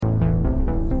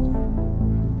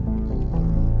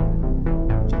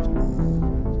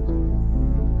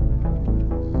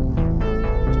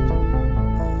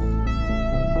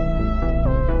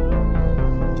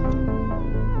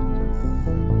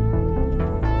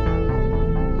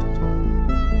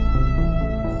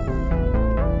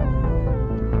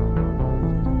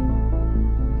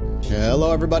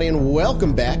Hello, everybody, and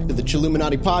welcome back to the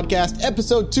Chilluminati Podcast,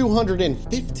 episode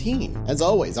 215. As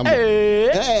always, I'm one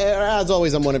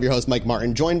of your hosts, Mike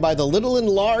Martin, joined by the little and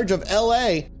large of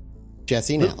L.A.,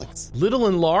 Jesse and Alex. Little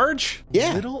and large?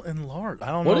 Yeah. Little and large. I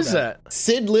don't know. What is that?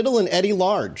 Sid Little and Eddie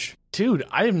Large. Dude,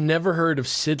 I have never heard of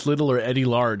Sid Little or Eddie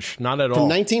Large. Not at all. From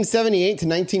 1978 to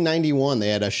 1991, they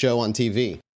had a show on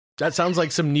TV. That sounds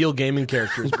like some Neil Gaiman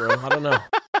characters, bro. I don't know.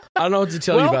 I don't know what to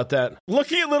tell you about that.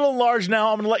 Looking at Little and Large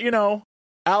now, I'm going to let you know,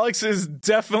 Alex is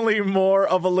definitely more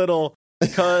of a little,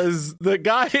 because the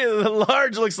guy in the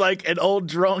large looks like an old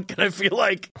drunk, and I feel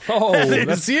like... Oh,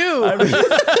 that's you!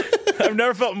 I've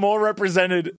never felt more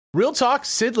represented. Real talk,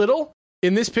 Sid Little,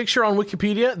 in this picture on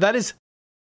Wikipedia, that is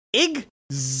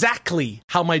exactly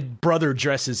how my brother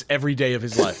dresses every day of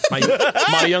his life. My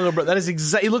younger brother. That is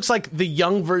exactly... He looks like the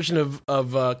young version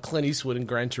of Clint Eastwood in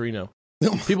Gran Torino.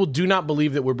 People do not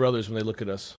believe that we're brothers when they look at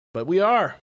us, but we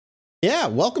are. Yeah,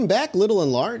 welcome back, Little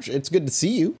and Large. It's good to see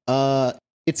you.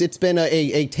 It's been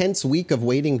a tense week of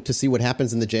waiting to see what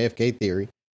happens in the JFK theory.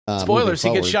 Spoilers,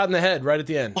 he gets shot in the head right at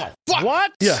the end. Oh, fuck.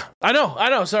 What? Yeah, I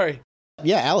know, sorry.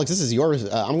 Yeah, Alex, this is yours.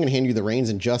 I'm going to hand you the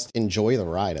reins and just enjoy the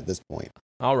ride at this point.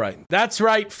 All right. That's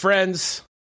right, friends.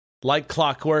 Like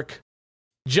clockwork,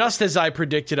 just as I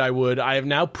predicted I would, I have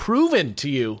now proven to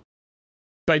you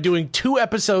by doing 2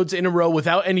 episodes in a row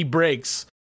without any breaks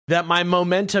that my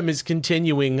momentum is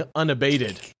continuing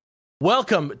unabated.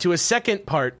 Welcome to a second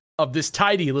part of this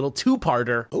tidy little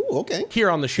 2-parter. Oh, okay. Here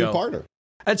on the show. 2-parter.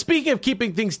 And speaking of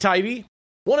keeping things tidy,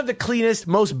 one of the cleanest,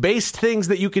 most based things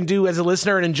that you can do as a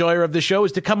listener and enjoyer of the show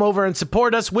is to come over and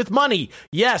support us with money.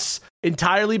 Yes,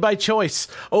 entirely by choice.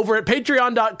 Over at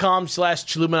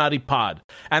patreon.com/ChilluminatiPod.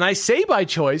 And I say by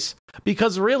choice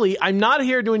because really, I'm not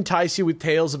here to entice you with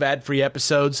tales of ad-free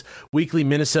episodes, weekly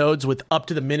minisodes with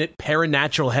up-to-the-minute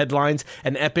paranatural headlines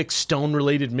and epic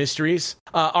stone-related mysteries.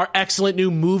 Our excellent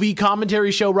new movie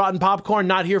commentary show, Rotten Popcorn,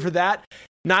 not here for that.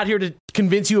 Not here to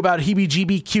convince you about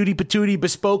heebie-jeebie, cutie-patootie,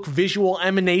 bespoke visual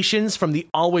emanations from the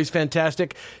always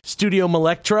fantastic Studio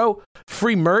Melectro.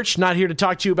 Free merch. Not here to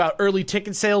talk to you about early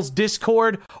ticket sales,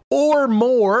 Discord, or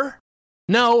more.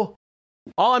 No.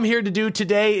 All I'm here to do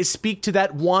today is speak to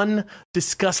that one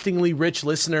disgustingly rich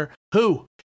listener who,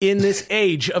 in this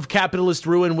age of capitalist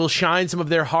ruin, will shine some of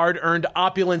their hard-earned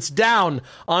opulence down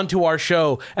onto our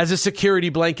show as a security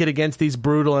blanket against these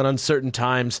brutal and uncertain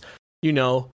times. You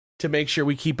know, to make sure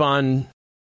we keep on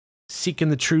seeking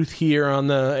the truth here on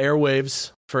the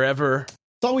airwaves forever.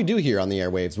 That's all we do here on the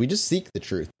airwaves. We just seek the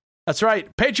truth. That's right.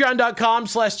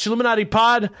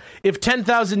 Patreon.com/ChilluminatiPod. If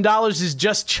 $10,000 is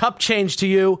just chup change to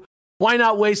you, why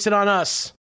not waste it on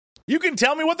us? You can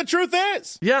tell me what the truth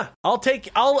is. Yeah, I'll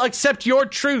accept your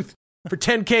truth for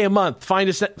 $10K a month. Find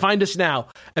us now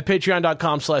at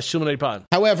patreon.com/ChilluminatiPod.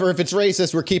 However, if it's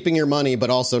racist, we're keeping your money,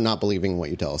 but also not believing what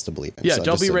you tell us to believe in. Yeah, so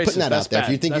don't be racist. Putting that That's out there. bad.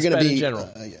 If you think That's you're going to be in general.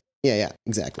 Yeah,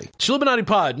 exactly.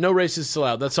 ChilluminatiPod, no racists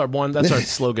allowed. That's our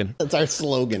slogan. That's our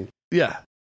slogan. Yeah.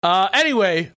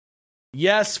 Anyway,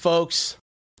 yes, folks,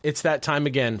 it's that time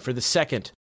again for the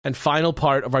second and final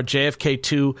part of our JFK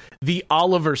 2, The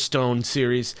Oliver Stone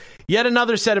series. Yet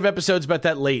another set of episodes about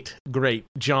that late, great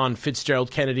John Fitzgerald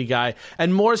Kennedy guy,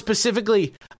 and more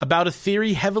specifically, about a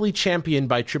theory heavily championed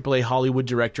by AAA Hollywood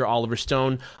director Oliver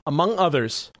Stone, among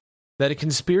others, that a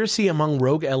conspiracy among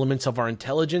rogue elements of our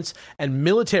intelligence and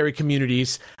military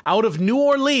communities out of New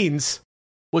Orleans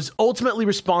was ultimately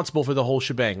responsible for the whole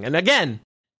shebang. And again,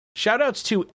 shout-outs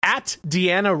to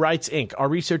 @Deanna Writes Inc., our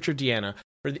researcher Deanna,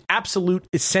 for the absolute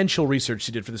essential research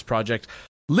she did for this project.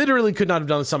 Literally could not have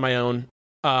done this on my own.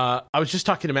 I was just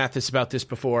talking to Mathis about this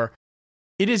before.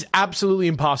 It is absolutely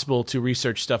impossible to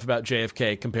research stuff about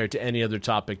JFK compared to any other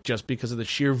topic just because of the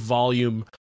sheer volume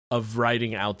of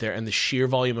writing out there and the sheer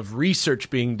volume of research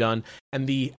being done and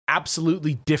the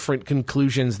absolutely different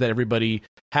conclusions that everybody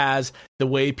has, the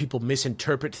way people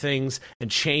misinterpret things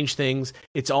and change things.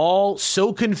 It's all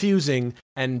so confusing,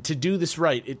 and to do this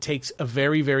right, it takes a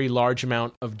very, very large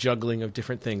amount of juggling of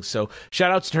different things. So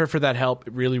shout outs to her for that help.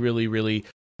 It really, really, really,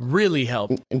 really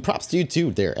helped. And props to you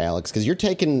too there, Alex, because you're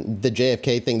taking the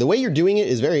JFK thing. The way you're doing it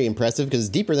is very impressive because it's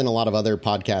deeper than a lot of other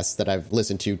podcasts that I've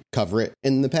listened to cover it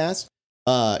in the past.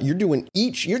 You're giving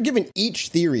each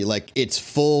theory like it's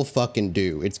full fucking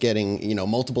due. It's getting,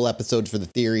 multiple episodes for the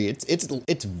theory.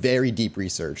 It's very deep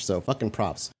research. So fucking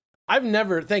props.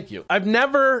 Thank you. I've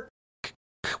never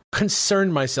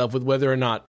concerned myself with whether or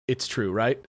not it's true,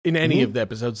 right? In any of the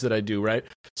episodes that I do, right?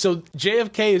 So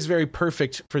JFK is very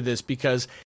perfect for this because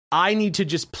I need to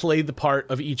just play the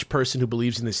part of each person who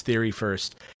believes in this theory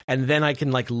first. And then I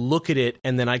can look at it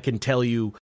and then I can tell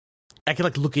you, I can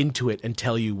look into it and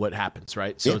tell you what happens,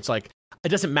 right? So It's it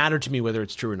doesn't matter to me whether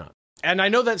it's true or not. And I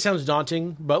know that sounds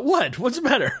daunting, but what? What's the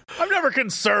matter? I've never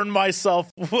concerned myself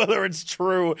whether it's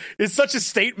true. It's such a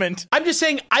statement. I'm just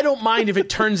saying I don't mind if it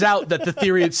turns out that the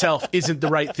theory itself isn't the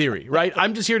right theory, right?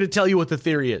 I'm just here to tell you what the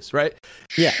theory is, right?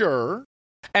 Yeah. Sure.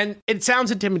 And it sounds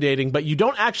intimidating, but you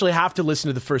don't actually have to listen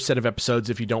to the first set of episodes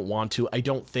if you don't want to. I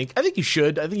think you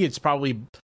should. I think it's probably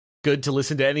good to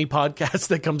listen to any podcast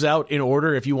that comes out in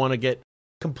order if you want to get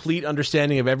complete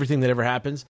understanding of everything that ever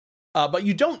happens. But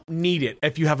you don't need it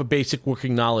if you have a basic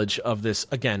working knowledge of this,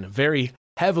 again, very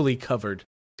heavily covered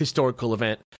historical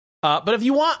event. But if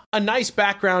you want a nice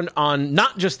background on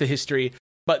not just the history,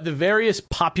 but the various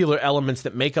popular elements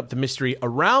that make up the mystery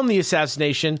around the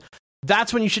assassination,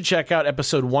 that's when you should check out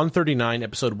episode 139,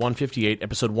 episode 158,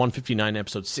 episode 159,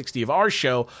 episode 60 of our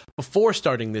show before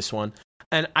starting this one.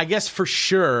 And I guess for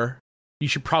sure, you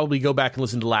should probably go back and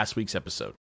listen to last week's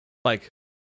episode. Like,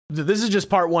 this is just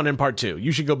part 1 and part 2.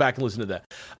 You should go back and listen to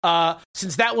that.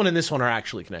 Since that one and this one are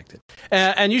actually connected.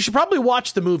 And you should probably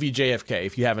watch the movie JFK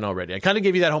if you haven't already. I kind of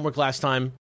gave you that homework last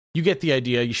time. You get the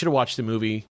idea. You should have watched the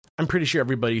movie. I'm pretty sure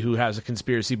everybody who has a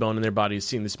conspiracy bone in their body has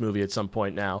seen this movie at some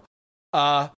point now.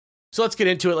 So let's get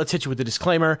into it. Let's hit you with the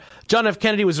disclaimer. John F.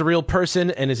 Kennedy was a real person,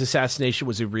 and his assassination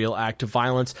was a real act of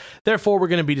violence. Therefore, we're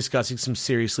going to be discussing some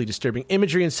seriously disturbing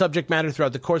imagery and subject matter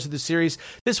throughout the course of the series.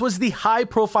 This was the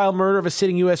high-profile murder of a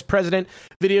sitting U.S. president.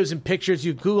 Videos and pictures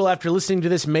you Google after listening to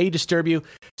this may disturb you,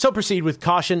 so proceed with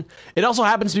caution. It also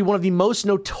happens to be one of the most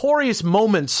notorious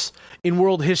moments in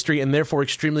world history, and therefore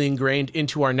extremely ingrained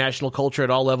into our national culture at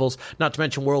all levels, not to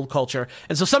mention world culture.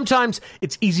 And so sometimes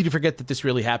it's easy to forget that this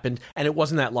really happened, and it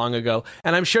wasn't that long ago.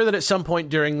 And I'm sure that at some point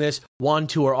during this, 1,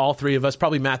 2, or all 3 of us,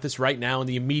 probably Mathis right now in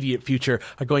the immediate future,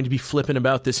 are going to be flipping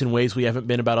about this in ways we haven't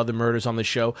been about other murders on the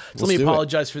show. So let me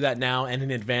apologize for that now and in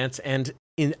advance and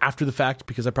after the fact,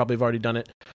 because I probably have already done it.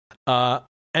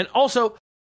 And also,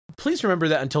 please remember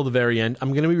that until the very end,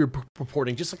 I'm going to be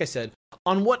reporting, just like I said,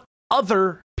 on what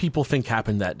other people think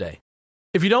happened that day.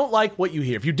 If you don't like what you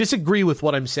hear, if you disagree with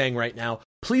what I'm saying right now,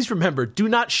 please remember, do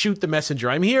not shoot the messenger.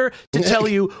 I'm here to tell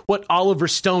you what Oliver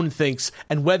Stone thinks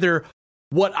and what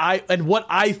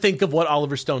I think of what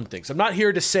Oliver Stone thinks. I'm not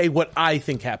here to say what I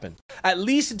think happened. At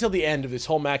least until the end of this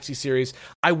whole Maxi series,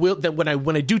 I will. That when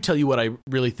I do tell you what I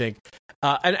really think.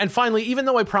 And finally, even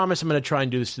though I promise I'm going to try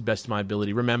and do this to the best of my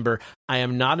ability, remember, I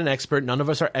am not an expert. None of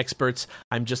us are experts.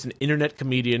 I'm just an internet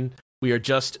comedian. We are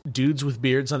just dudes with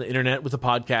beards on the internet with a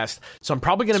podcast. So I'm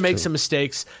probably going to make some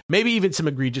mistakes, maybe even some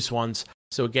egregious ones.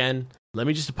 So again, let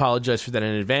me just apologize for that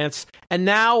in advance. And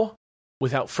now,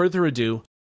 without further ado,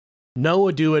 no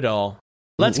ado at all,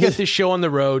 let's get this show on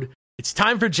the road. It's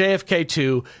time for JFK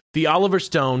 2, The Oliver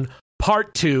Stone,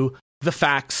 Part 2, The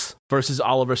Facts versus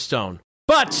Oliver Stone.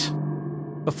 But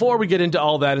before we get into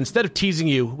all that, instead of teasing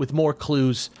you with more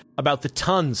clues about the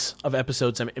tons of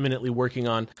episodes I'm imminently working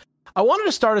on, I wanted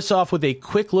to start us off with a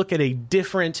quick look at a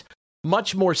different,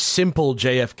 much more simple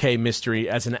JFK mystery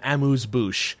as an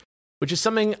amuse-bouche, which is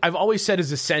something I've always said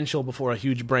is essential before a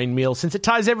huge brain meal, since it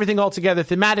ties everything all together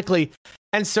thematically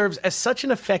and serves as such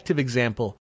an effective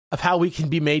example of how we can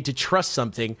be made to trust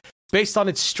something based on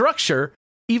its structure,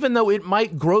 even though it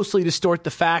might grossly distort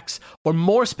the facts, or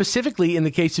more specifically, in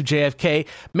the case of JFK,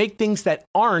 make things that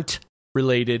aren't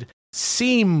related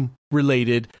seem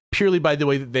related purely by the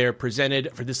way that they're presented.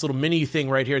 For this little mini thing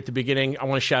right here at the beginning, I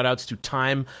want to shout outs to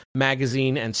Time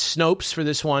Magazine and Snopes for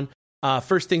this one.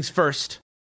 First things first,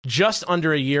 just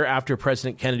under a year after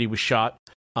President Kennedy was shot,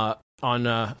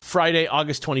 on Friday,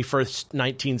 August 21st,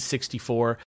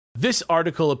 1964, this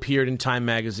article appeared in Time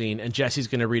Magazine, and Jesse's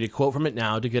going to read a quote from it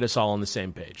now to get us all on the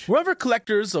same page. Wherever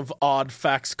collectors of odd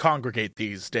facts congregate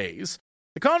these days,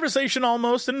 the conversation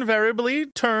almost invariably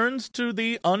turns to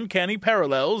the uncanny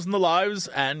parallels in the lives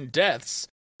and deaths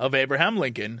of Abraham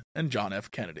Lincoln and John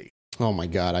F. Kennedy. Oh my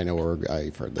God, I know where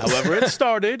I've heard this. However it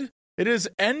started, it is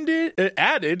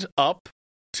added up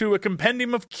to a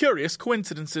compendium of curious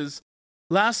coincidences.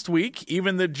 Last week,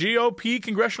 even the GOP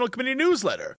Congressional Committee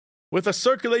newsletter, with a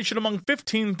circulation among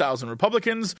 15,000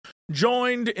 Republicans,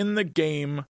 joined in the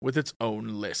game with its own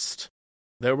list.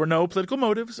 There were no political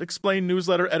motives, explained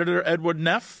newsletter editor Edward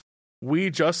Neff.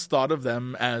 We just thought of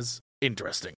them as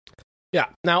interesting. Yeah.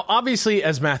 Now, obviously,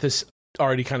 as Mathis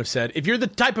already kind of said, if you're the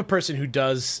type of person who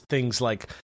does things like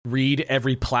read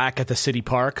every plaque at the city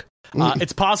park,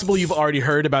 it's possible you've already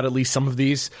heard about at least some of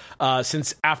these,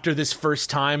 since after this first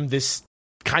time, this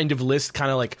kind of list kind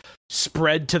of like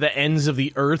spread to the ends of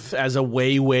the earth as a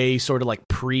way sort of like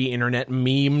pre-internet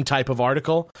meme type of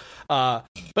article. But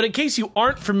in case you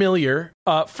aren't familiar,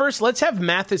 first let's have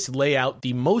Mathis lay out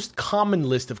the most common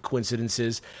list of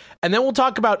coincidences, and then we'll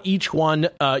talk about each one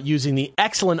using the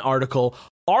excellent article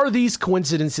Are These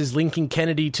Coincidences Linking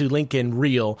Kennedy to Lincoln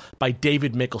Real by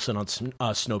David Mickelson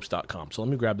on Snopes.com. So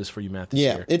let me grab this for you, Matthew.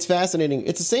 Yeah, here. it's fascinating.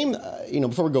 It's the same,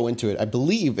 before we go into it, I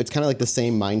believe it's kind of like the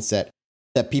same mindset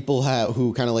that people have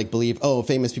who kind of like believe, oh,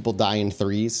 famous people die in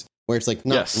threes, where it's like,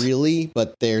 not really,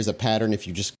 but there's a pattern if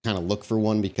you just kind of look for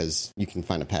one, because you can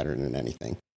find a pattern in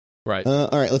anything. Right. All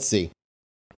right, let's see.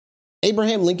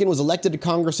 Abraham Lincoln was elected to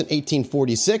Congress in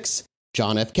 1846.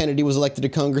 John F. Kennedy was elected to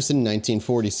Congress in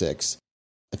 1946.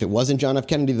 If it wasn't John F.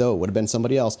 Kennedy, though, it would have been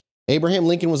somebody else. Abraham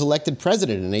Lincoln was elected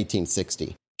president in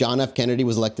 1860. John F. Kennedy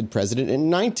was elected president in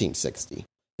 1960.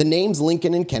 The names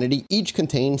Lincoln and Kennedy each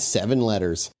contain 7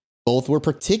 letters. Both were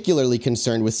particularly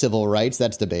concerned with civil rights.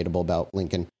 That's debatable about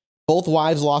Lincoln. Both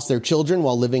wives lost their children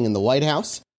while living in the White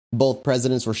House. Both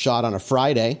presidents were shot on a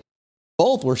Friday.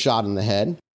 Both were shot in the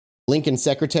head. Lincoln's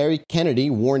secretary, Kennedy,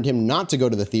 warned him not to go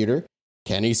to the theater.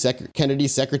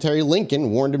 Kennedy's secretary,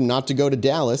 Lincoln, warned him not to go to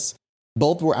Dallas.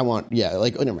 Both were,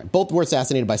 both were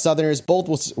assassinated by Southerners.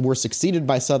 Both were succeeded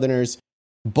by Southerners.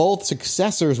 Both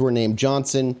successors were named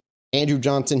Johnson. Andrew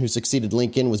Johnson, who succeeded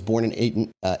Lincoln, was born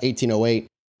in 1808.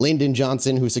 Lyndon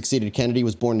Johnson, who succeeded Kennedy,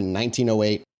 was born in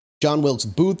 1908. John Wilkes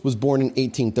Booth was born in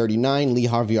 1839. Lee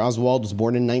Harvey Oswald was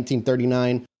born in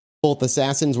 1939. Both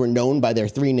assassins were known by their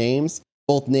 3 names.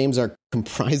 Both names are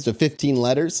comprised of 15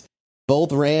 letters.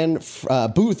 Booth ran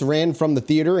from the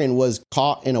theater and was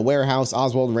caught in a warehouse.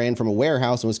 Oswald ran from a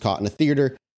warehouse and was caught in a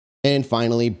theater. And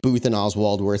finally, Booth and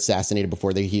Oswald were assassinated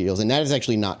before their heels. And that is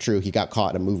actually not true. He got caught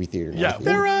at a movie theater. Yeah,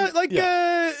 they're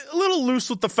a little loose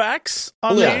with the facts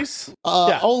on these.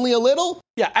 Only a little?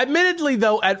 Yeah, admittedly,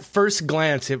 though, at first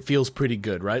glance, it feels pretty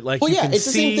good, right? Like, it's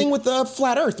the same thing with the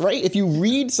flat Earth, right? If you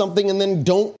read something and then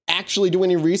don't actually do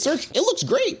any research, it looks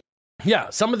great.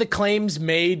 Yeah, some of the claims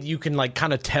made you can like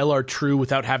kind of tell are true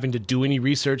without having to do any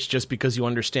research, just because you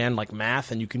understand like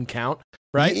math and you can count,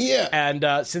 right? Yeah.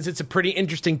 And since it's a pretty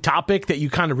interesting topic that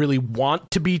you kind of really want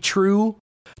to be true,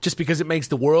 just because it makes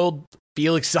the world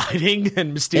feel exciting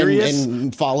and mysterious.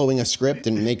 And following a script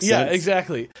and makes sense. Yeah,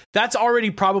 exactly. That's already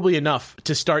probably enough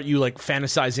to start you like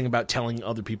fantasizing about telling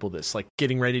other people this, like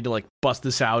getting ready to like bust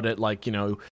this out at like,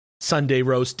 Sunday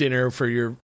roast dinner for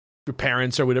your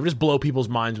parents or whatever, just blow people's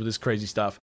minds with this crazy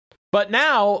stuff. But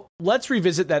now let's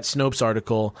revisit that Snopes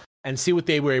article and see what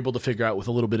they were able to figure out with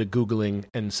a little bit of Googling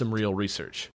and some real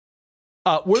research.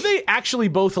 Were they actually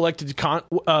both elected to Congress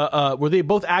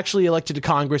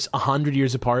 100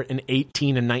 years apart in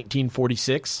 18 and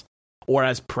 1946, or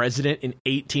as president in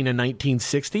 18 and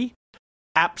 1960?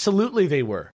 Absolutely they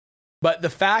were. But the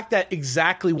fact that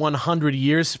exactly 100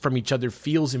 years from each other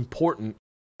feels important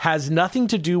has nothing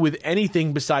to do with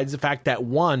anything besides the fact that,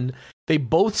 one, they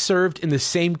both served in the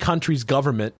same country's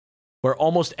government, where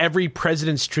almost every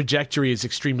president's trajectory is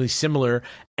extremely similar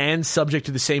and subject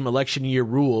to the same election year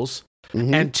rules.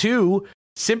 Mm-hmm. And 2,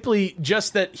 simply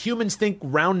just that humans think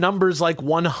round numbers like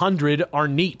 100 are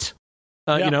neat.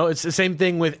 It's the same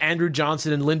thing with Andrew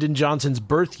Johnson and Lyndon Johnson's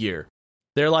birth year.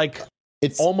 They're like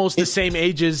almost the same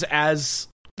ages as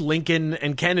Lincoln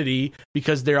and Kennedy,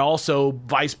 because they're also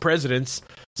vice presidents.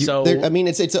 So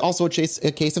it's also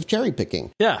a case of cherry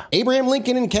picking. Yeah, Abraham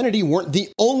Lincoln and Kennedy weren't the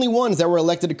only ones that were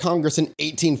elected to Congress in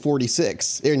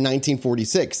 1846 or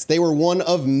 1946. They were one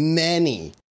of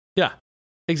many. Yeah,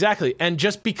 exactly. And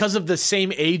just because of the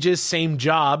same ages, same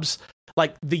jobs,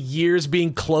 like the years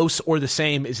being close or the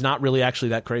same is not really actually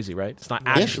that crazy, right? It's not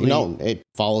actually. No, it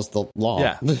follows the law.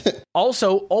 Yeah.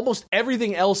 Also, almost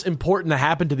everything else important that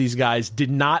happened to these guys did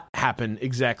not happen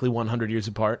exactly 100 years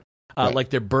apart. Right. Like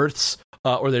their births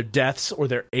or their deaths or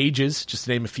their ages, just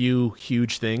to name a few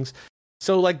huge things.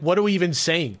 So, like, what are we even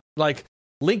saying? Like,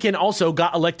 Lincoln also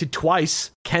got elected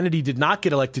twice. Kennedy did not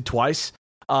get elected twice.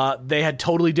 They had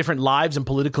totally different lives and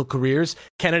political careers.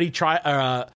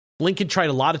 Lincoln tried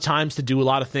a lot of times to do a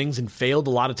lot of things and failed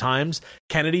a lot of times.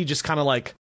 Kennedy just kind of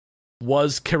like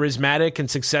was charismatic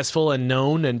and successful and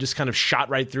known and just kind of shot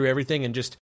right through everything and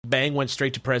just bang, went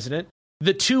straight to president.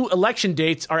 The 2 election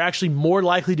dates are actually more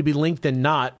likely to be linked than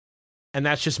not, and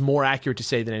that's just more accurate to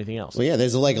say than anything else. Well, yeah,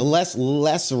 there's like less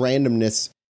randomness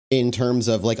in terms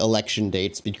of like election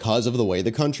dates because of the way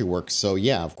the country works. So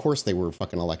yeah, of course they were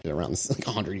fucking elected around like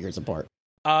 100 years apart.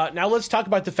 Now let's talk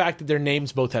about the fact that their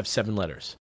names both have 7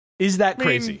 letters. Is that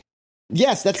crazy?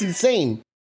 Yes, that's insane.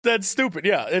 That's stupid.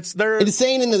 Yeah, it's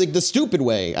insane in the stupid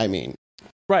way. I mean,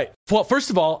 right. Well,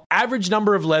 first of all, average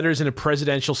number of letters in a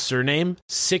presidential surname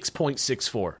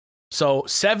 6.64. So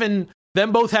 7.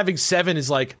 Them both having 7 is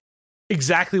like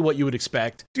exactly what you would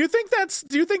expect. Do you think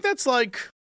that's like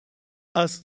a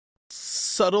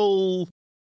subtle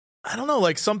I don't know,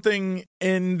 like something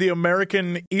in the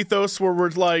American ethos where we're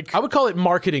like, I would call it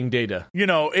marketing data. you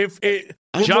know, if it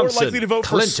we're more Johnson, likely to vote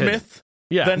Clinton. for Smith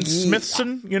than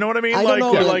Smithson. You know what I mean? I like,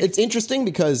 don't know. like, It's interesting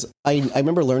because I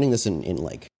remember learning this in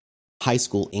like high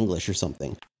school English or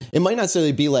something. It might not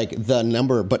necessarily be like the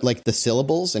number, but like the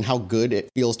syllables and how good it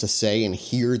feels to say and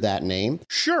hear that name.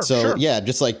 sure. Yeah,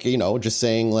 just like, just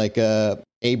saying like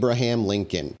Abraham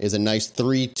Lincoln is a nice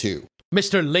 3-2.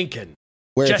 Mr. Lincoln.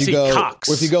 Where Jesse Cox.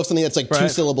 Or if you go something that's like Right.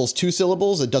 two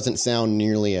syllables, it doesn't sound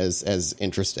nearly as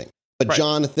interesting. But Right.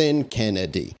 Jonathan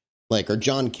Kennedy, or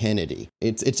John Kennedy,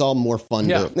 it's all more fun.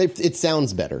 Yeah. It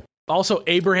sounds better. Also,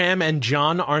 Abraham and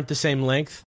John aren't the same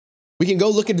length. We can go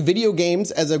look at video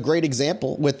games as a great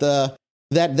example with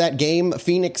that game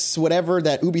Phoenix whatever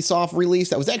that Ubisoft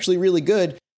released that was actually really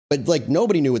good, but like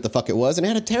nobody knew what the fuck it was and it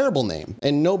had a terrible name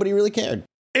and nobody really cared.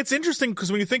 It's interesting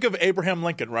because when you think of Abraham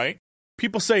Lincoln, right?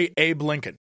 People say Abe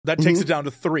Lincoln. That takes it down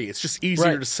to 3. It's just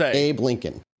easier to say. Abe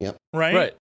Lincoln. Yep. Right?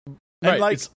 Right. And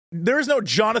like, there is no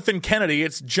Jonathan Kennedy.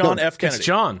 It's John F. Kennedy. It's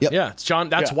John. Yep. Yeah, it's John.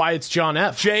 That's why it's John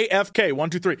F. JFK, 1,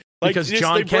 2, 3. Like, Because just,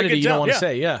 John they break Kennedy, it you don't down. want to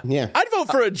say, yeah. Yeah. I'd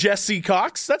vote for a Jesse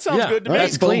Cox. That sounds Yeah. good to Right. me.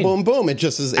 That's Boom, clean. boom, boom. It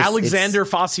just is. Alexander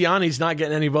Fasciani's not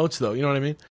getting any votes, though. You know what I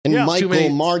mean? And Yeah. Michael Too many-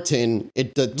 Martin.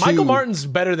 Michael Martin's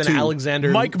better than two.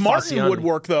 Alexander. Mike Martin Fasciani. would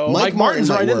work, though. Mike Martin's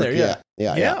might right in work, there, yeah.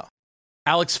 Yeah.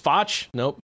 Alex Foch?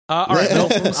 Nope. All right,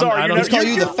 nope. I'm sorry, I don't Let's call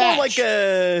you you're the more Fatch. like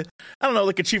a, I don't know,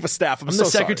 like a chief of staff. I'm the so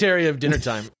sorry. secretary of dinner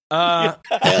time. Hell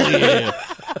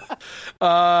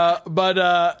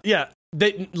yeah.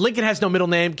 Lincoln has no middle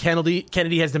name.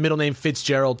 Kennedy has the middle name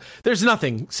Fitzgerald. There's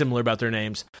nothing similar about their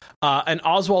names. And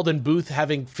Oswald and Booth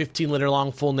having 15-letter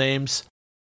long full names.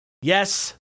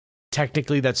 Yes,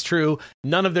 technically that's true.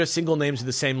 None of their single names are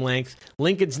the same length.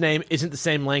 Lincoln's name isn't the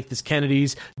same length as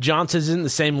Kennedy's. Johnson's isn't the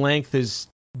same length as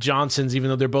Johnson's, even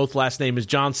though their both last name is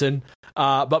Johnson.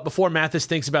 But before Mathis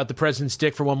thinks about the president's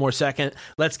dick for one more second,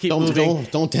 let's keep moving.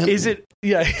 Don't tempt me.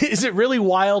 Is it really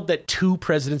wild that 2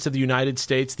 presidents of the United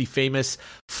States, the famous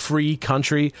free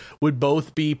country, would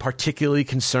both be particularly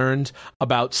concerned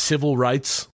about civil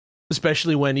rights,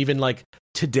 especially when even like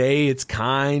today it's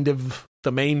kind of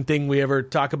the main thing we ever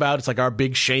talk about? It's like our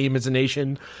big shame as a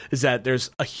nation is that there's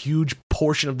a huge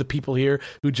portion of the people here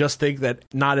who just think that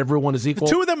not everyone is equal.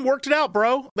 The 2 of them worked it out,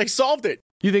 bro. They solved it.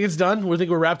 You think it's done? We think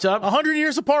we're wrapped up? 100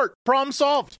 years apart. Problem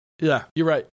solved. Yeah, you're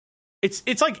right.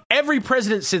 It's like every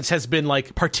president since has been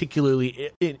like particularly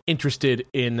interested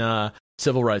in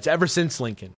civil rights ever since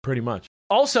Lincoln, pretty much.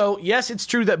 Also, yes, it's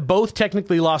true that both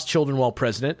technically lost children while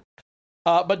president.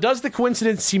 But does the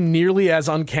coincidence seem nearly as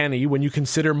uncanny when you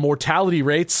consider mortality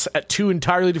rates at 2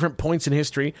 entirely different points in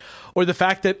history, or the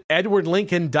fact that Edward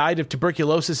Lincoln died of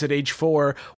tuberculosis at age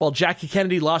 4, while Jackie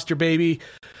Kennedy lost her baby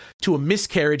to a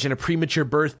miscarriage and a premature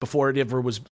birth before it ever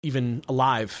was even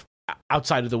alive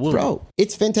outside of the womb? Bro,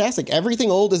 it's fantastic.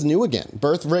 Everything old is new again.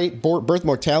 Birth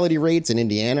mortality rates in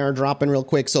Indiana are dropping real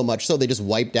quick, so much so they just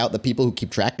wiped out the people who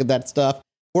keep track of that stuff.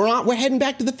 We're heading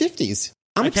back to the 50s.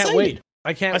 I'm excited. Can't wait.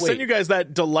 I sent you guys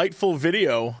that delightful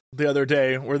video the other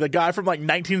day where the guy from like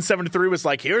 1973 was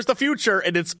like, here's the future,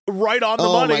 and it's right on the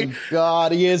money. Oh my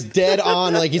God, he is dead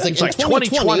on. Like he's like, It's like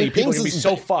 2020, people are going to be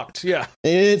so fucked. Yeah.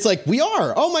 And it's like, we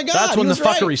are. Oh my God. That's when the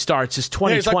fuckery right. starts, is Yeah,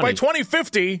 2020. he's like, by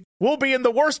 2050, we'll be in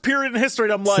the worst period in history.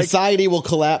 And I'm like, Society will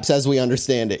collapse as we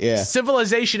understand it. Yeah.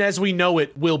 Civilization as we know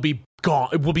it will be gone.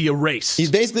 It will be erased.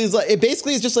 It basically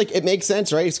is just like, it makes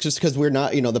sense, right? It's just because we're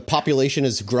not, the population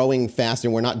is growing fast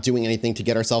and we're not doing anything to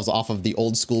get ourselves off of the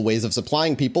old school ways of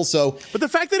supplying people. So, but the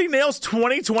fact that he nails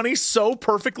 2020 so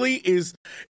perfectly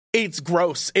it's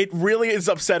gross. It really is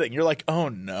upsetting. You're like, oh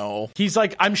no. He's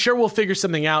like, I'm sure we'll figure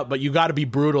something out, but you got to be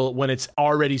brutal when it's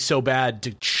already so bad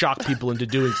to shock people into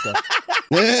doing stuff.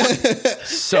 Bad.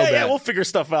 Yeah, we'll figure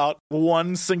stuff out.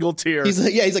 One single tear. he's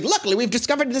like, luckily we've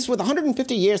discovered this with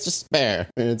 150 years to spare.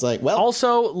 And it's like, well.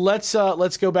 Also, let's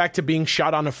go back to being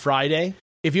shot on a Friday.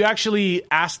 If you actually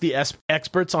ask the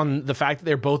experts on the fact that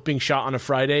they're both being shot on a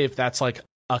Friday, if that's like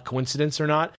a coincidence or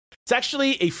not, it's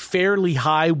actually a fairly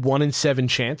high 1 in 7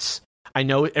 chance. I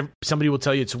know somebody will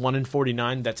tell you it's 1 in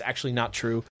 49. That's actually not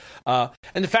true. And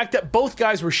the fact that both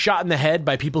guys were shot in the head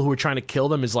by people who were trying to kill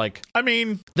them is like,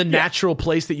 the natural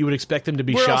place that you would expect them to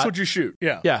be shot. Where else would you shoot?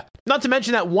 Yeah. Yeah. Not to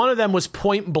mention that one of them was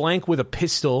point blank with a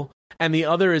pistol, and the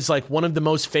other is like one of the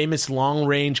most famous long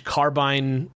range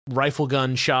carbine rifle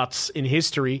gun shots in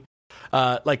history.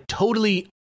 Like totally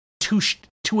two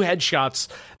headshots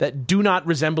that do not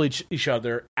resemble each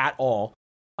other at all.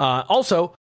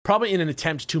 Also, probably in an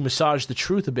attempt to massage the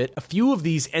truth a bit, a few of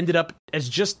these ended up as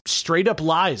just straight up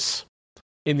lies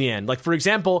in the end. Like, for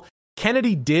example,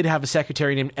 Kennedy did have a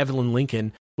secretary named Evelyn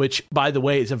Lincoln, which, by the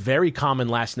way, is a very common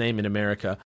last name in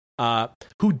America,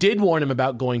 who did warn him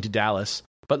about going to Dallas.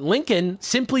 But Lincoln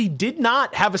simply did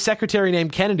not have a secretary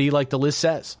named Kennedy like the list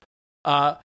says.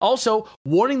 Also,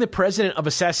 warning the president of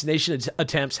assassination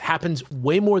attempts happens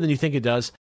way more than you think it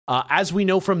does. As we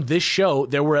know from this show,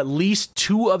 there were at least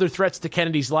 2 other threats to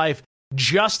Kennedy's life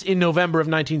just in November of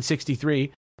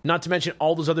 1963. Not to mention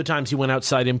all those other times he went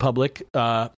outside in public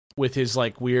with his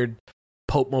like weird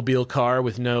Pope-mobile car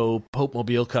with no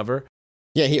Pope-mobile cover.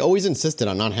 Yeah, he always insisted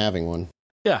on not having one.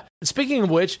 Yeah. Speaking of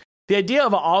which, the idea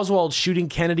of Oswald shooting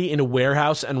Kennedy in a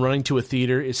warehouse and running to a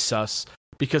theater is sus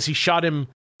because he shot him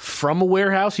from a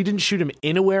warehouse. He didn't shoot him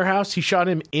in a warehouse. He shot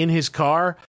him in his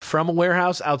car from a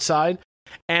warehouse outside.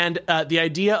 And the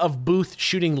idea of Booth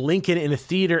shooting Lincoln in a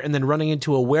theater and then running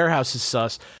into a warehouse is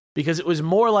sus because it was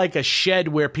more like a shed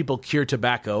where people cure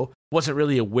tobacco. It wasn't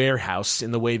really a warehouse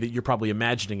in the way that you're probably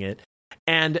imagining it.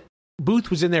 And Booth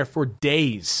was in there for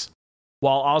days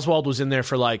while Oswald was in there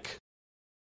for like,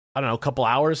 I don't know, a couple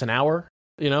hours, an hour.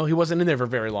 You know, he wasn't in there for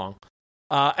very long.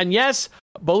 And yes,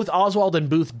 both Oswald and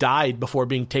Booth died before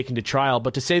being taken to trial,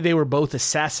 but to say they were both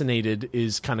assassinated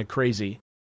is kind of crazy.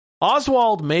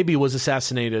 Oswald maybe was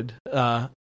assassinated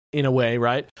in a way,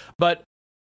 right? But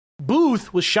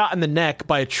Booth was shot in the neck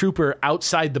by a trooper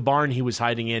outside the barn he was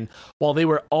hiding in while they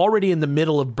were already in the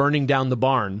middle of burning down the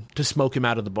barn to smoke him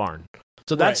out of the barn.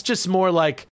 So that's just more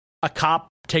like a cop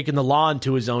taking the law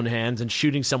into his own hands and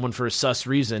shooting someone for a sus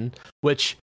reason,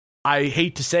 which I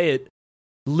hate to say it,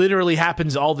 literally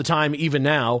happens all the time, even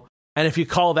now. And if you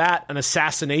call that an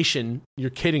assassination, you're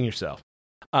kidding yourself.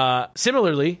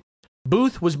 Similarly,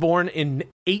 Booth was born in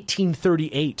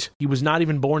 1838. He was not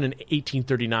even born in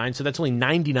 1839, so that's only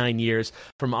 99 years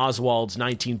from Oswald's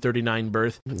 1939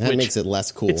 birth. That makes it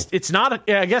less cool. It's not,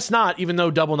 I guess not, even though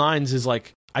double nines is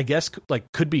like, I guess, like,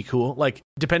 could be cool. Like,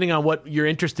 depending on what you're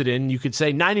interested in, you could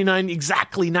say 99,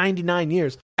 exactly 99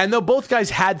 years. And though both guys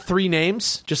had 3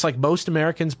 names, just like most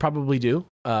Americans probably do,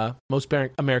 most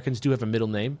Americans do have a middle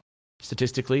name,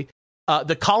 statistically.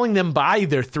 The calling them by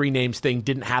their 3 names thing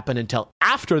didn't happen until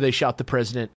after they shot the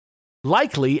president,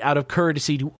 likely out of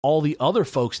courtesy to all the other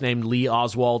folks named Lee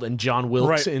Oswald and John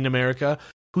Wilkes in America,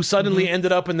 who suddenly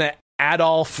ended up in the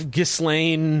Adolf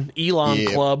Ghislaine Elon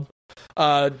Club,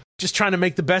 just trying to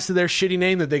make the best of their shitty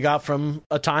name that they got from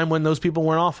a time when those people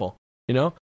weren't awful, you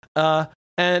know?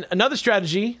 And another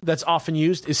strategy that's often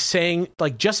used is saying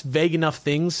like just vague enough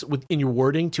things in your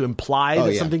wording to imply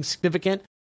that something's significant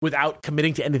without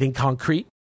committing to anything concrete.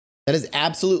 That is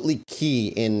absolutely key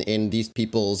in these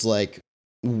people's like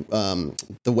the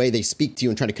way they speak to you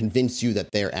and try to convince you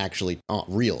that they're actually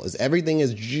real. Is everything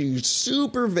is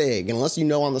super vague, and unless you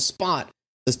know on the spot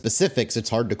the specifics, it's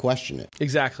hard to question it.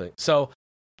 Exactly. So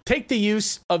take the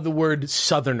use of the word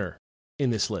Southerner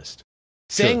in this list.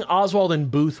 Saying Oswald and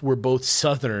Booth were both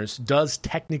Southerners does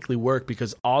technically work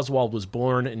because Oswald was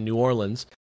born in New Orleans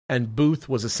and Booth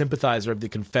was a sympathizer of the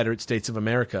Confederate States of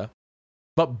America.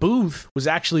 But Booth was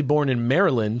actually born in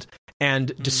Maryland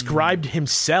and described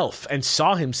himself and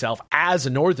saw himself as a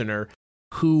Northerner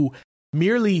who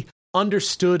merely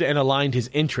understood and aligned his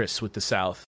interests with the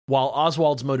South, while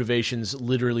Oswald's motivations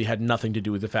literally had nothing to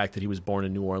do with the fact that he was born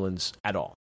in New Orleans at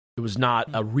all. It was not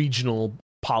a regional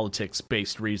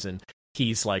politics-based reason.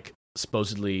 He's like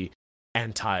supposedly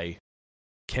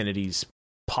anti-Kennedy's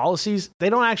policies. We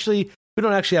don't actually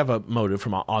have a motive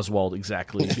from Oswald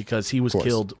exactly because he was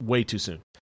killed way too soon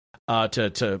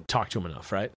to talk to him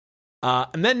enough, right?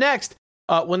 And then next,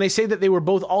 when they say that they were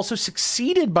both also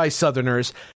succeeded by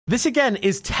Southerners, this again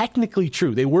is technically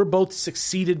true. They were both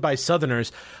succeeded by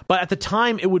Southerners, but at the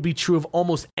time it would be true of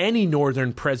almost any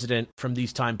Northern president from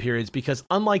these time periods because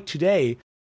unlike today,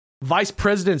 vice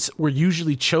presidents were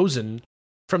usually chosen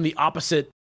from the opposite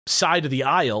side of the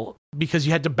aisle because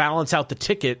you had to balance out the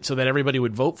ticket so that everybody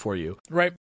would vote for you.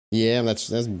 Right. Yeah,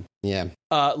 that's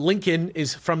Lincoln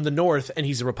is from the North and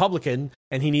he's a Republican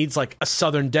and he needs like a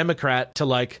Southern Democrat to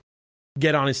like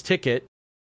get on his ticket,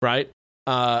 right?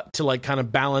 To like kind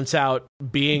of balance out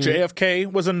being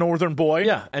JFK was a Northern boy.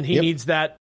 Yeah, and he needs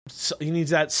that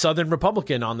Southern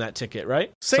Republican on that ticket,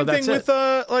 right? Same thing with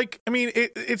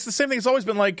it's the same thing. It's always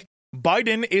been like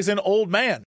Biden is an old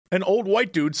man, an old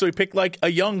white dude, so he picked like a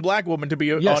young black woman to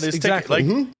be on his ticket. Like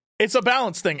it's a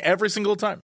balance thing every single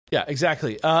time. Yeah,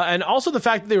 exactly. And also the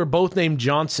fact that they were both named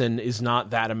Johnson is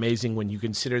not that amazing when you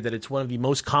consider that it's one of the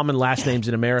most common last names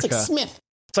in America. It's like Smith.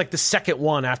 It's like the second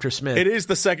one after Smith. It is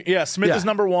the second. Yeah, Smith is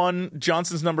number 1.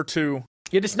 Johnson's number 2.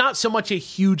 Yet it's not so much a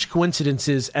huge coincidence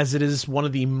as it is one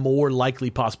of the more likely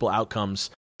possible outcomes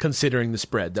considering the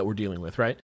spread that we're dealing with,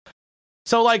 right?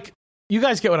 So, like, you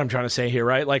guys get what I'm trying to say here,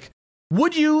 right? Like,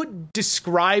 Would you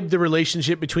describe the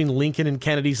relationship between Lincoln and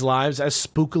Kennedy's lives as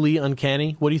spookily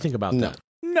uncanny? What do you think about that?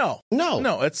 No.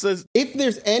 If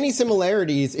there's any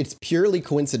similarities, it's purely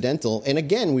coincidental. And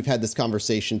again, we've had this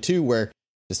conversation too, where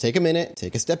just take a minute,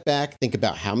 take a step back, think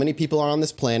about how many people are on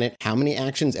this planet, how many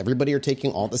actions everybody are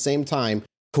taking all at the same time.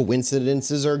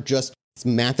 Coincidences are just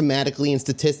mathematically and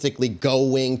statistically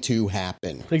going to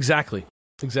happen. Exactly.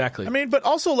 I mean, but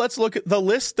also let's look at the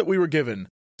list that we were given.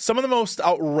 Some of the most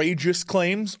outrageous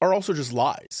claims are also just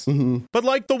lies. Mm-hmm. But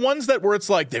like the ones that where it's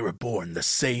like they were born the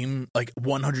same, like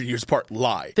 100 years apart,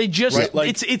 lie. They just, right?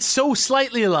 Like, it's so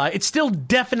slightly a lie. It's still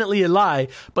definitely a lie,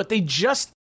 but they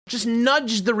just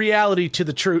nudge the reality to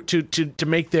the truth to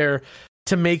make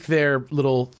their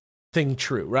little thing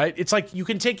true, right? It's like you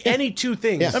can take any two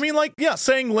things. Yeah. I mean, like,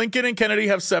 saying Lincoln and Kennedy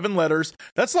have 7 letters.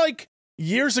 That's like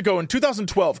years ago in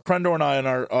 2012, Krendor and I on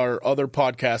our other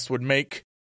podcast would make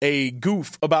a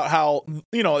goof about how,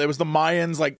 it was the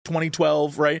Mayans, like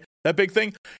 2012, right? That big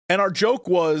thing. And our joke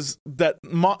was that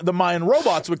the Mayan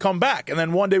robots would come back. And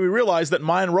then one day we realized that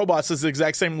Mayan robots is the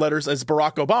exact same letters as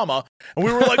Barack Obama. And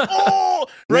we were like, oh,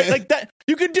 right? Like that.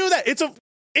 You could do that.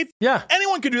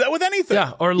 Anyone could do that with anything.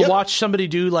 Yeah. Or watch somebody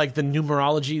do like the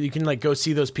numerology. You can like go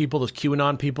see those people, those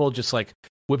QAnon people, just like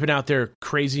whipping out their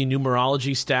crazy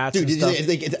numerology stats. Dude, and stuff.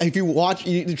 if you watch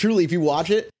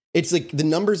it, it's like the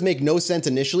numbers make no sense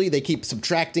initially. They keep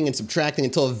subtracting and subtracting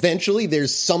until eventually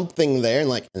there's something there,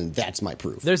 and that's my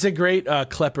proof. There's a great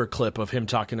Klepper clip of him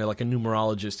talking to like a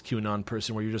numerologist QAnon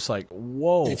person where you're just like,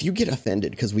 whoa. If you get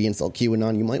offended because we insult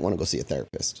QAnon, you might want to go see a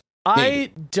therapist.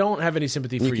 I don't have any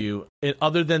sympathy for you,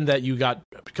 other than that you got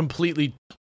completely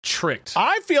tricked.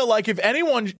 I feel like if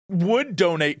anyone would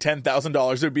donate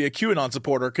 $10,000, there'd be a QAnon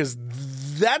supporter, because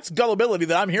that's gullibility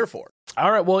that I'm here for. All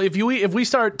right, well, if we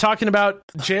start talking about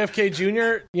JFK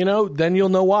Jr., then you'll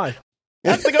know why.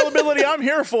 That's the gullibility I'm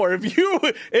here for.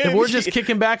 If we're just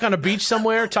kicking back on a beach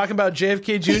somewhere talking about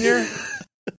JFK Jr.,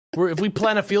 if we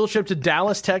plan a field trip to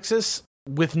Dallas, Texas,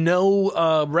 with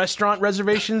no restaurant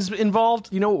reservations involved,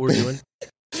 you know what we're doing.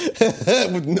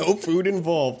 With no food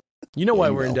involved. You know why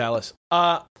we're in Dallas.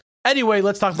 Anyway,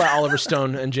 let's talk about Oliver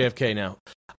Stone and JFK now.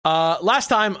 Last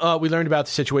time, we learned about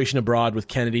the situation abroad with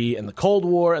Kennedy and the Cold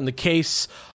War and the case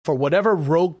for whatever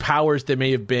rogue powers there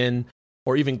may have been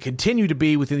or even continue to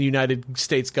be within the United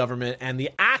States government, and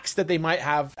the axe that they might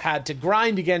have had to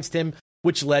grind against him,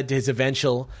 which led to his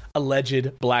eventual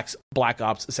alleged Black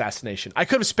Ops assassination. I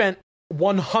could have spent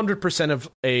 100% of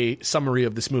a summary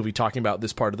of this movie talking about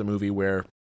this part of the movie where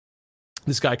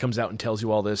this guy comes out and tells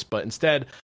you all this, but instead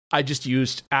I just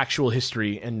used actual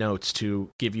history and notes to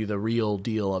give you the real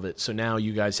deal of it. So now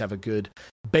you guys have a good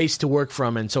base to work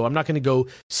from. And so I'm not going to go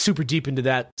super deep into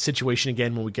that situation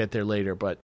again when we get there later,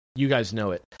 but you guys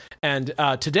know it. And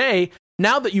today,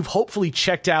 now that you've hopefully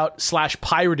checked out /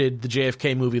 pirated the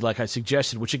JFK movie like I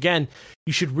suggested, which again,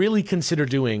 you should really consider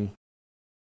doing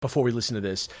before we listen to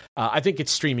this. I think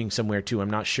it's streaming somewhere too. I'm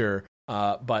not sure.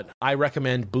 But I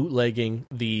recommend bootlegging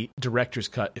the director's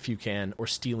cut if you can, or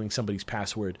stealing somebody's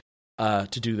password to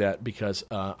do that, because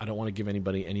I don't want to give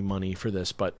anybody any money for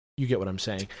this, but you get what I'm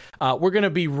saying. We're going to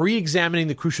be re-examining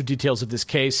the crucial details of this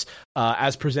case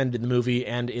as presented in the movie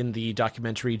and in the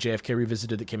documentary JFK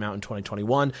Revisited that came out in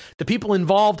 2021. The people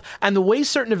involved and the way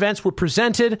certain events were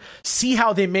presented, see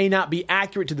how they may not be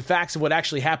accurate to the facts of what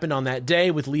actually happened on that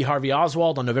day with Lee Harvey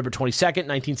Oswald on November 22nd,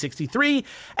 1963.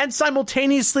 And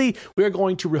simultaneously, we are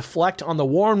going to reflect on the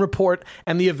Warren Report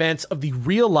and the events of the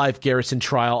real-life Garrison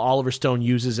trial Oliver Stone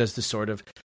uses as the sort of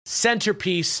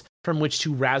centerpiece from which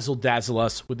to razzle-dazzle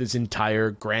us with his entire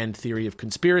grand theory of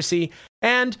conspiracy,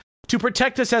 and to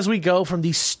protect us as we go from the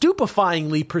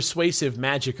stupefyingly persuasive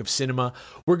magic of cinema,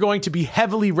 we're going to be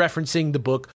heavily referencing the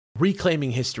book Reclaiming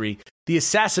History, The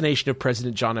Assassination of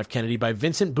President John F. Kennedy by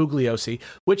Vincent Bugliosi,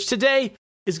 which today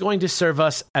is going to serve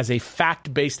us as a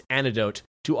fact-based antidote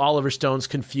to Oliver Stone's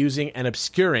confusing and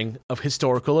obscuring of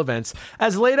historical events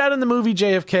as laid out in the movie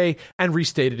JFK and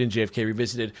restated in JFK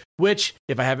Revisited, which,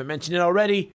 if I haven't mentioned it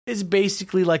already, is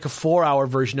basically like a 4-hour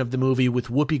version of the movie with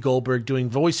Whoopi Goldberg doing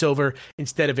voiceover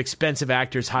instead of expensive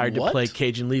actors hired to play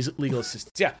Cajun legal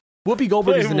assistants. Yeah, Whoopi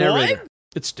Goldberg is the narrator. What?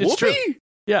 It's true.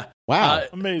 Yeah. Wow.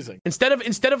 Amazing. Instead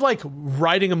of like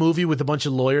writing a movie with a bunch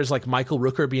of lawyers like Michael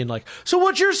Rooker being like, so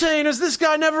what you're saying is this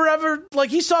guy never ever,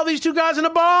 like, he saw these two guys in a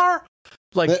bar?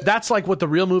 Like, that's like what the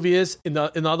real movie is. In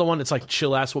the other one, it's like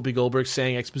chill-ass Whoopi Goldberg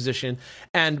saying exposition.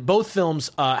 And both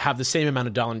films have the same amount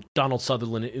of Donald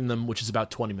Sutherland in them, which is about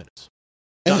 20 minutes.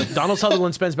 Donald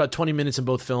Sutherland spends about 20 minutes in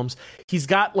both films. He's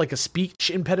got like a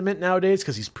speech impediment nowadays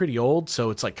because he's pretty old, so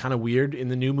it's like kind of weird in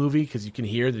the new movie because you can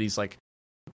hear that he's like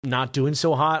not doing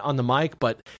so hot on the mic,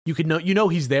 but you know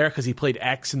he's there because he played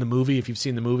X in the movie, if you've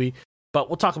seen the movie. But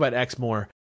we'll talk about X more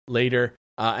later.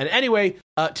 And anyway,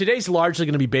 today's largely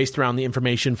going to be based around the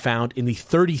information found in the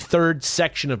 33rd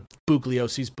section of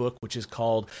Bugliosi's book, which is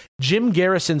called Jim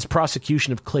Garrison's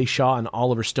Prosecution of Clay Shaw and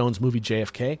Oliver Stone's movie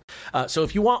JFK. So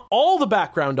if you want all the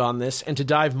background on this and to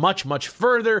dive much, much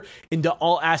further into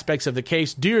all aspects of the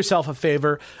case, do yourself a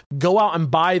favor, go out and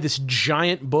buy this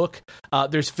giant book.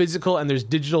 There's physical and there's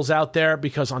digitals out there,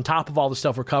 because on top of all the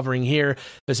stuff we're covering here,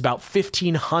 there's about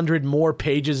 1,500 more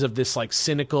pages of this like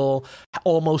cynical,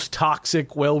 almost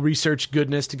toxic, well-researched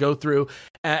goodness to go through,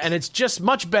 and it's just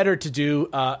much better to do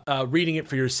reading it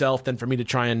for yourself than for me to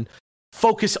try and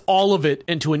focus all of it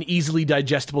into an easily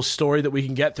digestible story that we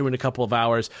can get through in a couple of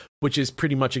hours, which is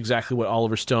pretty much exactly what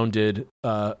Oliver Stone did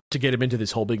to get him into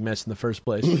this whole big mess in the first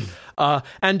place.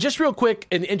 And just real quick,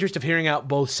 in the interest of hearing out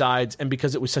both sides, and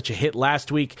because it was such a hit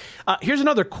last week, here's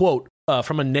another quote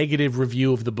from a negative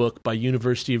review of the book by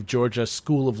University of Georgia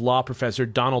School of Law professor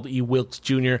Donald E. Wilkes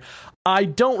Jr. I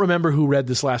don't remember who read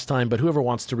this last time, but whoever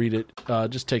wants to read it,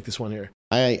 just take this one here.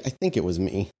 I think it was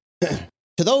me.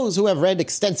 To those who have read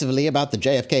extensively about the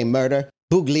JFK murder,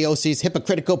 Bugliosi's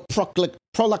hypocritical proclivity,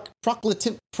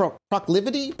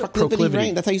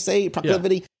 right? That's how you say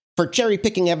proclivity, yeah, for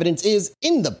cherry-picking evidence is,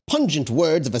 in the pungent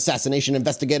words of assassination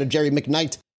investigator Jerry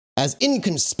McKnight, as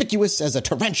inconspicuous as a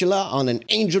tarantula on an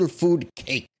angel food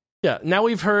cake. Yeah, now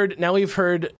we've heard,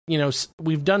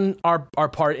 we've done our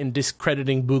part in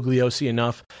discrediting Bugliosi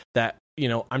enough that,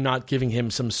 I'm not giving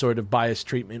him some sort of biased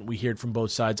treatment. We heard from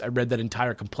both sides. I read that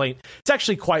entire complaint. It's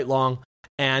actually quite long,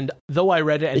 and though I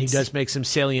read it and he does make some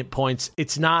salient points,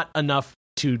 it's not enough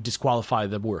to disqualify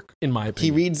the work, in my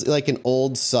opinion. He reads like an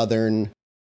old Southern,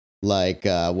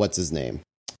 what's his name?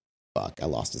 Fuck, I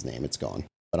lost his name. It's gone,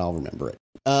 but I'll remember it.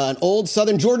 An old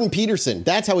Southern Jordan Peterson.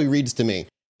 That's how he reads to me.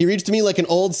 He reads to me like an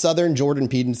old Southern Jordan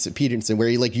Peterson, where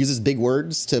he uses big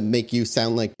words to make it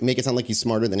sound like he's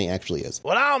smarter than he actually is.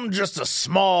 Well, I'm just a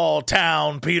small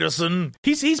town Peterson.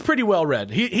 He's pretty well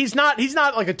read. He's not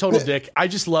like a total dick. I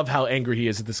just love how angry he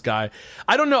is at this guy.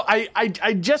 I don't know. I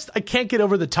can't get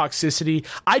over the toxicity.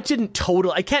 I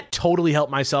can't totally help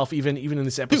myself even in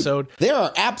this episode. Dude, there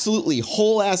are absolutely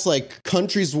whole ass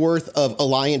countries worth of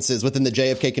alliances within the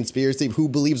JFK conspiracy of who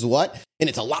believes what. And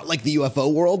it's a lot like the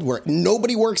UFO world, where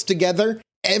nobody works together,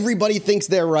 everybody thinks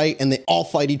they're right, and they all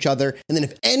fight each other. And then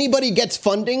if anybody gets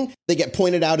funding, they get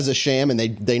pointed out as a sham, and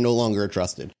they no longer are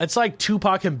trusted. It's like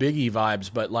Tupac and Biggie vibes,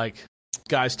 but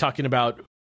guys talking about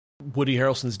Woody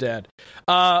Harrelson's dad.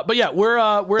 But yeah, we're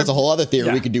that's a whole other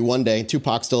theory we could do one day.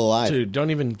 Tupac's still alive. Dude, don't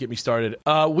even get me started.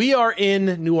 We are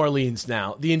in New Orleans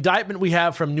now. The indictment we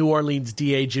have from New Orleans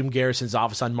DA Jim Garrison's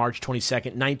office on March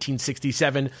 22nd,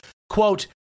 1967, quote,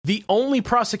 "The only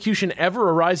prosecution ever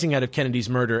arising out of Kennedy's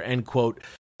murder," end quote,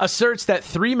 asserts that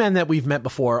three men that we've met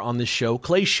before on this show,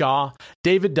 Clay Shaw,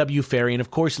 David W. Ferry, and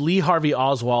of course Lee Harvey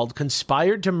Oswald,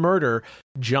 conspired to murder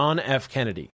John F.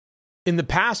 Kennedy. In the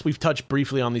past, we've touched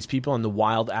briefly on these people and the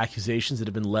wild accusations that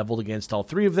have been leveled against all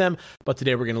three of them, but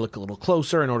today we're going to look a little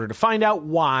closer in order to find out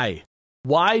why.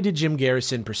 Why did Jim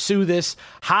Garrison pursue this?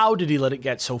 How did he let it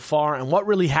get so far? And what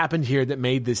really happened here that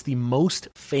made this the most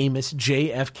famous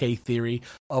JFK theory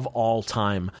of all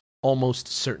time? Almost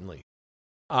certainly.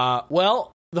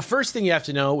 Well, the first thing you have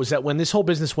to know was that when this whole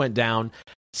business went down,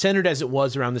 centered as it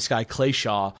was around this guy Clay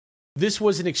Shaw, this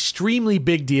was an extremely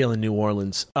big deal in New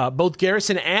Orleans. Both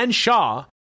Garrison and Shaw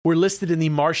were listed in the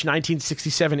March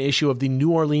 1967 issue of the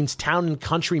New Orleans Town and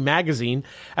Country magazine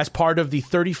as part of the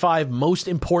 35 most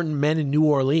important men in New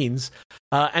Orleans.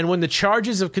 And when the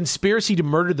charges of conspiracy to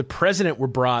murder the president were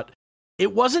brought,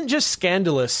 it wasn't just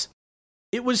scandalous.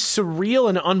 It was surreal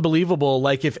and unbelievable,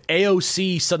 like if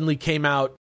AOC suddenly came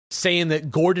out saying that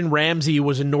Gordon Ramsay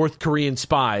was a North Korean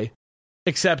spy,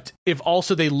 except if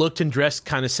also they looked and dressed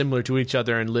kind of similar to each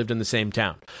other and lived in the same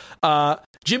town.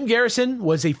 Jim Garrison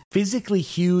was a physically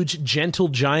huge, gentle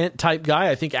giant type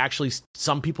guy. I think actually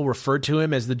some people referred to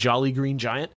him as the Jolly Green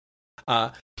Giant.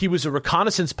 He was a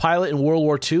reconnaissance pilot in World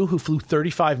War II who flew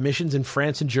 35 missions in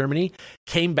France and Germany,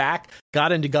 came back,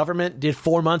 got into government, did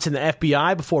 4 months in the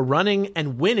FBI before running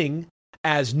and winning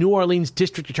as New Orleans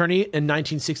district attorney in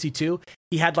 1962.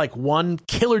 He had one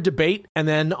killer debate, and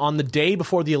then on the day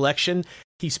before the election,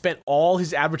 he spent all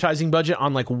his advertising budget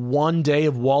on 1 day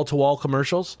of wall-to-wall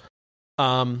commercials,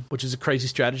 which is a crazy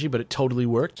strategy, but it totally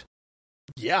worked.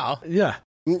 Yeah.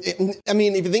 I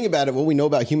mean, if you think about it, what we know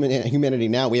about humanity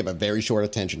now, we have a very short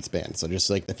attention span. So just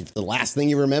the last thing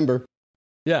you remember.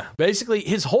 Yeah, basically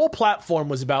his whole platform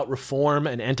was about reform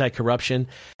and anti-corruption.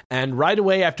 And right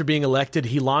away after being elected,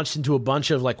 he launched into a bunch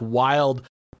of wild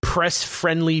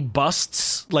press-friendly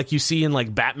busts like you see in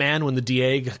like Batman when the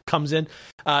DA comes in.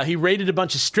 He raided a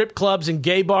bunch of strip clubs and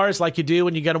gay bars like you do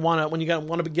when you want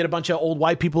to get a bunch of old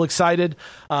white people excited,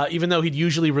 even though he'd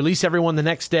usually release everyone the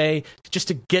next day just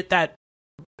to get that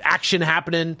action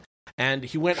happening. And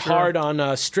he went hard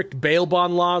on strict bail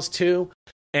bond laws too.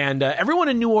 And everyone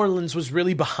in New Orleans was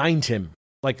really behind him.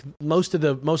 Like most of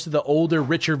the older,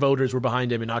 richer voters were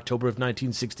behind him in October of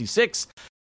 1966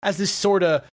 as this sort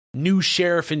of new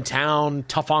sheriff in town,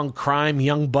 tough on crime,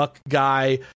 young buck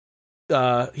guy.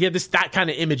 He had that kind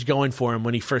of image going for him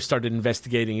when he first started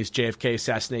investigating his JFK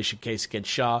assassination case against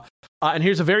Shaw. And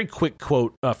here's a very quick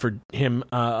quote for him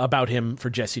about him for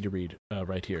Jesse to read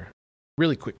right here.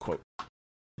 Really quick quote.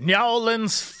 New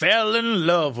Orleans fell in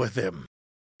love with him.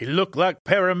 He looked like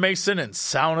Perry Mason and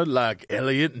sounded like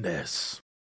Elliot Ness.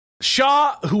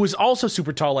 Shaw, who was also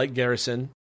super tall like Garrison,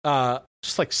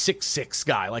 just like 6'6"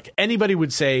 guy. Like anybody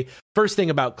would say, first thing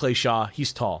about Clay Shaw,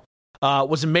 he's tall.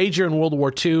 Was a major in World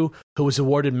War II, who was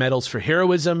awarded medals for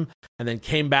heroism, and then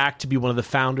came back to be one of the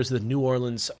founders of the New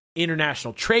Orleans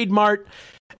International Trade Mart.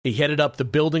 He headed up the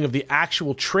building of the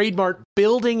actual Trade Mart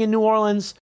building in New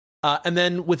Orleans. And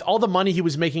then with all the money he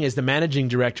was making as the managing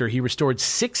director, he restored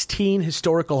 16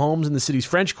 historical homes in the city's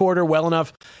French Quarter well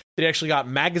enough that he actually got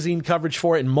magazine coverage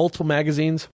for it in multiple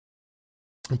magazines.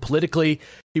 And politically,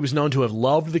 he was known to have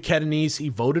loved the Kennedys. He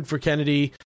voted for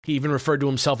Kennedy. He even referred to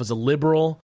himself as a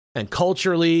liberal. And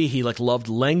culturally, he loved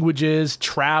languages,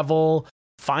 travel,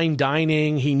 fine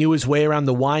dining. He knew his way around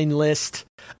the wine list.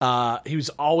 He was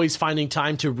always finding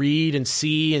time to read and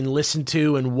see and listen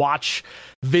to and watch,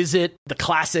 visit the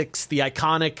classics, the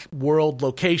iconic world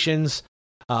locations.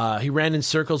 He ran in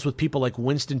circles with people like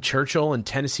Winston Churchill and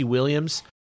Tennessee Williams.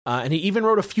 And he even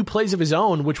wrote a few plays of his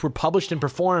own, which were published and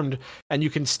performed, and you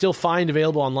can still find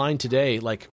available online today,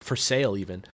 like for sale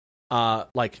even.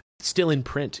 Like still in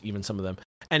print, even some of them.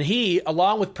 And he,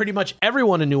 along with pretty much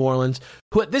everyone in New Orleans,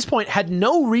 who at this point had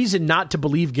no reason not to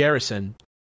believe Garrison,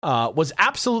 was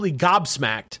absolutely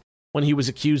gobsmacked when he was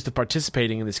accused of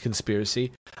participating in this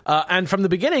conspiracy. And from the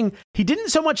beginning, he didn't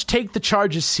so much take the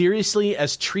charges seriously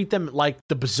as treat them like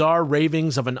the bizarre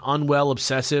ravings of an unwell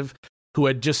obsessive who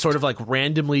had just sort of like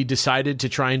randomly decided to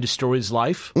try and destroy his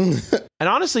life. And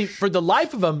honestly, for the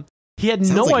life of him, he had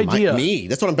no idea. Me.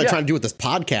 That's what I've been trying to do with this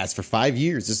podcast for 5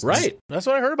 years. Right. That's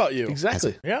what I heard about you.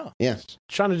 Exactly. Yeah.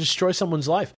 Trying to destroy someone's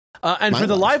life. And for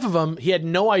the life of him, he had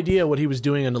no idea what he was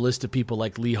doing on the list of people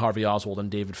like Lee Harvey Oswald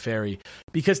and David Ferry.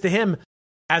 Because to him,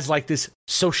 as like this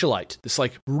socialite, this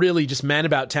like really just man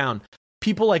about town,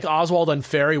 people like Oswald and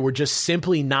Ferry were just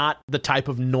simply not the type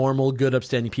of normal, good,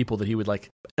 upstanding people that he would like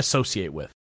associate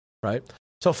with. Right.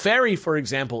 So Ferry, for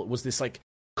example, was this like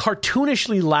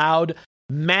cartoonishly loud,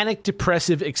 manic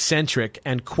depressive eccentric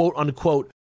and quote unquote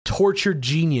tortured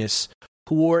genius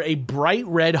who wore a bright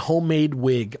red homemade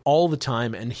wig all the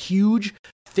time and huge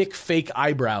thick fake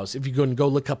eyebrows, if you go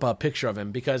look up a picture of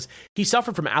him, because he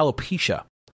suffered from alopecia.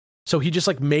 So he just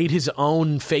like made his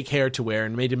own fake hair to wear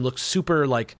and made him look super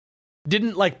like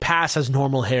didn't like pass as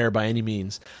normal hair by any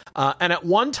means. And at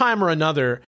one time or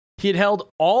another, he had held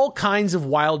all kinds of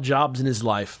wild jobs in his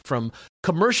life, from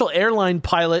commercial airline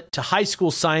pilot to high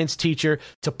school science teacher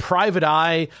to private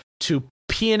eye to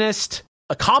pianist,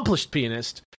 accomplished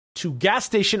pianist, to gas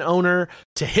station owner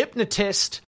to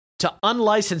hypnotist to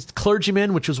unlicensed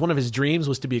clergyman, which was one of his dreams,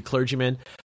 was to be a clergyman.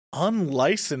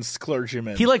 Unlicensed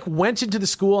clergyman. He like went into the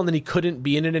school and then he couldn't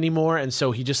be in it anymore, and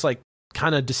so he just like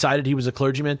kind of decided he was a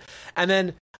clergyman. And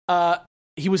then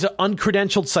he was an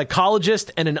uncredentialed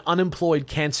psychologist and an unemployed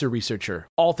cancer researcher.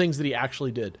 All things that he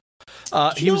actually did.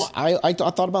 I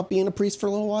thought about being a priest for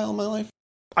a little while in my life.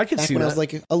 I could see when that.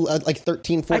 I was like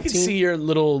 13, 14. I could see your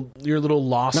little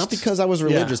lost. Not because I was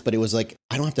religious, but it was like,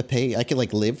 I don't have to pay. I could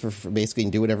like live for basically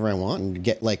and do whatever I want and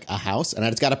get like a house, and I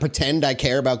just got to pretend I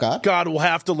care about God. God will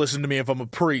have to listen to me if I'm a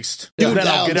priest. Dude, then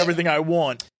I'll get everything I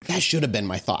want. That should have been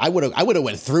my thought. I would have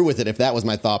went through with it if that was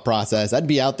my thought process. I'd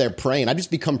be out there praying. I'd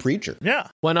just become preacher. Yeah.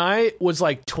 When I was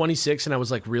like 26 and I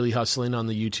was like really hustling on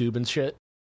the YouTube and shit,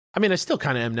 I mean, I still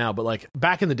kind of am now, but like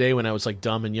back in the day when I was like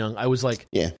dumb and young, I was like,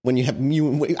 yeah, when you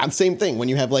have same thing, when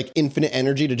you have like infinite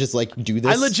energy to just like do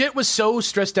this. I legit was so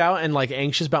stressed out and like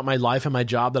anxious about my life and my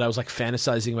job that I was like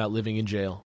fantasizing about living in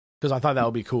jail because I thought that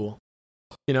would be cool.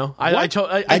 You know, I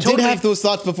did have those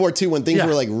thoughts before too when things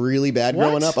were like really bad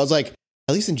growing up. I was like,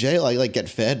 at least in jail, I like get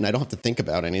fed and I don't have to think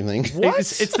about anything. What?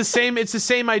 It's the same. It's the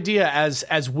same idea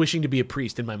as wishing to be a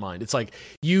priest in my mind. It's like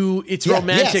it's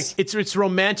romantic. Yes. It's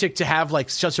romantic to have like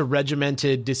such a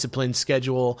regimented, disciplined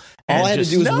schedule. All I had to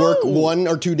do was work 1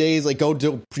 or 2 days, like go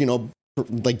to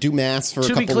like do mass for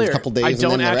to a couple days. I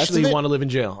don't and then actually the rest want to live in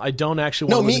jail. I don't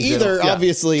actually No, want to me live in jail. either,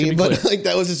 obviously. But clear. like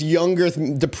that was just younger,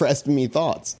 depressed me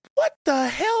thoughts. What the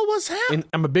hell was happening?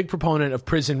 I'm a big proponent of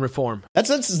prison reform.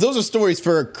 Those are stories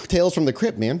for Tales from the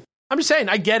Crypt, man. I'm just saying,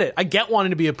 I get it. I get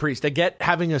wanting to be a priest. I get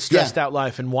having a stressed out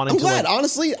life and wanting to. I'm glad.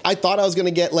 Honestly, I thought I was going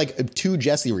to get like 2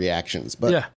 Jesse reactions,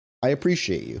 but I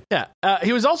appreciate you. Yeah.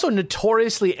 He was also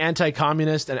notoriously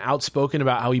anti-communist and outspoken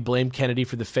about how he blamed Kennedy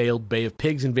for the failed Bay of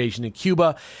Pigs invasion in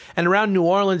Cuba. And around New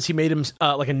Orleans, he made him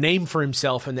like a name for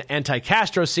himself in the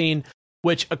anti-Castro scene,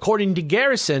 which, according to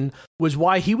Garrison, was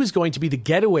why he was going to be the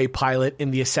getaway pilot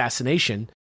in the assassination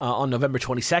on November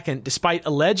 22nd, despite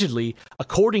allegedly,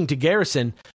 according to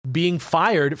Garrison, being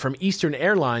fired from Eastern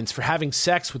Airlines for having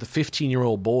sex with a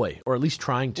 15-year-old boy, or at least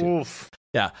trying to. Oof.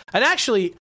 Yeah. And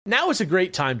actually, now is a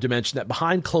great time to mention that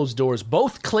behind closed doors,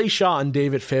 both Clay Shaw and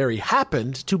David Ferry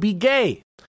happened to be gay.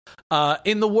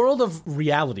 In the world of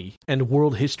reality and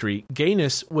world history,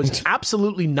 gayness was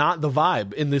absolutely not the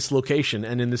vibe in this location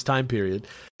and in this time period,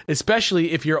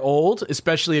 especially if you're old,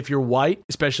 especially if you're white,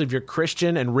 especially if you're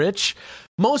Christian and rich.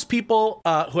 Most people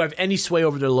who have any sway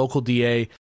over their local DA,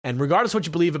 and regardless of what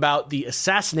you believe about the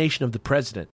assassination of the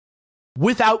president,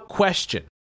 without question,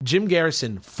 Jim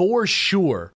Garrison for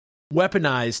sure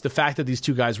weaponized the fact that these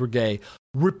two guys were gay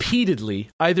repeatedly,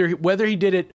 either whether he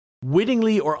did it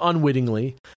wittingly or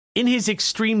unwittingly, in his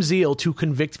extreme zeal to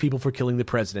convict people for killing the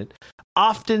president,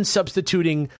 often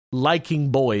substituting liking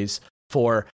boys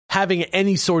for having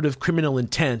any sort of criminal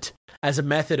intent as a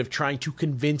method of trying to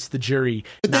convince the jury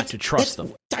not to trust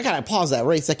them. I gotta pause that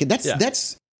right a second.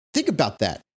 That's think about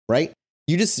that, right?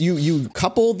 You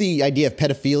couple the idea of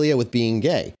pedophilia with being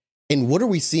gay. And what are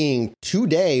we seeing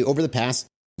today over the past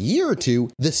year or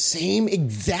two? The same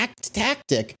exact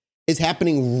tactic is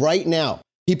happening right now.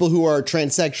 People who are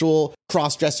transsexual,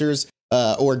 cross-dressers,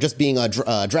 or just being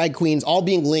drag queens, all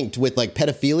being linked with like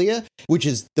pedophilia, which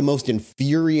is the most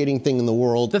infuriating thing in the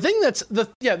world. The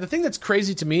thing that's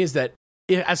crazy to me is that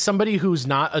as somebody who's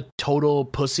not a total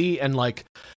pussy and like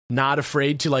not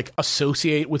afraid to like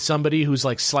associate with somebody who's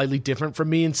like slightly different from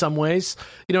me in some ways,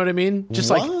 you know what I mean? Just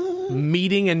like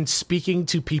meeting and speaking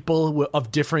to people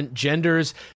of different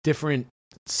genders, different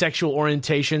sexual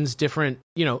orientations, different,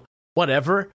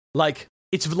 whatever. Like,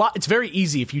 it's very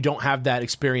easy if you don't have that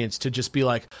experience to just be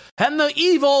like, and the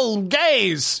evil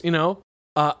gays,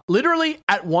 literally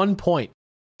at one point,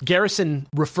 Garrison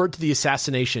referred to the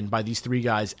assassination by these 3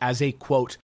 guys as a,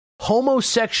 quote,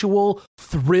 homosexual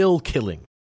thrill killing.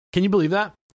 Can you believe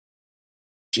that?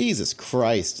 Jesus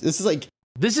Christ. This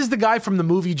is the guy from the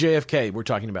movie JFK we're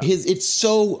talking about. It's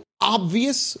so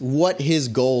obvious what his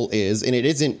goal is, and it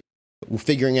isn't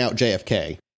figuring out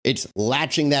JFK. It's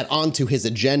latching that onto his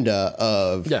agenda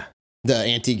of the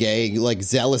anti-gay like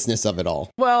zealousness of it all.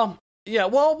 Well, yeah.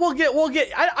 Well, we'll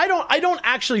get. I don't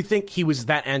actually think he was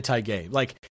that anti-gay.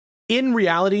 Like in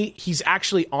reality, he's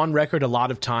actually on record a lot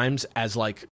of times as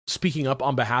like speaking up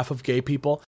on behalf of gay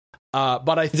people.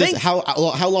 But I think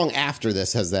how long after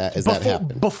this that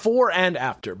happened? Before and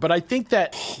after. But I think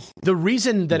that the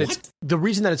reason that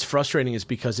it's frustrating is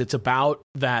because it's about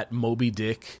that Moby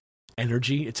Dick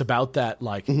energy. It's about that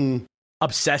like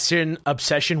obsession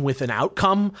with an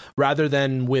outcome rather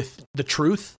than with the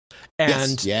truth.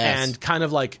 And and kind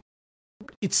of like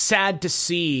it's sad to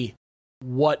see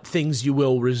what things you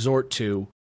will resort to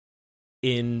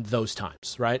in those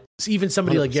times, right? So even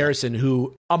somebody 100%. Like Garrison,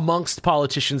 who amongst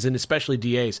politicians and especially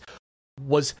DAs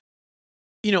was,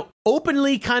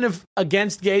 openly kind of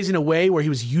against gays in a way where he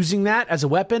was using that as a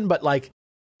weapon, but like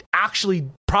actually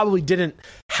probably didn't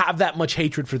have that much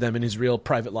hatred for them in his real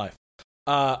private life,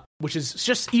 which is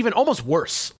just even almost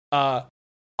worse.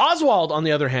 Oswald, on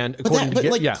the other hand,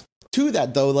 to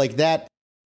that though, like that,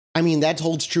 I mean, that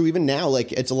holds true even now.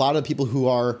 Like it's a lot of people who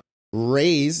are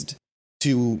raised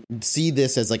to see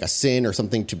this as like a sin or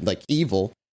something to like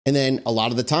evil. And then a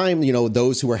lot of the time,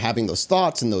 those who are having those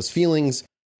thoughts and those feelings,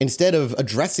 instead of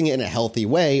addressing it in a healthy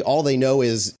way, all they know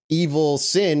is evil,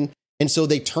 sin. And so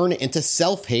they turn it into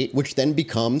self-hate, which then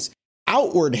becomes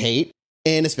outward hate.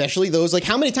 And especially those, like,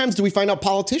 how many times do we find out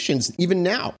politicians, even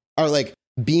now, are like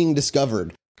being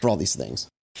discovered for all these things?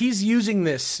 He's using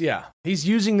this. Yeah. He's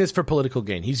using this for political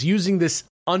gain. He's using this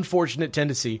unfortunate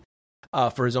tendency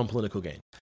for his own political gain.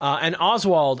 And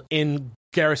Oswald, in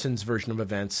Garrison's version of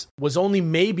events, was only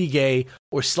maybe gay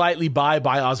or slightly bi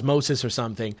by osmosis or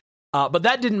something. But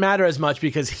that didn't matter as much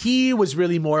because he was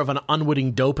really more of an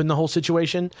unwitting dope in the whole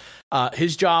situation.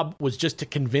 His job was just to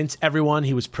convince everyone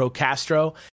he was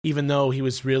pro-Castro, even though he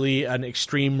was really an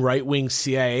extreme right-wing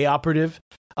CIA operative,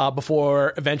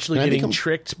 before eventually getting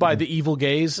tricked by the evil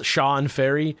gays, Shaw and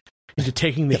Ferry, into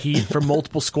taking the heat from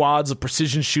multiple squads of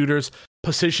precision shooters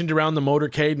positioned around the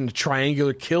motorcade in a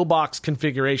triangular kill box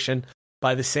configuration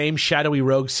by the same shadowy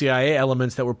rogue CIA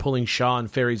elements that were pulling Shaw and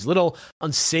Ferry's little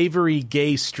unsavory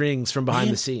gay strings from behind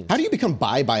the scenes. How do you become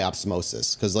bi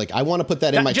osmosis? Because like I want to put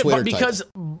that in my Twitter because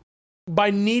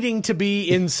by needing to be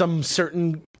in some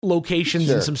certain locations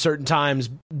and some certain times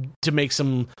to make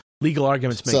some legal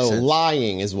arguments make sense. So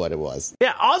lying is what it was.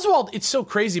 Yeah, Oswald, it's so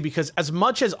crazy because as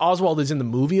much as Oswald is in the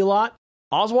movie a lot,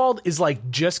 Oswald is like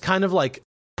just kind of like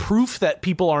proof that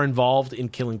people are involved in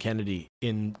killing Kennedy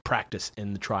in practice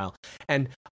in the trial. And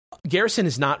Garrison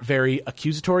is not very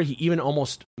accusatory. He even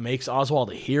almost makes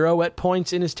Oswald a hero at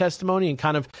points in his testimony and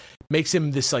kind of makes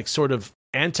him this like sort of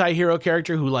anti-hero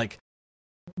character who like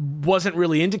wasn't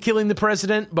really into killing the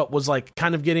president, but was like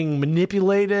kind of getting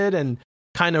manipulated and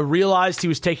kind of realized he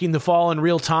was taking the fall in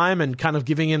real time and kind of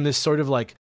giving him this sort of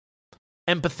like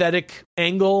empathetic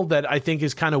angle that I think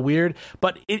is kind of weird,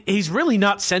 but he's really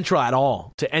not central at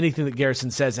all to anything that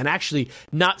Garrison says, and actually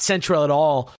not central at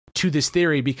all to this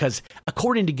theory because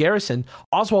according to Garrison,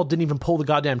 Oswald didn't even pull the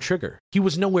goddamn trigger. He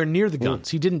was nowhere near the guns.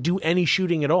 He didn't do any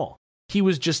shooting at all. He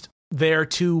was just there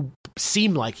to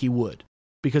seem like he would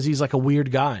because he's like a weird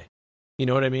guy. You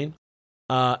know what I mean?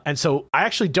 And so I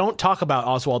actually don't talk about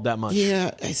Oswald that much.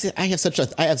 Yeah, I have such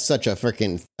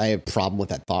a problem with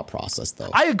that thought process, though.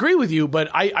 I agree with you, but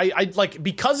I like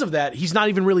because of that, he's not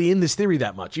even really in this theory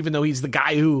that much, even though he's the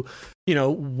guy who, you know,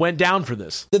 went down for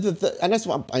this. And that's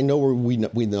what I know we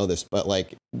know this, but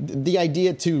like the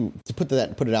idea to put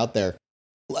it out there,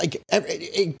 like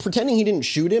pretending he didn't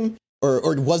shoot him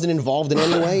or wasn't involved in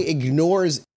any way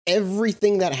ignores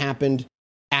everything that happened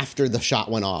after the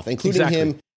shot went off, including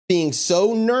him being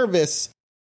so nervous,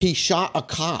 he shot a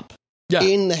cop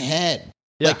in the head,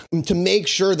 like to make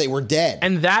sure they were dead.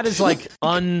 And that is like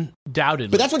undoubtedly.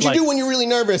 But that's what you do when you're really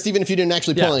nervous, even if you didn't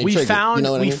actually pull any trigger.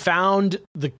 We found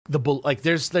the bullet. Like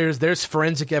there's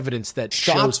forensic evidence that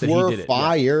shows that he did it. Shots were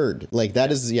fired. Like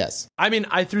that is yes. I mean,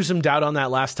 I threw some doubt on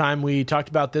that last time we talked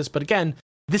about this, but again,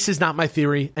 this is not my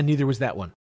theory, and neither was that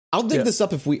one. I'll dig this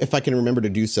up if I can remember to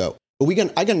do so. But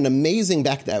I got an amazing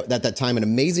at that time, an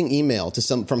amazing email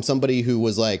from somebody who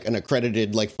was like an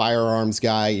accredited like firearms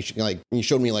guy. He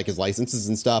showed me like his licenses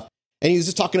and stuff, and he was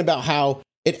just talking about how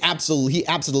he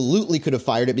absolutely could have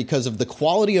fired it because of the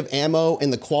quality of ammo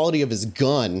and the quality of his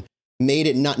gun made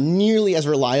it not nearly as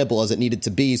reliable as it needed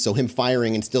to be. So him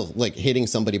firing and still like hitting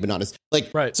somebody, but not as like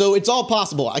right. So it's all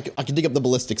possible. I could dig up the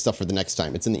ballistic stuff for the next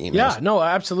time. It's in the email. Yeah, no,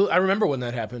 absolutely. I remember when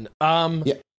that happened.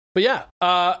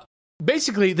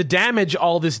 Basically, the damage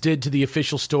all this did to the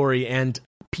official story and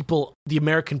people, the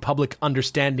American public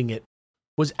understanding it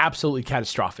was absolutely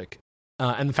catastrophic.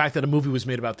 And the fact that a movie was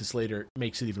made about this later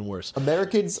makes it even worse.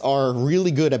 Americans are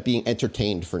really good at being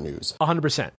entertained for news.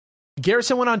 100%.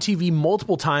 Garrison went on TV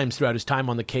multiple times throughout his time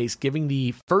on the case, giving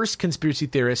the first conspiracy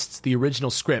theorists the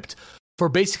original script for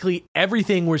basically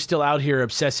everything we're still out here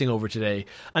obsessing over today,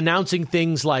 announcing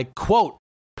things like, quote,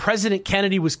 President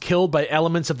Kennedy was killed by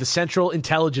elements of the Central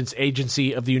Intelligence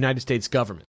Agency of the United States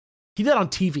government. He did that on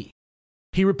TV.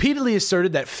 He repeatedly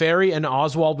asserted that Ferry and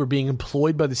Oswald were being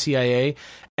employed by the CIA,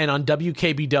 and on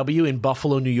WKBW in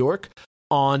Buffalo, New York,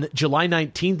 on July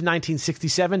 19th,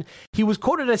 1967, he was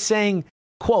quoted as saying,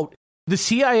 quote, the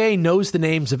CIA knows the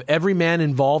names of every man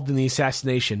involved in the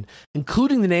assassination,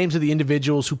 including the names of the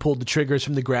individuals who pulled the triggers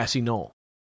from the grassy knoll.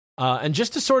 And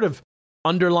just to sort of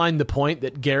underline the point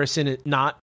that Garrison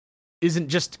isn't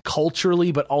just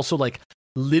culturally, but also like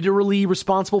literally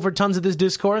responsible for tons of this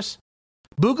discourse.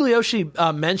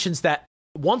 Bugliosi mentions that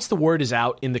once the word is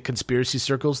out in the conspiracy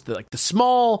circles, the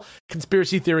small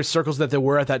conspiracy theorist circles that there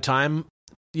were at that time,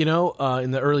 in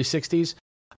the early 60s,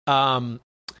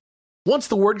 once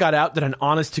the word got out that an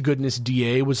honest to goodness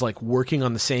DA was like working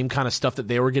on the same kind of stuff that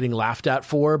they were getting laughed at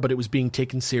for, but it was being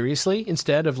taken seriously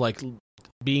instead of like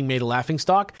being made a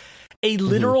laughingstock, a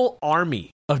literal army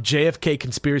of JFK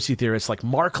conspiracy theorists like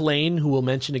Mark Lane, who we'll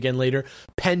mention again later,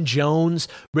 Penn Jones,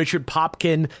 Richard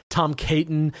Popkin, Tom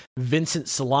Caton, Vincent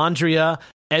Salandria,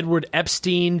 Edward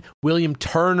Epstein, William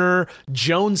Turner,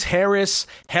 Jones Harris,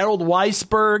 Harold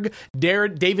Weisberg,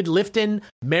 David Lifton,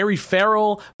 Mary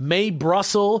Farrell, Mae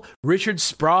Brussel, Richard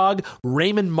Sprague,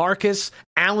 Raymond Marcus,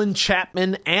 Alan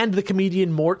Chapman, and the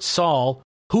comedian Mort Saul,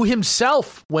 who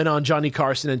himself went on Johnny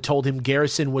Carson and told him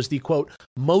Garrison was the, quote,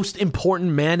 most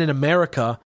important man in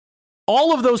America.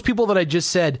 All of those people that I just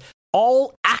said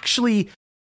all actually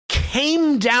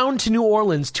came down to New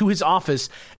Orleans to his office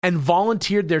and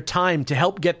volunteered their time to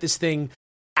help get this thing,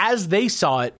 as they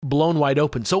saw it, blown wide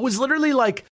open. So it was literally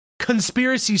like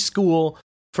conspiracy school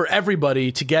for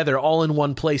everybody together, all in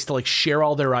one place to like share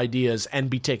all their ideas and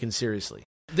be taken seriously.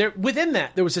 Within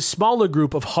that, there was a smaller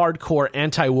group of hardcore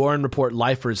anti-Warren Report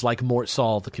lifers like Mort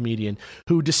Saul, the comedian,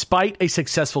 who, despite a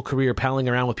successful career palling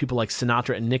around with people like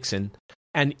Sinatra and Nixon,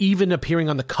 and even appearing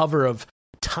on the cover of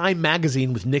Time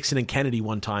magazine with Nixon and Kennedy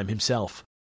one time himself,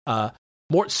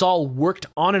 Mort Saul worked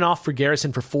on and off for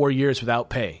Garrison for 4 years without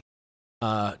pay,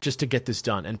 just to get this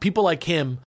done. And people like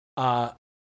him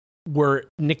were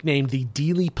nicknamed the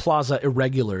Dealey Plaza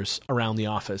Irregulars around the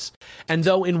office. And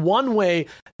though in one way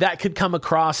that could come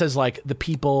across as like the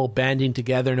people banding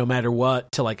together no matter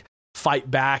what to like fight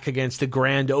back against the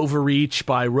grand overreach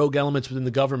by rogue elements within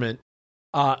the government,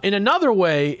 in another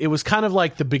way, it was kind of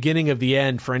like the beginning of the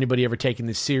end for anybody ever taking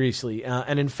this seriously.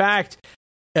 And in fact,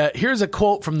 here's a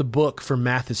quote from the book for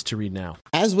Mathis to read now.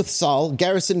 As with Saul,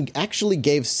 Garrison actually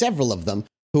gave several of them,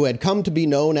 who had come to be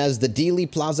known as the Dealey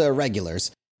Plaza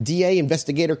Irregulars, DA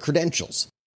investigator credentials.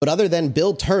 But other than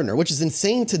Bill Turner, which is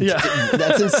insane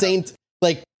that's insane.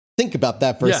 Like, think about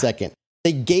that for a second.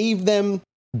 They gave them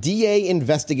DA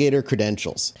investigator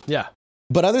credentials. Yeah.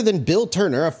 But other than Bill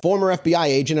Turner, a former FBI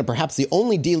agent and perhaps the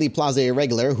only Dealey Plaza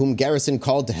irregular whom Garrison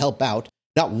called to help out,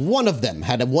 not one of them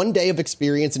had 1 day of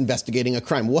experience investigating a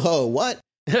crime. Whoa, what?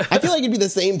 I feel like it'd be the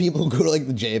same people who go to like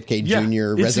the JFK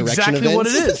Jr. resurrection exactly events. What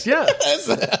it is,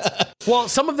 yeah. Well,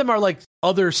 some of them are like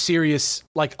other serious,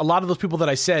 like a lot of those people that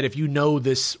I said, if you know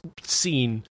this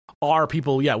scene, are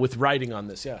people, with writing on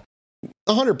this,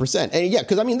 100%. And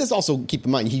because I mean, this also, keep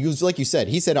in mind, he used, like you said,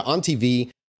 he said it on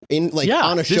TV,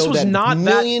 on a show that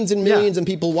millions and millions of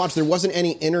people watched. There wasn't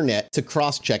any internet to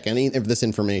cross-check any of this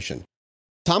information.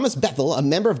 Thomas Bethel, a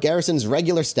member of Garrison's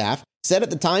regular staff, said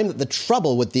at the time that the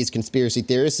trouble with these conspiracy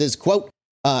theorists is, quote,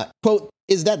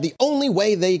 is that the only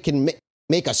way they can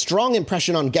make a strong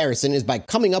impression on Garrison is by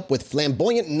coming up with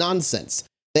flamboyant nonsense.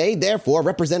 They, therefore,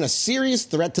 represent a serious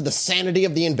threat to the sanity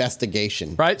of the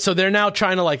investigation. Right? So they're now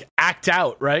trying to, like, act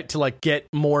out, right? To, like, get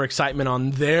more excitement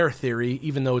on their theory,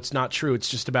 even though it's not true. It's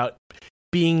just about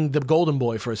being the golden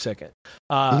boy for a second.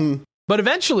 But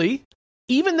eventually,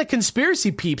 even the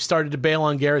conspiracy peeps started to bail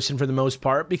on Garrison for the most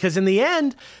part, because in the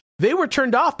end, they were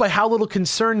turned off by how little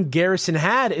concern Garrison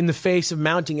had in the face of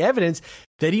mounting evidence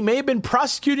that he may have been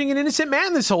prosecuting an innocent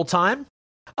man this whole time.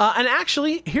 And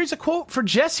actually, here's a quote for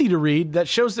Jesse to read that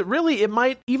shows that really it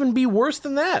might even be worse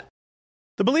than that.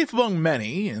 The belief among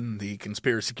many in the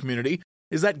conspiracy community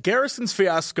is that Garrison's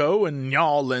fiasco in New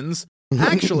Orleans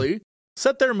actually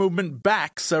set their movement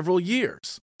back several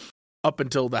years. Up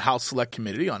until the House Select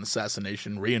Committee on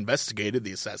Assassination reinvestigated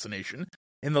the assassination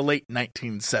in the late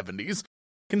 1970s,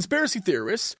 conspiracy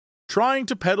theorists, trying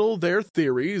to peddle their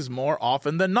theories more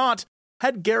often than not,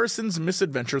 had Garrison's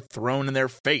misadventure thrown in their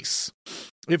face.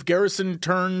 If Garrison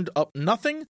turned up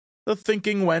nothing, the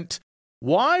thinking went,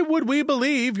 why would we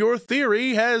believe your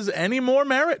theory has any more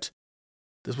merit?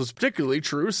 This was particularly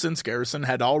true since Garrison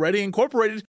had already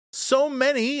incorporated so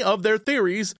many of their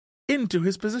theories into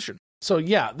his position. So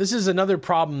this is another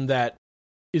problem that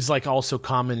is like also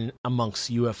common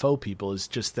amongst UFO people, is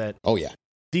just that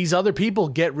these other people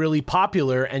get really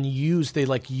popular and use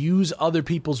other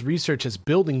people's research as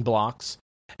building blocks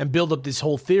and build up this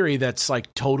whole theory that's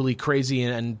like totally crazy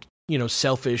and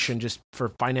selfish and just for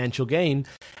financial gain.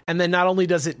 And then not only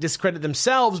does it discredit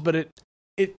themselves, but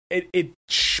it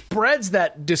spreads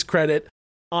that discredit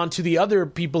onto the other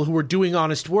people who are doing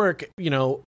honest work,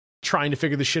 trying to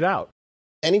figure this shit out.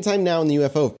 Anytime now in the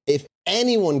UFO, if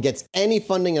anyone gets any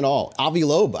funding at all, Avi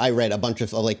Loeb, I read a bunch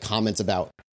of like comments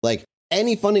about like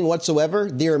any funding whatsoever,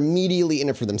 they're immediately in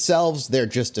it for themselves. They're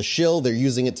just a shill. They're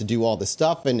using it to do all this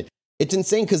stuff. And it's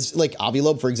insane because like Avi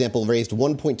Loeb, for example, raised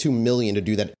 $1.2 million to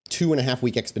do that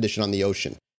 2.5-week expedition on the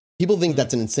ocean. People think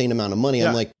that's an insane amount of money.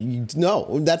 I'm like,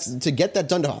 no, that's to get that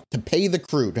done, to pay the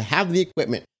crew, to have the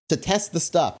equipment, to test the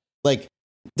stuff. Like,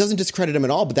 doesn't discredit him at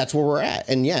all, but that's where we're at.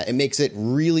 And it makes it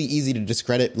really easy to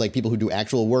discredit like people who do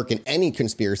actual work in any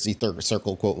conspiracy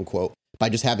circle, quote unquote, by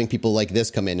just having people like this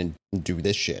come in and do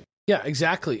this shit. Yeah,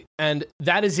 exactly. And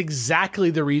that is exactly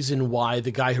the reason why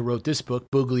the guy who wrote this book,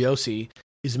 Bugliosi,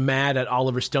 is mad at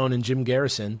Oliver Stone and Jim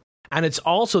Garrison. And it's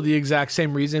also the exact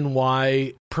same reason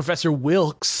why Professor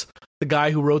Wilkes, the guy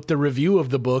who wrote the review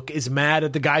of the book, is mad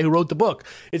at the guy who wrote the book.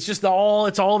 It's just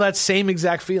all that same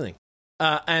exact feeling.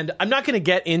 And I'm not going to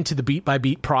get into the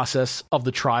beat-by-beat process of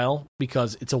the trial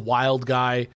because it's a wild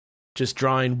guy just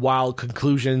drawing wild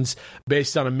conclusions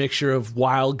based on a mixture of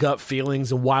wild gut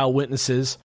feelings and wild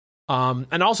witnesses.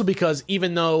 And also because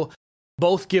even though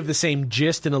both give the same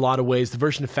gist in a lot of ways, the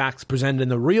version of facts presented in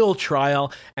the real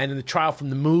trial and in the trial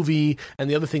from the movie and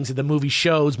the other things that the movie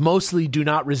shows mostly do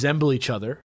not resemble each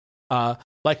other.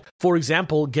 Like, for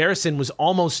example, Garrison was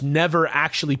almost never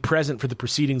actually present for the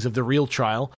proceedings of the real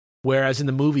trial. Whereas in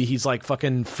the movie, he's like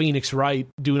fucking Phoenix Wright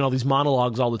doing all these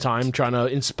monologues all the time, trying to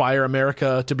inspire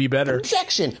America to be better.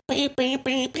 Objection. I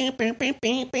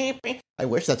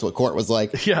wish that's what court was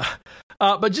like. Yeah.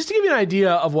 But just to give you an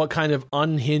idea of what kind of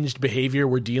unhinged behavior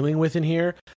we're dealing with in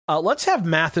here, let's have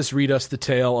Mathis read us the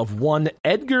tale of one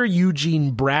Edgar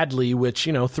Eugene Bradley, which,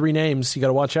 3 names, you got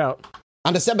to watch out.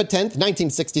 On December 10th,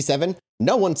 1967,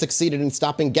 no one succeeded in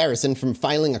stopping Garrison from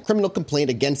filing a criminal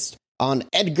complaint on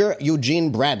Edgar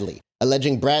Eugene Bradley,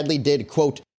 alleging Bradley did,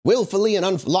 quote, willfully and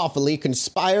unlawfully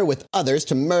conspire with others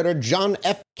to murder John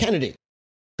F. Kennedy.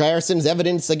 Garrison's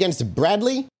evidence against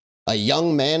Bradley, a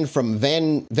young man from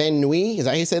Van Nuys, is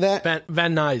that how you say that?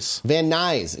 Van Nuys. Van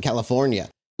Nuys, California,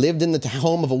 lived in the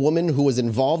home of a woman who was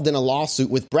involved in a lawsuit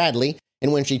with Bradley,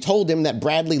 and when she told him that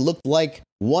Bradley looked like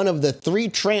one of the 3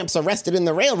 tramps arrested in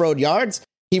the railroad yards,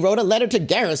 he wrote a letter to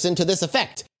Garrison to this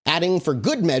effect, adding for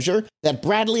good measure that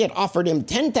Bradley had offered him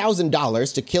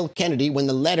 $10,000 to kill Kennedy when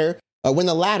the latter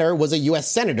was a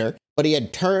U.S. senator, but he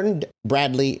had turned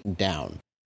Bradley down.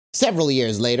 Several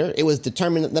years later, it was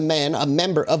determined that the man, a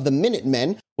member of the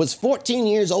Minutemen, was 14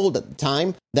 years old at the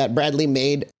time that Bradley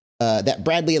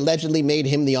allegedly made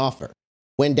him the offer.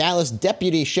 When Dallas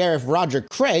Deputy Sheriff Roger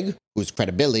Craig, whose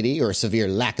credibility or severe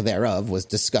lack thereof was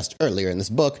discussed earlier in this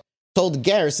book, told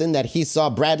Garrison that he saw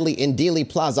Bradley in Dealey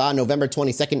Plaza November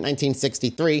 22nd,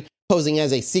 1963, posing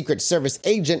as a Secret Service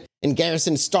agent, and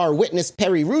Garrison's star witness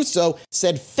Perry Russo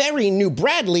said Ferry knew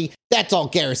Bradley. That's all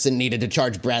Garrison needed to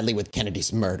charge Bradley with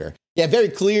Kennedy's murder. Yeah, very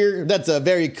clear. That's a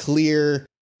very clear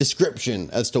description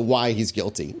as to why he's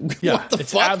guilty. Yeah, what the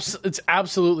fuck? It's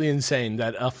absolutely insane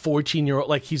that a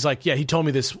 14-year-old, he's like, yeah, he told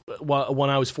me this when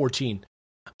I was 14.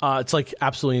 It's like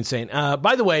absolutely insane.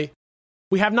 By the way,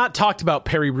 we have not talked about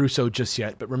Perry Russo just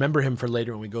yet, but remember him for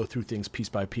later when we go through things piece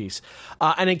by piece.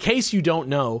 And in case you don't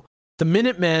know, the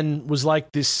Minutemen was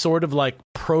like this sort of like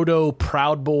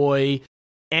proto-Proud Boy,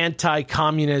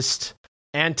 anti-communist,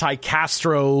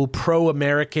 anti-Castro,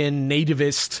 pro-American,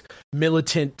 nativist,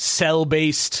 militant,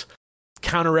 cell-based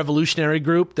counter-revolutionary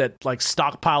group that like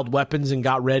stockpiled weapons and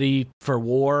got ready for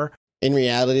war. In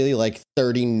reality, like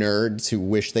 30 nerds who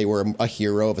wish they were a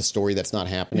hero of a story that's not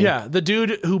happening. Yeah, the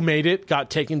dude who made it got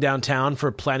taken downtown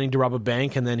for planning to rob a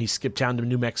bank, and then he skipped down to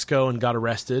New Mexico and got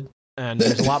arrested. And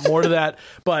there's a lot more to that,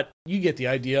 but you get the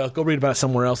idea. Go read about it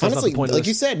somewhere else. That's honestly, not the point like of this.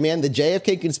 you said, man, the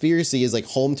JFK conspiracy is like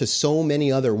home to so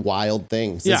many other wild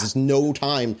things. Yeah. There's just no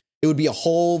time. It would be a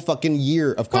whole fucking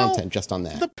year of content just on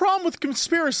that. The problem with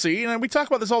conspiracy, and we talk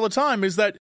about this all the time, is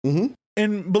that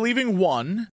in believing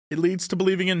one, it leads to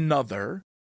believing another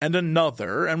and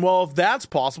another. And well, if that's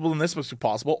possible, then this must be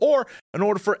possible. Or in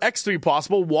order for X to be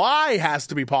possible, Y has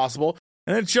to be possible.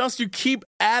 And it's just you keep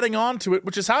adding on to it,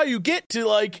 which is how you get to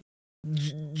like,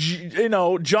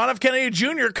 John F. Kennedy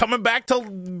Jr. coming back to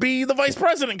be the vice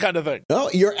president kind of thing. No,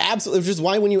 you're absolutely, which is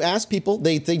why when you ask people,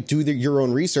 they do your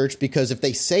own research, because if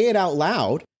they say it out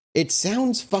loud, it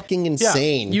sounds fucking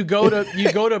insane. Yeah, you go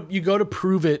to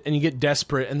prove it, and you get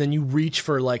desperate, and then you reach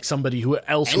for like somebody who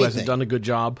hasn't done a good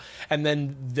job, and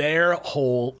then their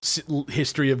whole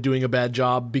history of doing a bad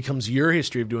job becomes your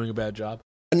history of doing a bad job.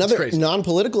 Another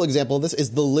non-political example of this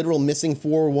is the literal missing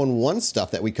 411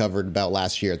 stuff that we covered about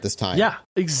last year at this time. Yeah,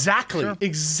 exactly. Sure.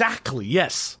 Exactly.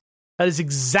 Yes. That is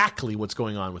exactly what's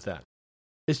going on with that.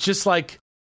 It's just like,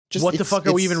 what the fuck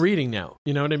are we even reading now?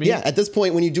 You know what I mean? Yeah, at this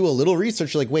point, when you do a little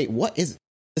research, you're like, wait, what is...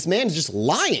 This man's just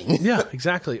lying. Yeah,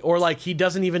 exactly. Or like he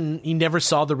never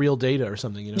saw the real data or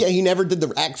something, you know? Yeah, he never did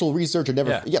the actual research or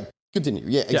never... Yeah, continue.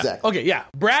 Yeah, exactly. Okay, yeah.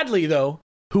 Bradley, though,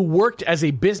 who worked as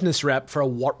a business rep for a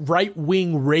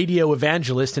right-wing radio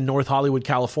evangelist in North Hollywood,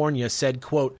 California, said,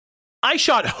 quote, I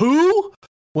shot who?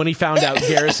 When he found out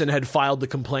Garrison had filed the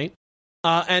complaint.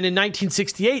 And in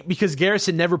 1968, because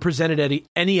Garrison never presented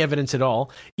any evidence at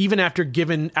all, even after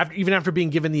being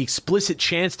given the explicit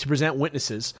chance to present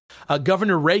witnesses,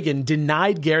 Governor Reagan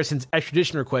denied Garrison's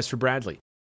extradition request for Bradley.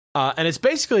 And it's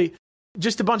basically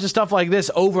just a bunch of stuff like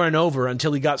this over and over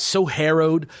until he got so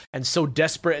harrowed and so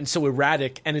desperate and so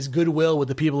erratic, and his goodwill with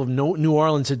the people of New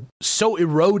Orleans had so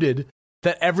eroded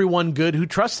that everyone good who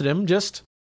trusted him just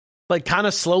like kind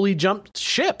of slowly jumped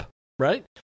ship, right?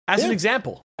 As an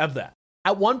example of that.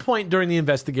 At one point during the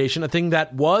investigation, a thing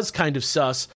that was kind of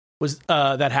sus was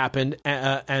that happened,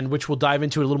 and which we'll dive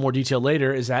into in a little more detail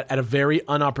later, is that at a very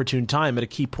unopportune time, at a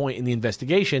key point in the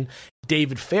investigation,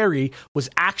 David Ferry was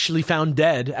actually found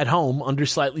dead at home under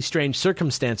slightly strange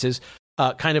circumstances,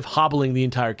 kind of hobbling the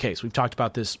entire case. We've talked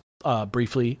about this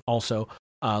briefly also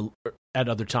at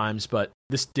other times, but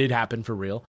this did happen for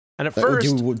real. And at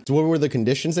first, what were the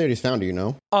conditions that he found? Do you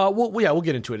know? We'll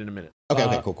get into it in a minute.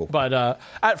 Okay, cool. But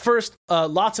at first,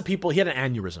 lots of people. He had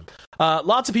an aneurysm.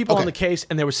 Lots of people on the case,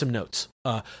 and there were some notes.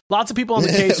 Lots of people on the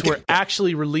case were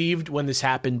actually relieved when this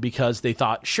happened because they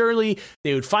thought surely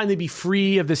they would finally be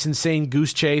free of this insane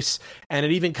goose chase, and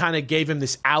it even kind of gave him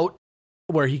this out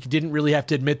where he didn't really have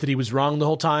to admit that he was wrong the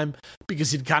whole time,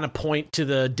 because he'd kind of point to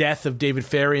the death of David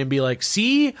Ferrie and be like,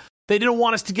 "See, they didn't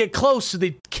want us to get close, so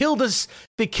they killed us.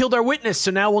 They killed our witness,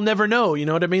 so now we'll never know." You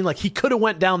know what I mean? Like, he could have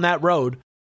went down that road.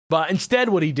 But instead,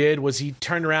 what he did was he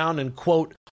turned around and,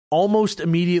 quote, almost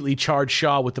immediately charged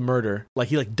Shaw with the murder. Like,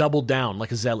 he doubled down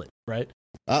like a zealot, right?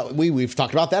 We've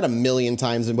talked about that a million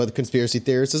times with conspiracy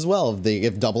theorists as well.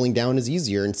 If doubling down is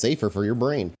easier and safer for your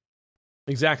brain.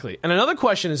 Exactly. And another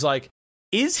question is, like,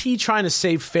 is he trying to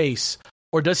save face,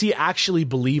 or does he actually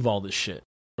believe all this shit?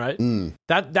 Right?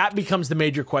 That becomes the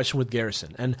major question with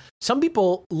Garrison. And some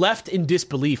people left in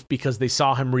disbelief because they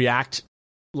saw him react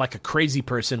like a crazy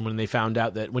person when he found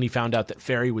out that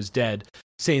Ferrie was dead,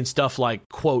 saying stuff like,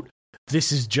 quote,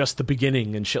 "This is just the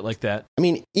beginning," and shit like that. I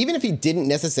mean, even if he didn't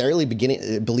necessarily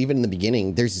believe it in the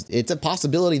beginning, it's a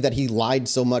possibility that he lied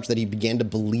so much that he began to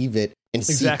believe it and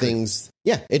see things.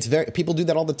 Yeah, people do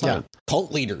that all the time. Yeah.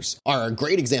 Cult leaders are a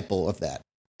great example of that.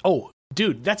 Oh,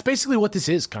 dude, that's basically what this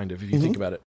is, kind of, if you think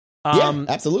about it. Yeah,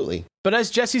 absolutely. But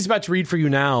as Jesse's about to read for you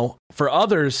now, for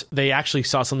others, they actually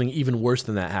saw something even worse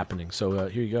than that happening. So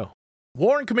here you go.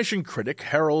 Warren Commission critic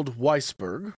Harold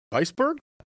Weisberg?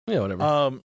 Yeah,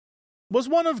 whatever. Was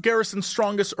one of Garrison's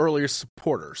strongest earlier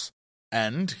supporters,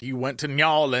 and he went to New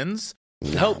Orleans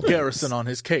to help Garrison on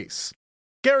his case.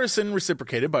 Garrison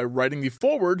reciprocated by writing the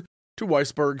foreword to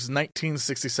Weisberg's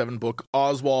 1967 book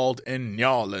Oswald in New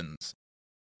Orleans.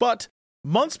 But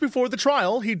months before the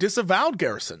trial, he disavowed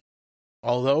Garrison.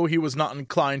 Although he was not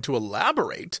inclined to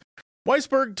elaborate,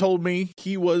 Weisberg told me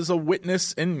he was a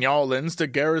witness in New Orleans to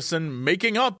Garrison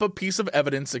making up a piece of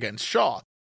evidence against Shaw.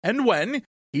 And when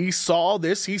he saw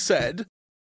this, he said,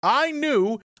 "I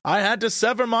knew I had to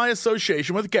sever my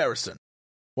association with Garrison."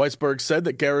 Weisberg said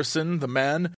that Garrison, the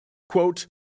man, quote,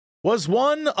 "was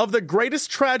one of the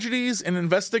greatest tragedies in the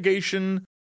investigation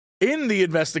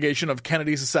of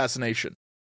Kennedy's assassination.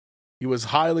 He was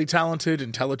highly talented,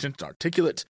 intelligent, and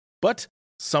articulate, but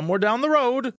somewhere down the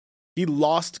road, he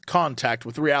lost contact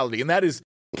with reality." And that is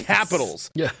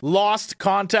capitals. Yeah. Lost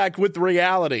contact with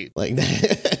reality. Like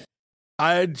that.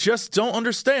 I just don't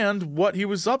understand what he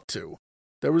was up to.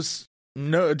 There was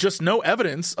no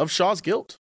evidence of Shaw's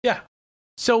guilt. Yeah.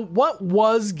 So what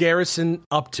was Garrison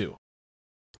up to?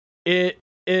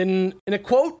 In a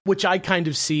quote, which I kind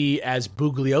of see as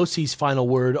Bugliosi's final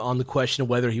word on the question of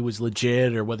whether he was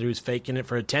legit or whether he was faking it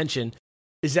for attention,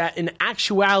 is that in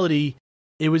actuality,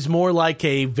 it was more like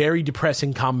a very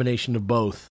depressing combination of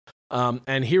both.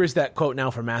 And here is that quote now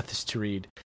for Mathis to read.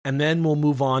 And then we'll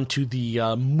move on to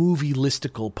the movie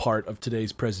listicle part of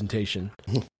today's presentation.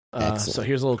 So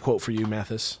here's a little quote for you,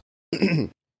 Mathis.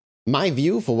 "My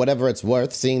view, for whatever it's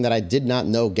worth, seeing that I did not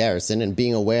know Garrison and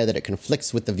being aware that it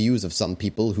conflicts with the views of some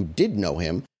people who did know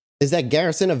him, is that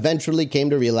Garrison eventually came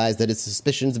to realize that his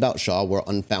suspicions about Shaw were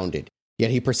unfounded, yet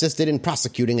he persisted in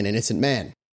prosecuting an innocent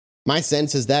man. My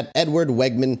sense is that Edward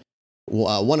Wegman,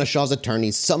 one of Shaw's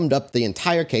attorneys, summed up the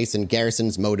entire case and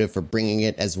Garrison's motive for bringing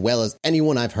it as well as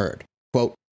anyone I've heard.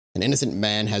 Quote, an innocent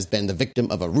man has been the victim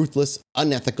of a ruthless,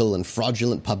 unethical, and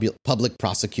fraudulent public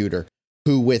prosecutor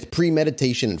who, with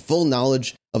premeditation and full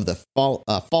knowledge of the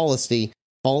falsity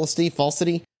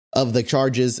of the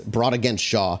charges brought against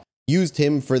Shaw, used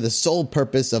him for the sole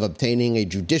purpose of obtaining a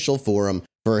judicial forum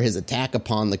for his attack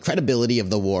upon the credibility of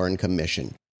the Warren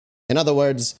Commission. In other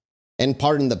words, and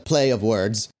pardon the play of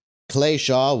words, Clay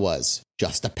Shaw was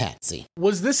just a patsy."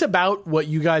 Was this about what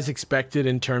you guys expected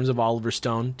in terms of Oliver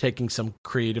Stone taking some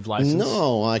creative license?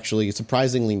 No, actually,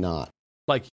 surprisingly not.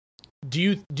 Like, do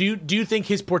you think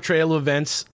his portrayal of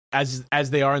events as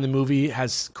they are in the movie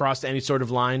has crossed any sort of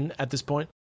line at this point?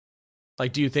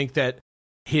 Like, do you think that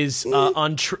his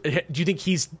do you think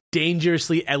he's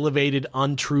dangerously elevated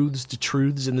untruths to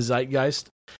truths in the zeitgeist?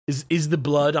 Is the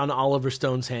blood on Oliver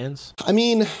Stone's hands? I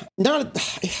mean, not.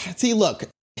 See, look,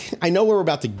 I know where we're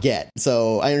about to get,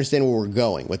 so I understand where we're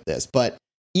going with this, but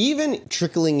even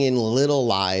trickling in little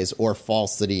lies or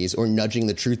falsities or nudging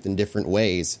the truth in different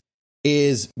ways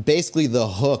is basically the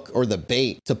hook or the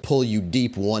bait to pull you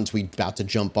deep once we're about to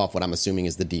jump off what I'm assuming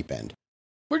is the deep end.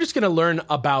 We're just going to learn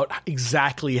about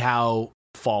exactly how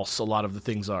false a lot of the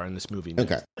things are in this movie.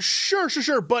 Okay. Sure.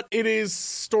 But it is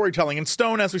storytelling. And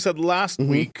Stone, as we said last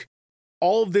week,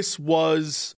 all of this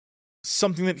was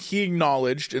something that he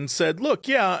acknowledged and said, look,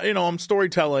 yeah, I'm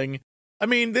storytelling. I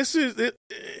mean, it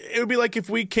would be like if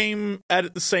we came at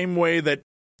it the same way that,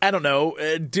 I don't know,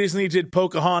 Disney did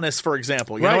Pocahontas, for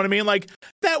example. You know what I mean? Like,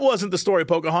 that wasn't the story of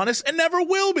Pocahontas and never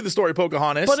will be the story of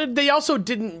Pocahontas. But they also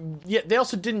didn't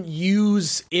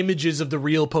use images of the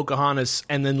real Pocahontas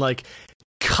and then, like,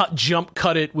 jump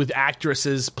cut it with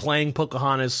actresses playing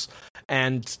Pocahontas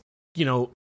and, you know,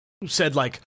 said,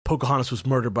 like, Pocahontas was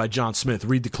murdered by John Smith.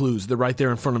 Read the clues. They're right there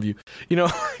in front of you. You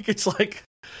know, it's like...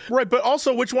 Right, but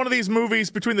also, which one of these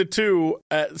movies between the two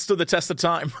stood the test of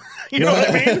time? You know what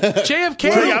I mean?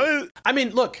 JFK. I mean,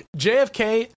 look,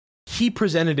 JFK, he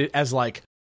presented it as like,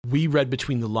 we read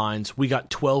between the lines. We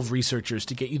got 12 researchers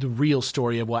to get you the real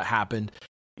story of what happened.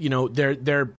 You know,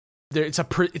 it's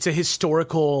a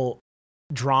historical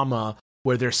drama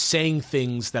where they're saying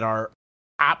things that are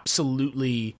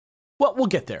absolutely... Well, we'll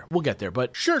get there.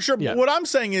 But sure. Yeah. What I'm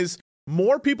saying is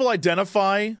more people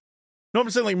identify... No, I'm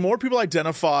saying, like, more people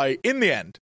identify, in the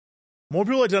end, more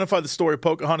people identify the story of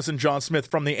Pocahontas and John Smith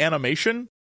from the animation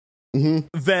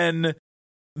than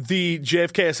the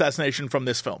JFK assassination from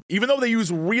this film. Even though they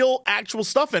use real, actual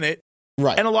stuff in it,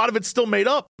 right, and a lot of it's still made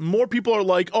up, more people are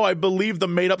like, oh, I believe the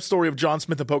made-up story of John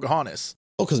Smith and Pocahontas.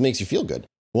 Oh, because it makes you feel good,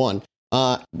 one.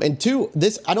 And two,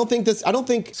 I don't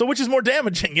think... So which is more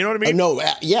damaging, you know what I mean?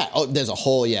 Yeah. Oh, there's a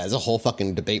whole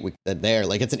fucking debate there.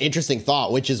 Like, it's an interesting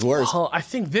thought, which is worse. Well, I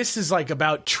think this is, like,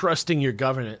 about trusting your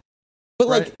government. But,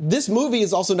 like, this movie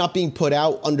is also not being put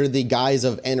out under the guise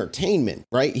of entertainment,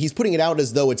 right? He's putting it out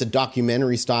as though it's a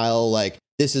documentary style, like,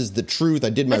 this is the truth. I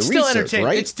did my research,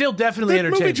 right? It's still definitely the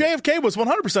entertainment. The movie JFK was 100%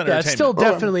 entertainment. Yeah, it's still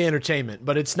definitely entertainment,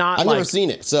 but it's not. I've never seen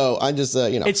it, so I just,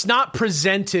 you know. It's not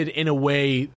presented in a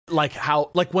way like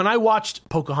when I watched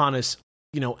Pocahontas,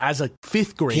 you know, as a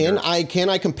fifth grader. Can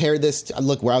I compare this to,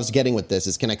 look, where I was getting with this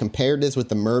is, can I compare this with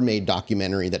the Mermaid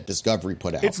documentary that Discovery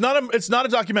put out? It's not a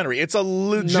documentary. It's a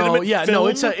legitimate film. No,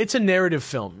 it's a narrative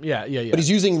film. Yeah. But he's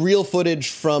using real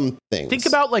footage from things. Think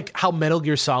about, like, how Metal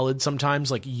Gear Solid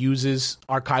sometimes, like, uses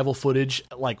archival footage,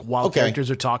 like, while characters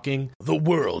are talking. The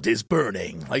world is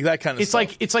burning. Like, that kind of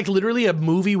stuff. It's like literally a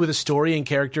movie with a story and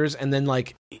characters, and then,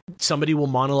 like, somebody will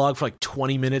monologue for, like,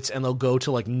 20 minutes, and they'll go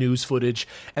to, like, news footage,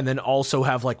 and then also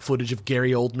have, like, footage of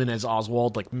Gary Oldman as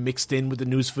Oswald, like, mixed in with the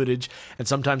news footage, and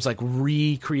sometimes, like,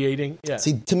 recreating. Yeah.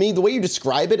 See, to me, the way you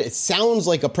describe it, it sounds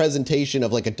like a presentation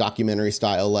of, like, a documentary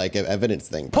style, like, evidence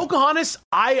thing. Pocahontas,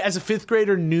 I, as a fifth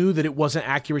grader, knew that it wasn't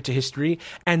accurate to history,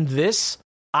 and this,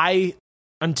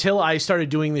 until I started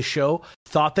doing this show,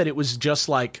 thought that it was just,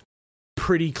 like,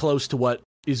 pretty close to what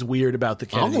is weird about the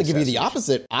Kennedy I'm going to give you the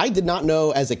opposite. I did not know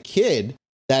as a kid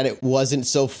that it wasn't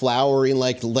so flowery and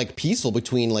like peaceful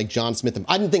between, like, John Smith and...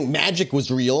 I didn't think magic was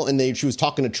real and she was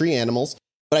talking to tree animals,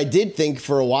 but I did think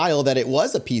for a while that it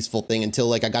was a peaceful thing until,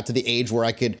 like, I got to the age where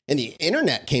I could... And the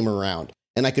internet came around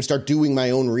and I could start doing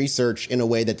my own research in a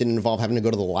way that didn't involve having to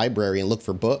go to the library and look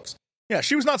for books. Yeah,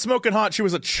 she was not smoking hot. She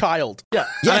was a child. Yeah.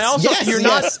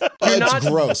 It's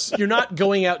gross. You're not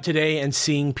going out today and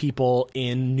seeing people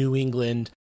in New England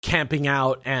camping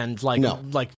out and like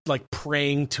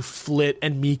praying to Flit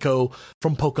and Miko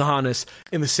from Pocahontas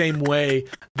in the same way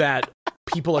that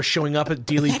people are showing up at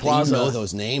Dealey Plaza. You know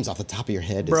those names off the top of your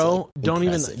head, bro. Like, don't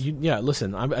impressive. even.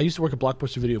 Listen, I used to work at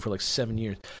Blockbuster Video for like 7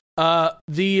 years. I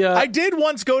did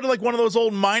once go to, like, one of those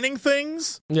old mining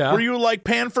things where you, like,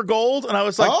 pan for gold, and I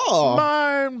was like,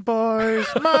 mine, boys,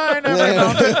 mine.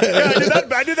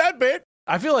 I did that bit.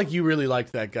 I feel like you really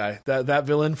liked that guy, that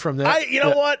villain from that. You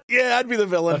know what? Yeah, I'd be the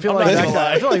villain. I feel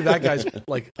like that guy's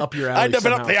like up your alley. I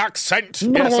developed the accent.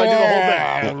 Yes, I did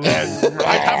the whole thing.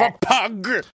 I have a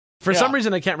pug. For some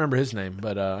reason, I can't remember his name,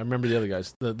 but I remember the other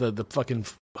guy's, the fucking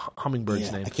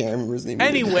hummingbird's name. I can't remember his name.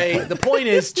 Anyway, the point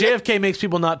is, JFK makes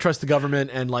people not trust the government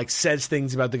and, like, says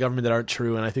things about the government that aren't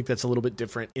true, and I think that's a little bit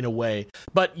different in a way.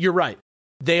 But you're right.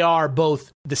 They are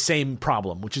both the same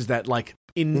problem, which is that, like,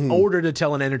 in order to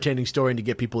tell an entertaining story and to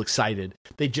get people excited,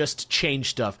 they just change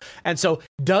stuff. And so,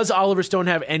 does Oliver Stone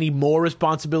have any more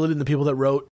responsibility than the people that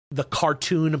wrote the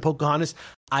cartoon of Pocahontas?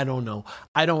 I don't know.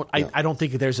 I don't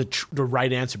think there's the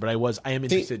right answer, but I am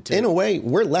interested too. In a way,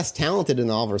 we're less talented than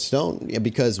Oliver Stone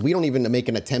because we don't even make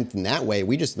an attempt in that way.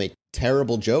 We just make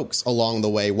terrible jokes along the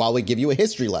way while we give you a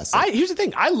history lesson. Here's the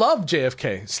thing. I love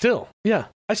JFK still. Yeah.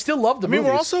 I still love the movies.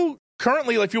 We're also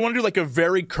currently, like, if you want to do, like, a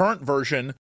very current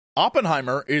version,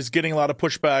 Oppenheimer is getting a lot of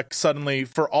pushback suddenly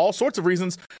for all sorts of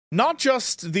reasons, not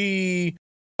just the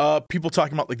people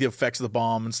talking about, like, the effects of the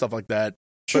bomb and stuff like that.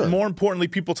 Sure. But more importantly,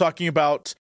 people talking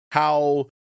about how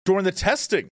during the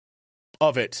testing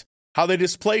of it, how they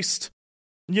displaced,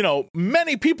 you know,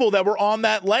 many people that were on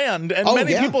that land, and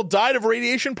many people died of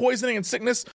radiation poisoning and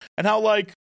sickness, and how,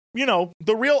 like, you know,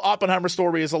 the real Oppenheimer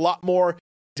story is a lot more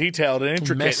detailed and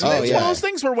intricate. Messy. And it's one of those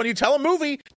things where when you tell a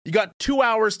movie, you got 2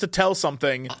 hours to tell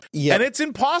something, and it's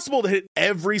impossible to hit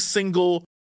every single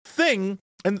thing,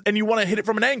 and you want to hit it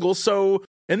from an angle. So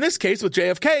in this case with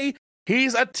JFK,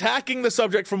 he's attacking the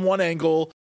subject from one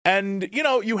angle. And,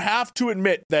 you have to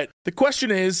admit that the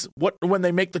question is, when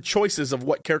they make the choices of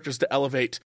what characters to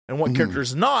elevate and what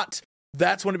characters not,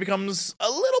 that's when it becomes a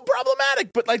little problematic.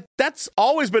 But, that's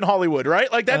always been Hollywood, right?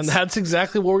 And that's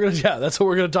exactly what that's what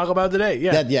we're going to talk about today.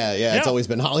 Yeah. It's always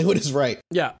been Hollywood is right.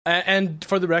 Yeah. And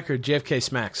for the record, JFK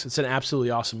smacks. It's an absolutely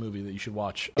awesome movie that you should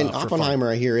watch. And Oppenheimer,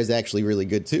 I hear, is actually really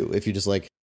good, too, if you just, want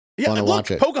to watch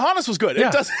it. Pocahontas was good.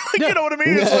 It does, you know what I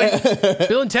mean? It's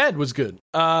Bill and Ted was good.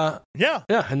 Yeah,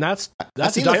 and that's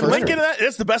seen a the first Lincoln.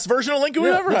 It's the best version of Lincoln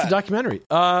we've ever had. That's a documentary.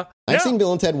 I've seen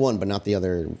Bill and Ted 1, but not the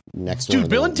other next one. Dude,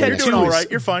 Bill and Ted 2 all right.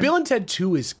 You're fine. Bill and Ted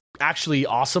 2 is actually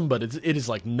awesome, but it is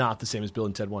not the same as Bill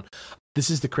and Ted 1. This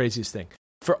is the craziest thing.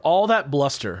 For all that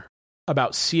bluster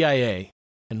about CIA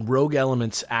and rogue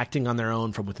elements acting on their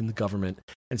own from within the government,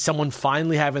 and someone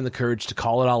finally having the courage to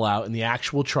call it all out in the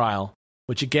actual trial,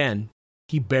 which again,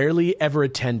 he barely ever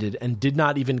attended and did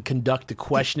not even conduct a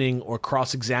questioning or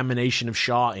cross-examination of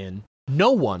Shaw in.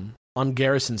 No one on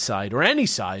Garrison's side, or any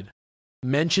side,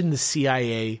 mentioned the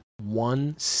CIA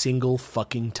one single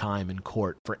fucking time in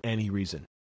court for any reason.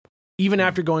 Even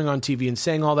after going on TV and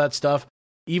saying all that stuff,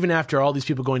 even after all these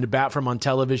people going to bat for him on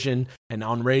television and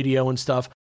on radio and stuff,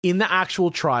 in the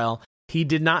actual trial, he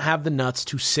did not have the nuts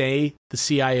to say the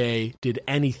CIA did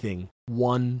anything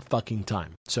one fucking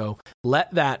time. So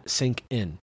let that sink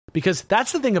in. Because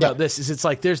that's the thing about this, is it's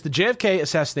there's the JFK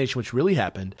assassination, which really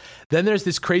happened. Then there's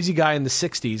this crazy guy in the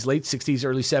 60s, late 60s,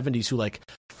 early 70s, who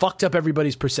fucked up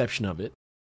everybody's perception of it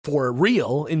for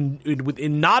real, in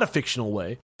not a fictional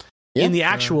way, in the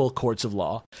actual courts of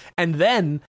law. And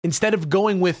then instead of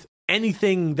going with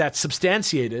anything that's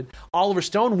substantiated, Oliver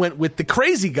Stone went with the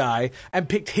crazy guy and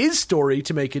picked his story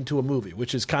to make into a movie,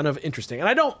 which is kind of interesting. And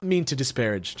I don't mean to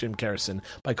disparage Jim Garrison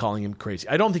by calling him crazy.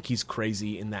 I don't think he's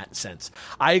crazy in that sense.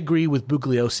 I agree with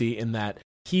Bugliosi in that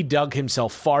he dug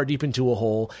himself far deep into a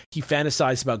hole. He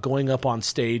fantasized about going up on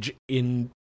stage in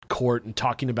court and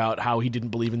talking about how he didn't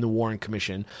believe in the Warren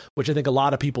Commission, which I think a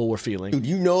lot of people were feeling.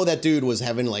 Dude, that dude was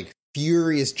having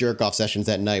furious jerk-off sessions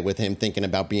at night with him thinking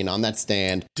about being on that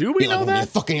stand. Do we know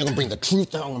that? You're going to bring the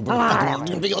truth out. I'm going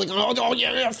to be oh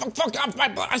yeah, fuck up,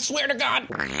 I swear to God.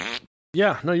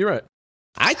 Yeah, no, you're right.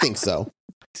 I think so.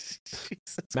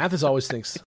 Mathis always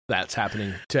thinks that's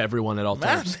happening to everyone at all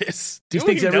times. Mathis, he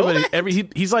thinks everybody,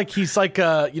 he's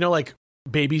like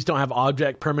babies don't have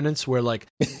object permanence, where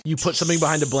you put something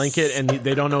behind a blanket and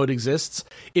they don't know it exists.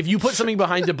 If you put something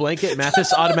behind a blanket,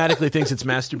 Mathis automatically thinks it's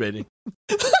masturbating.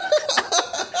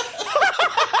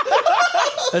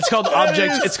 It's called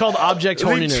object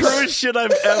horniness. The truest shit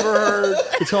I've ever heard.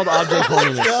 It's called object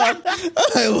horniness. God,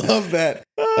 I love that.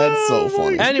 That's so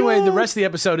funny. Anyway, the rest of the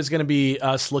episode is going to be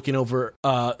us looking a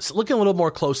little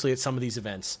more closely at some of these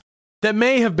events that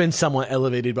may have been somewhat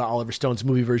elevated by Oliver Stone's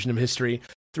movie version of history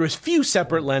through a few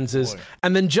separate lenses.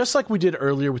 And then just like we did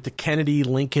earlier with the Kennedy,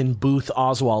 Lincoln, Booth,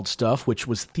 Oswald stuff, which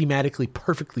was thematically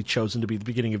perfectly chosen to be the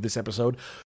beginning of this episode,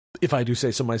 if I do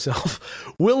say so myself,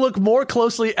 we'll look more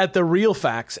closely at the real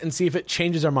facts and see if it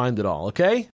changes our mind at all,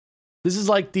 okay? This is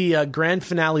like the grand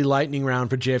finale lightning round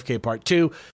for JFK Part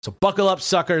 2, so buckle up,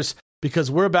 suckers,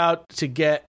 because we're about to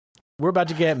get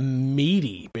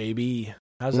meaty, baby.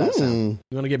 How's that sound?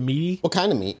 You want to get meaty? What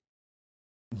kind of meat?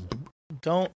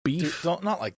 Don't beef. Don't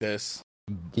not like this.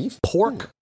 Beef? Pork?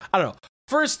 I don't know.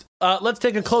 First, let's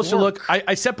take a closer look.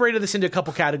 I separated this into a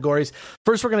couple categories.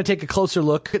 First, we're going to take a closer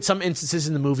look at some instances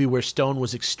in the movie where Stone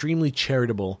was extremely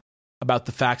charitable about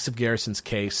the facts of Garrison's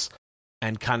case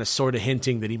and kind of sort of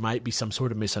hinting that he might be some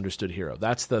sort of misunderstood hero.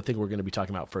 That's the thing we're going to be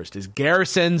talking about first, is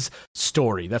Garrison's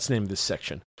story. That's the name of this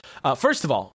section. First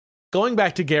of all, going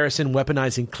back to Garrison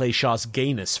weaponizing Clay Shaw's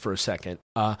gayness for a second,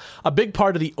 a big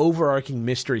part of the overarching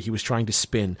mystery he was trying to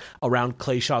spin around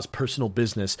Clay Shaw's personal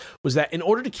business was that in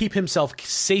order to keep himself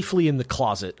safely in the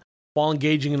closet while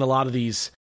engaging in a lot of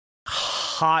these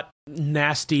hot,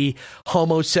 nasty,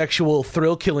 homosexual,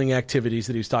 thrill-killing activities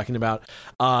that he was talking about,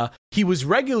 he was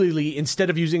regularly, instead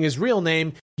of using his real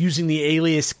name, using the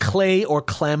alias Clay or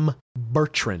Clem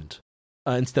Bertrand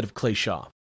instead of Clay Shaw.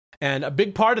 And a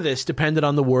big part of this depended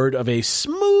on the word of a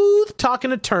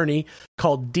smooth-talking attorney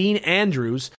called Dean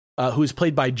Andrews, who is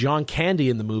played by John Candy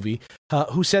in the movie,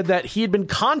 who said that he had been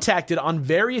contacted on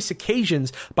various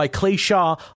occasions by Clay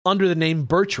Shaw under the name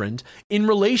Bertrand in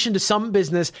relation to some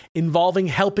business involving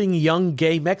helping young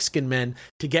gay Mexican men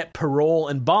to get parole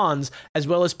and bonds, as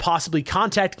well as possibly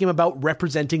contacting him about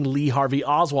representing Lee Harvey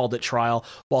Oswald at trial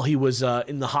while he was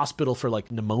in the hospital for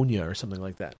like pneumonia or something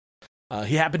like that.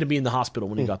 He happened to be in the hospital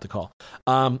when he got the call.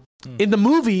 In the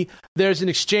movie, there's an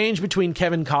exchange between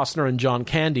Kevin Costner and John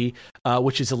Candy,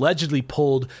 which is allegedly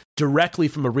pulled directly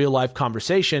from a real-life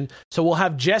conversation. So we'll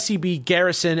have Jesse B.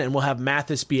 Garrison and we'll have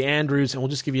Mathis B. Andrews, and we'll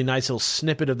just give you a nice little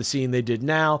snippet of the scene they did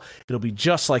now. It'll be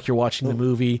just like you're watching the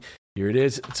movie. Here it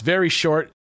is. It's very short.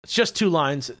 It's just 2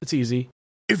 lines. It's easy.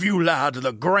 If you lie to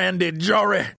the grand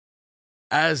jury,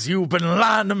 as you've been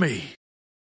lying to me,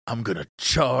 I'm going to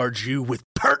charge you with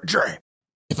perjury.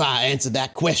 If I answer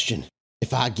that question,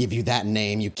 if I give you that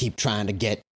name you keep trying to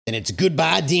get, then it's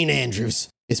goodbye, Dean Andrews.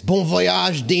 It's bon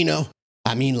voyage, Dino.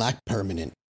 I mean like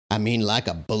permanent. I mean like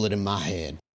a bullet in my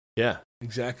head. Yeah,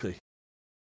 exactly.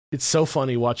 It's so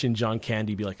funny watching John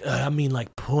Candy be like, I mean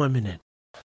like permanent.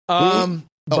 Permanent.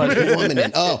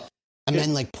 Oh, I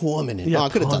meant like permanent. Yeah, I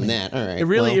could have done that. All right. It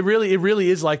really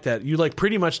is like that. You like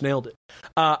pretty much nailed it.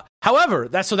 However,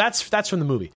 that's from the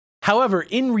movie. However,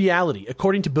 in reality,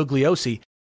 according to Bugliosi,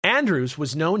 Andrews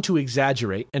was known to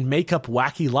exaggerate and make up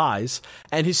wacky lies,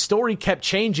 and his story kept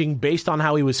changing based on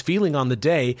how he was feeling on the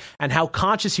day and how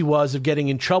conscious he was of getting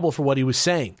in trouble for what he was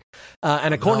saying.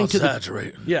 And according to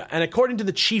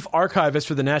the chief archivist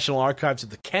for the National Archives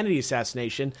of the Kennedy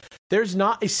assassination, there's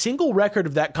not a single record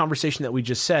of that conversation that we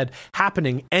just said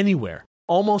happening anywhere,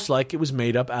 almost like it was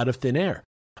made up out of thin air.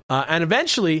 And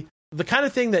eventually, the kind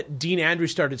of thing that Dean Andrews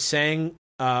started saying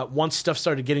once stuff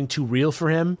started getting too real for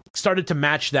him, started to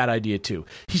match that idea too.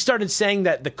 He started saying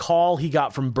that the call he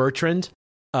got from Bertrand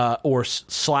 /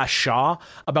 Shaw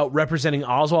about representing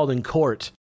Oswald in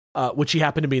court, which he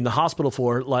happened to be in the hospital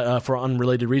for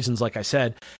unrelated reasons, like I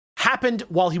said, happened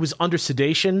while he was under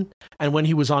sedation and when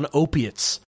he was on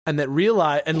opiates, and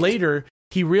later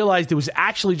he realized it was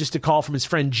actually just a call from his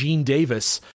friend Gene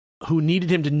Davis, who needed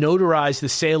him to notarize the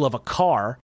sale of a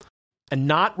car and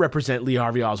not represent Lee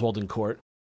Harvey Oswald in court.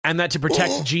 And that to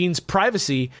protect Gene's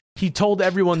privacy, he told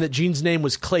everyone that Gene's name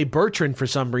was Clay Bertrand for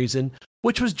some reason,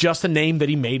 which was just a name that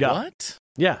he made up. What?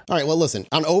 Yeah. All right, well, listen.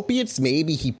 On opiates,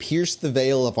 maybe he pierced the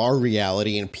veil of our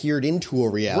reality and peered into a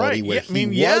reality where he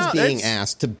was being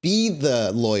asked to be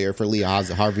the lawyer for Lee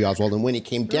Harvey Oswald. And when he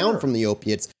came down from the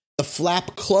opiates, the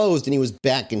flap closed and he was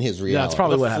back in his reality. Yeah, that's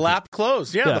probably what happened. The flap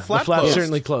closed. Yeah, the flap closed.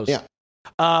 Certainly closed. Yeah.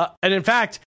 And in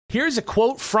fact, here's a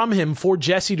quote from him for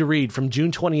Jesse to read from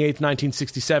June 28th,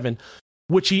 1967,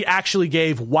 which he actually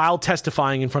gave while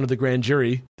testifying in front of the grand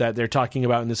jury that they're talking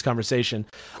about in this conversation,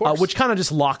 which kind of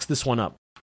just locks this one up.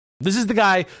 This is the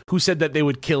guy who said that they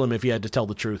would kill him if he had to tell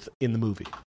the truth in the movie.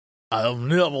 I've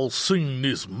never seen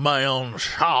this man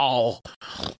Shaw.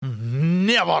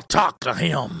 Never talked to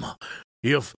him.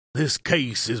 If this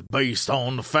case is based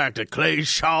on the fact that Clay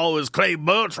Shaw is Clay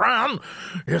Bertrand,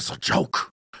 it's a joke.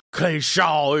 Clay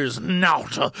Shaw is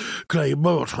not Clay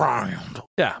Bertrand.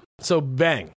 Yeah, so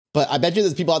bang. But I bet you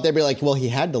there's people out there be like, well, he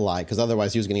had to lie because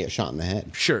otherwise he was going to get shot in the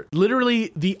head. Sure.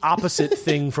 Literally the opposite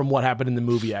thing from what happened in the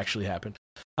movie actually happened.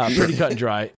 Pretty cut and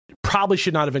dry. Probably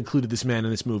should not have included this man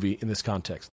in this movie in this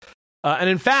context. And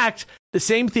in fact, the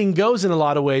same thing goes in a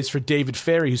lot of ways for David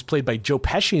Ferry, who's played by Joe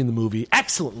Pesci in the movie.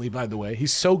 Excellently, by the way.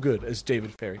 He's so good as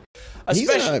David Ferry. He's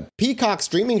on a Peacock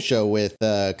streaming show with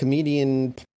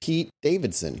comedian Pete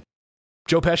Davidson.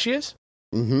 Joe Pesci is?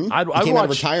 Mm-hmm. He came out of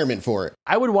retirement for it.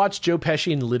 I would watch Joe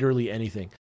Pesci in literally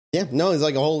anything. Yeah, no, it's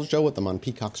like a whole show with them on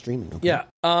Peacock streaming. Okay.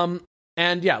 Yeah.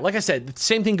 And yeah, like I said, the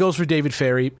same thing goes for David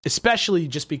Ferry, especially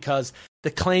just because the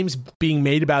claims being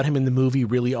made about him in the movie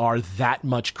really are that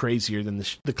much crazier than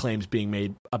the claims being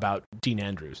made about Dean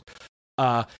Andrews.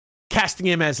 Casting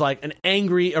him as like an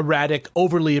angry, erratic,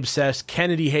 overly obsessed,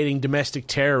 Kennedy-hating domestic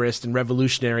terrorist and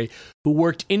revolutionary who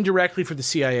worked indirectly for the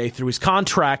CIA through his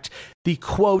contract, the,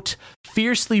 quote,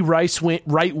 fiercely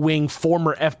right-wing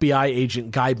former FBI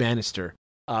agent Guy Bannister,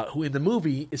 who in the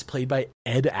movie is played by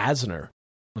Ed Asner.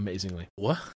 Amazingly.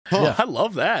 What? Huh. Yeah. I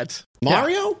love that.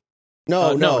 Mario?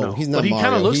 Yeah. No, he's not. But he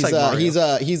kind of looks like Mario.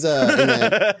 He's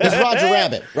Roger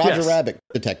Rabbit. Rabbit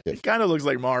detective. He kind of looks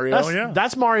like Mario.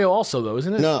 That's Mario also, though,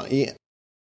 isn't it? No, yeah.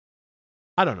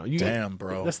 I don't know. Damn,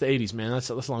 bro. That's the 80s, man. That's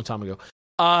a long time ago.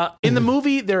 In the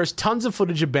movie, there's tons of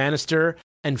footage of Bannister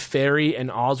and Ferry and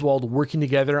Oswald working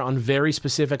together on very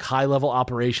specific high-level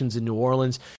operations in New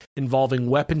Orleans involving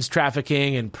weapons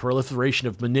trafficking and proliferation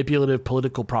of manipulative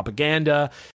political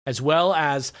propaganda, as well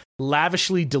as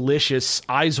lavishly delicious,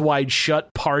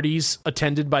 eyes-wide-shut parties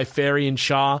attended by Ferry and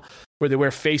Shaw, where they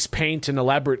wear face paint and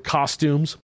elaborate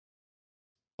costumes.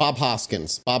 Bob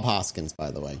Hoskins,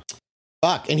 by the way.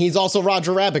 Fuck, and he's also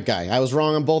Roger Rabbit guy. I was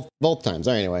wrong on both times.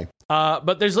 All right, anyway.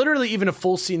 But there's literally even a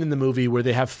full scene in the movie where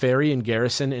they have Ferry and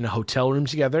Garrison in a hotel room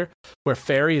together, where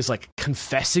Ferry is like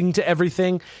confessing to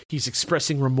everything. He's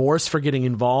expressing remorse for getting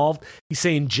involved. He's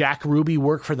saying Jack Ruby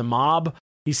worked for the mob.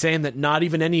 He's saying that not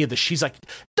even any of she's like,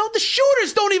 the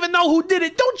shooters don't even know who did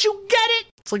it. Don't you get it?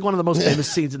 It's like one of the most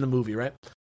famous scenes in the movie, right?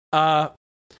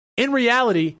 In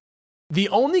reality, the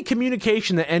only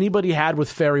communication that anybody had with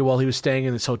Ferry while he was staying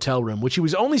in this hotel room, which he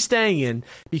was only staying in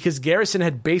because Garrison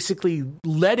had basically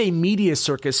led a media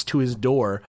circus to his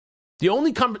door. The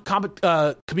only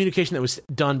communication that was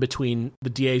done between the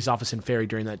DA's office and Ferry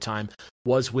during that time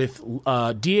was with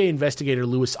DA investigator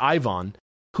Louis Ivon,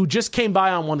 who just came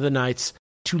by on one of the nights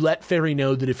to let Ferry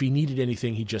know that if he needed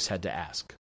anything, he just had to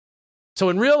ask. So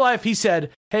in real life, he said,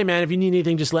 hey, man, if you need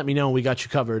anything, just let me know. We got you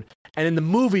covered. And in the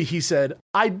movie, he said,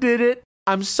 I did it.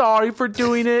 I'm sorry for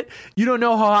doing it. You don't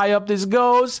know how high up this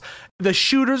goes. The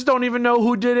shooters don't even know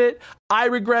who did it. I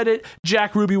regret it.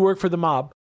 Jack Ruby worked for the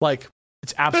mob. Like,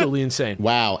 it's absolutely insane.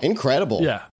 Wow. Incredible.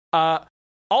 Yeah.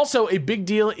 Also, a big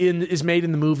deal is made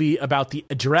in the movie about the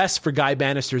address for Guy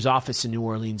Bannister's office in New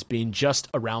Orleans being just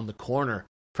around the corner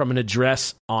from an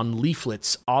address on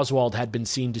leaflets Oswald had been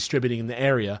seen distributing in the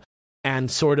area,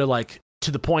 and sort of like to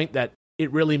the point that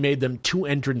it really made them two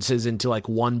entrances into like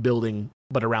one building,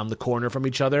 but around the corner from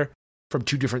each other from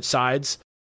two different sides,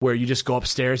 where you just go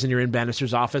upstairs and you're in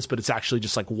Bannister's office, but it's actually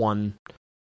just like one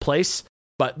place.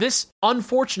 But this,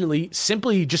 unfortunately,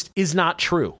 simply just is not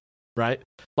true, right?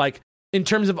 Like, in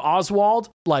terms of Oswald,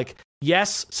 like,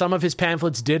 yes, some of his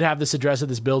pamphlets did have this address of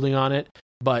this building on it,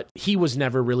 but he was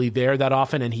never really there that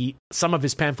often, and some of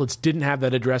his pamphlets didn't have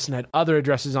that address and had other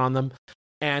addresses on them.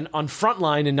 And on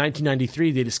Frontline in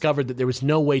 1993, they discovered that there was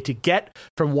no way to get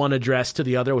from one address to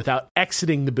the other without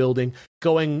exiting the building,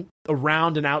 going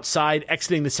around and outside,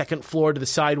 exiting the second floor to the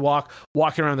sidewalk,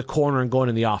 walking around the corner and going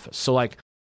in the office. So, like,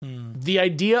 the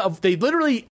idea of, they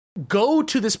literally go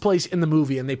to this place in the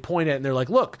movie and they point at it and they're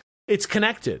like, look, it's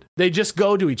connected. They just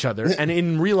go to each other. And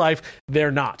in real life,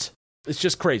 they're not. It's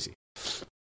just crazy.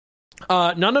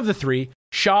 None of the three,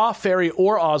 Shaw, Ferry,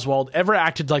 or Oswald, ever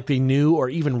acted like they knew or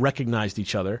even recognized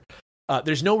each other.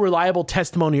 There's no reliable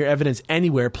testimony or evidence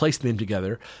anywhere placing them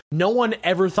together. No one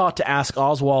ever thought to ask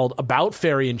Oswald about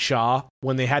Ferry and Shaw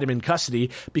when they had him in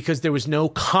custody, because there was no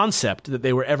concept that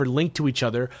they were ever linked to each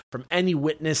other from any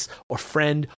witness or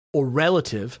friend or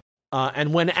relative.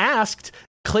 And when asked,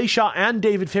 Clay Shaw and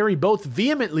David Ferry both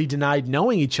vehemently denied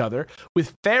knowing each other,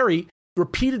 with Ferry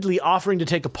repeatedly offering to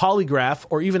take a polygraph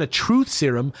or even a truth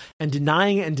serum and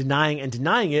denying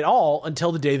it all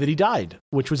until the day that he died,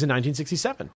 which was in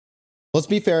 1967. Let's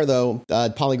be fair, though.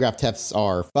 Polygraph tests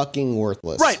are fucking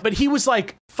worthless. Right, but he was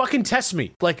like, fucking test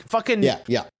me. Like, fucking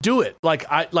do it. Like,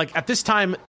 at this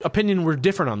time, opinion were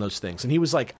different on those things. And he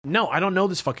was like, no, I don't know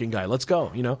this fucking guy. Let's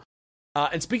go, you know?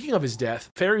 And speaking of his death,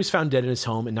 Ferry was found dead in his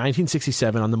home in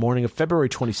 1967 on the morning of February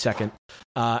 22nd.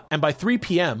 And by 3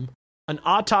 p.m., an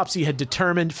autopsy had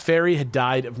determined Ferry had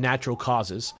died of natural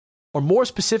causes, or more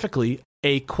specifically,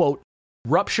 a, quote,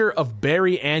 rupture of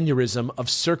Berry aneurysm of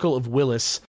circle of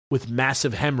Willis with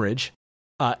massive hemorrhage,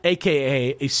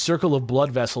 a.k.a. a circle of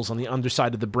blood vessels on the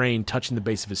underside of the brain touching the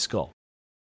base of his skull.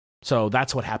 So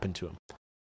that's what happened to him.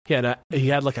 He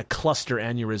had like a cluster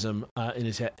aneurysm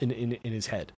in his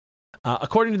head.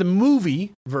 According to the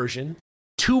movie version,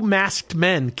 two masked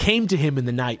men came to him in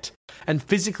the night and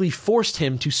physically forced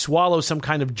him to swallow some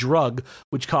kind of drug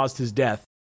which caused his death.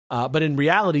 But in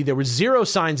reality, there were zero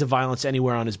signs of violence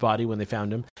anywhere on his body when they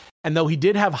found him. And though he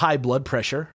did have high blood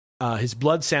pressure, his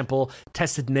blood sample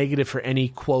tested negative for any,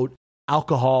 quote,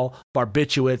 alcohol,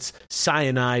 barbiturates,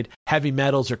 cyanide, heavy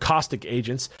metals, or caustic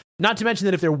agents. Not to mention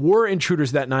that if there were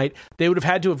intruders that night, they would have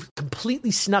had to have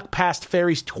completely snuck past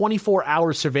Ferry's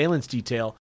 24-hour surveillance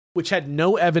detail, which had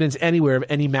no evidence anywhere of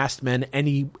any masked men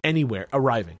anywhere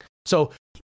arriving. So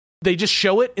they just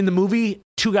show it in the movie,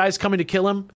 two guys coming to kill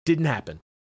him. Didn't happen.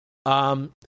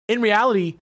 In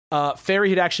reality, Ferry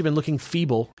had actually been looking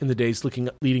feeble in the days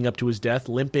leading up to his death,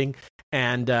 limping,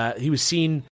 and he was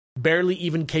seen barely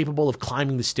even capable of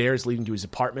climbing the stairs leading to his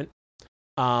apartment.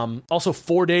 Also,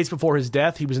 4 days before his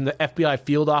death, he was in the FBI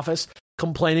field office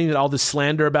complaining that all the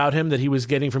slander about him that he was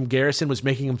getting from Garrison was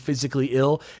making him physically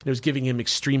ill and it was giving him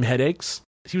extreme headaches.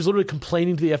 He was literally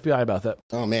complaining to the FBI about that.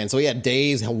 Oh man, so he had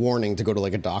days warning to go to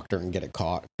like a doctor and get it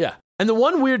caught. Yeah. And the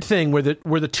one weird thing were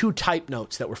the two type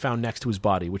notes that were found next to his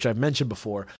body, which I've mentioned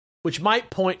before, which might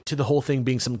point to the whole thing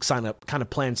being some kind of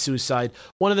planned suicide.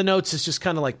 One of the notes is just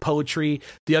kind of like poetry.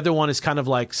 The other one is kind of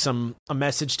like a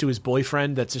message to his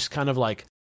boyfriend that's just kind of like,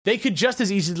 they could just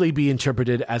as easily be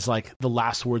interpreted as like the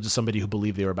last words of somebody who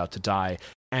believed they were about to die,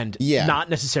 and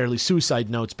not necessarily suicide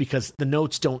notes, because the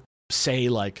notes don't say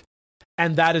like,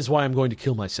 and that is why I'm going to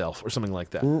kill myself or something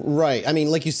like that. Right. I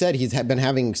mean, like you said, he's been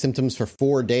having symptoms for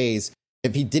 4 days.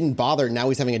 If he didn't bother, now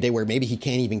he's having a day where maybe he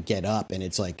can't even get up, and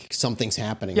it's like something's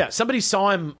happening. Yeah, somebody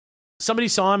saw him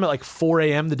at like 4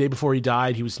 a.m. the day before he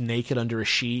died. He was naked under a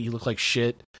sheet. He looked like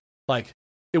shit. Like,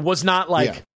 it was not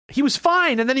like he was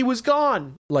fine and then he was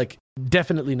gone. Like,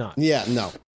 definitely not. Yeah,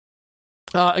 no.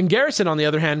 And Garrison, on the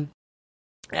other hand,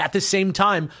 at the same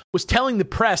time, was telling the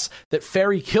press that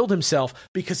Ferry killed himself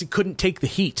because he couldn't take the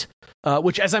heat,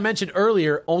 which, as I mentioned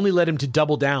earlier, only led him to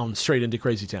double down straight into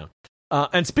Crazy Town.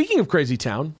 And speaking of Crazy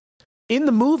Town, in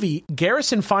the movie,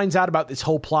 Garrison finds out about this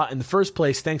whole plot in the first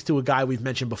place thanks to a guy we've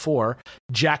mentioned before,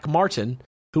 Jack Martin,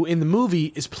 who in the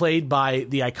movie is played by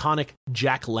the iconic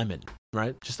Jack Lemmon,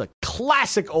 right? Just a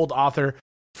classic old author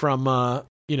from,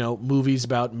 movies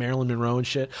about Marilyn Monroe and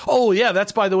shit. Oh, yeah,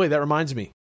 by the way, that reminds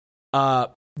me.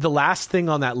 The last thing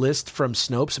on that list from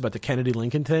Snopes about the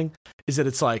Kennedy-Lincoln thing is that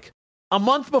it's like a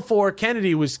month before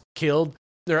Kennedy was killed,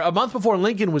 or a month before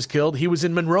Lincoln was killed, he was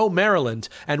in Monroe, Maryland.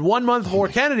 And 1 month before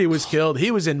Kennedy was killed,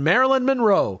 he was in Maryland,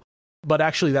 Monroe. But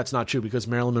actually, that's not true, because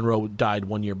Marilyn Monroe died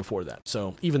 1 year before that.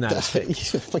 So even that is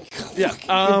fake. Yeah.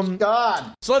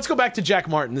 God. So let's go back to Jack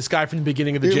Martin, this guy from the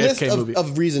beginning of the Your JFK list movie.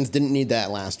 of reasons didn't need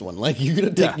that last one. Like, you're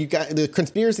gonna take you got the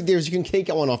conspiracy theories. You can take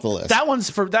that one off the list. That one's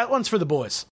for the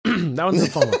boys. That one's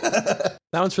the fun one.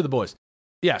 That one's for the boys.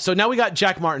 Yeah. So now we got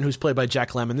Jack Martin, who's played by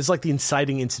Jack Lemmon. This is like the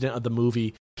inciting incident of the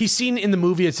movie. He's seen in the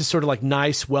movie as this sort of like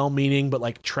nice, well-meaning, but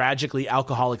like tragically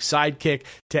alcoholic sidekick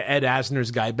to Ed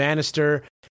Asner's Guy Bannister.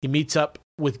 He meets up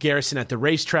with Garrison at the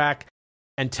racetrack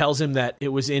and tells him that it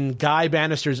was in Guy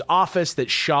Bannister's office that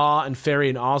Shaw and Ferry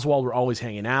and Oswald were always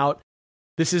hanging out.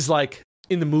 This is like,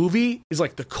 in the movie, is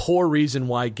like the core reason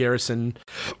why Garrison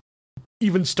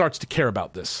even starts to care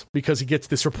about this, because he gets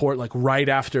this report like right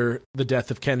after the death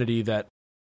of Kennedy that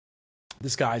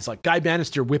this guy's like, Guy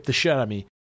Bannister whipped the shit out of me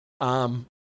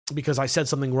because I said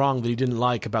something wrong that he didn't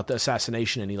like about the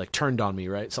assassination, and he like turned on me,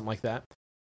 right? Something like that.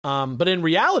 But in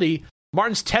reality,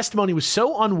 Martin's testimony was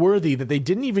so unworthy that they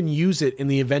didn't even use it in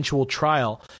the eventual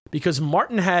trial, because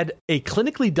Martin had a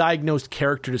clinically diagnosed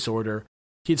character disorder.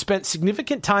 He had spent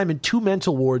significant time in 2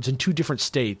 mental wards in 2 different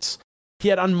states. He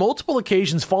had on multiple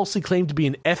occasions falsely claimed to be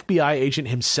an FBI agent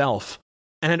himself,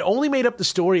 and had only made up the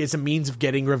story as a means of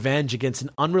getting revenge against an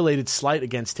unrelated slight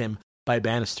against him by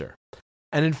Bannister.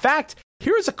 And in fact,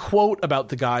 here is a quote about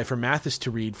the guy for Mathis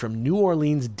to read from New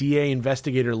Orleans DA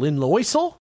investigator Lynn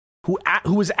Loisel, who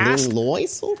was asked.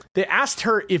 They asked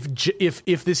her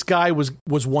if this guy was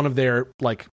one of their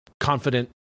like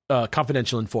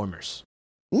confidential informers.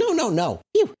 No.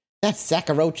 Phew, that's sack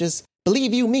of roaches.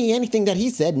 Believe you me, anything that he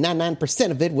said,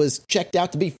 99% of it was checked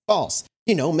out to be false.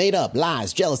 Made up,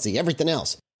 lies, jealousy, everything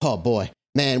else. Oh boy,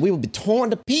 man, we would be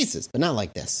torn to pieces, but not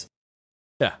like this.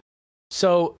 Yeah.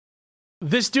 So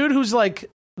this dude who's like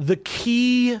the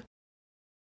key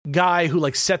guy who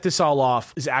like set this all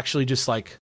off is actually just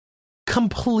like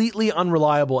completely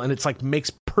unreliable, and it's like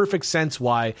makes perfect sense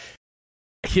why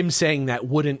him saying that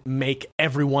wouldn't make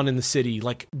everyone in the city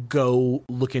like go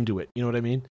look into it. You know what I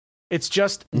mean? It's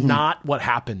just not what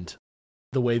happened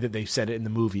the way that they said it in the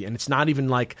movie, and it's not even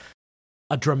like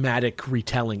a dramatic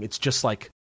retelling. It's just like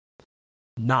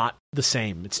not the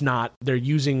same. It's not, they're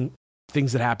using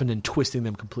things that happened and twisting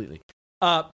them completely.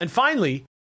 And finally,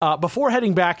 before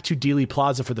heading back to Dealey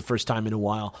Plaza for the first time in a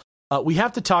while, we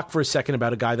have to talk for a second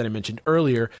about a guy that I mentioned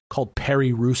earlier called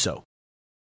Perry Russo.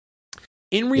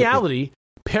 In reality,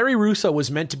 Perry Russo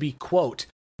was meant to be, quote,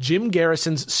 Jim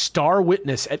Garrison's star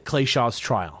witness at Clay Shaw's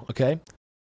trial, okay?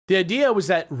 The idea was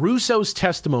that Russo's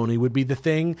testimony would be the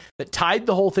thing that tied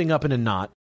the whole thing up in a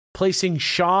knot, placing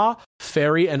Shaw,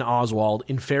 Ferry, and Oswald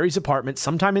in Ferry's apartment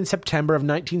sometime in September of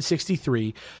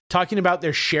 1963, talking about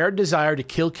their shared desire to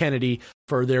kill Kennedy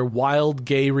for their wild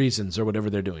gay reasons or whatever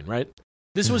they're doing, right?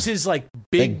 This was his like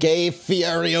big... The gay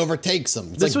fury overtakes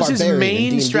him. This was his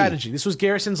main strategy. This was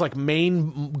Garrison's like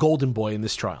main golden boy in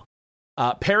this trial.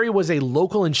 Perry was a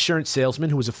local insurance salesman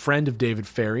who was a friend of David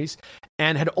Ferry's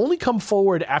and had only come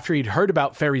forward after he'd heard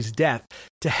about Ferry's death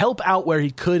to help out where he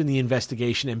could in the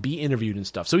investigation and be interviewed and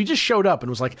stuff. So he just showed up and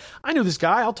was like, I knew this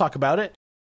guy, I'll talk about it.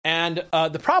 And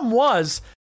the problem was,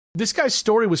 this guy's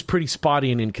story was pretty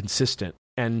spotty and inconsistent.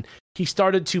 And he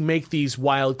started to make these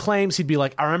wild claims. He'd be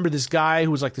like, I remember this guy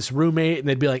who was like this roommate. And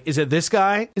they'd be like, is it this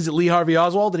guy? Is it Lee Harvey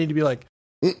Oswald? And he'd be like,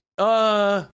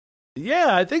 yeah,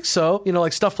 I think so. You know,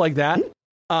 like stuff like that.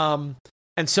 And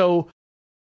so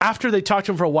after they talked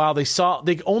to him for a while, they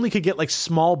only could get like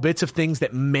small bits of things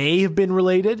that may have been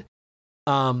related.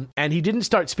 And he didn't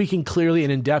start speaking clearly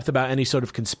and in depth about any sort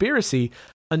of conspiracy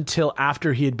until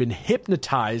after he had been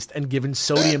hypnotized and given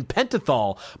sodium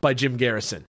pentothal by Jim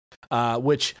Garrison,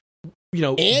 which, you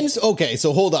know... And, okay,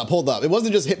 so hold up. It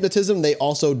wasn't just hypnotism, they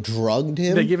also drugged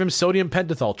him? They give him sodium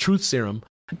pentothal, truth serum.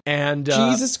 And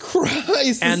Jesus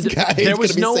Christ, and this guy there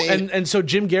was no... insane. And so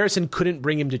Jim Garrison couldn't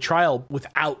bring him to trial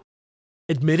without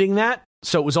admitting that,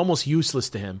 so it was almost useless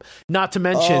to him. Not to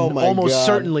mention, almost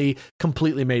certainly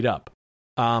completely made up.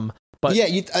 But yeah,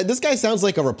 this guy sounds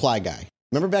like a reply guy.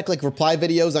 Remember back like reply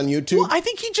videos on YouTube? Well, I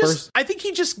think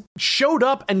he just showed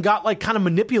up and got like kind of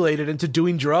manipulated into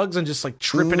doing drugs and just like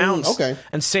tripping out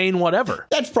and saying whatever.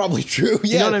 That's probably true.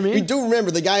 Yeah, you know what I mean? We do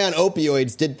remember the guy on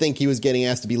opioids did think he was getting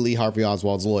asked to be Lee Harvey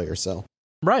Oswald's lawyer. So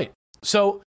right.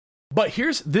 So, but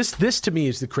here's this. This to me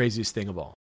is the craziest thing of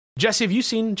all. Jesse, have you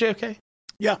seen JFK?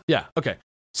 Yeah. Yeah. Okay.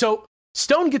 So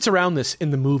Stone gets around this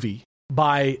in the movie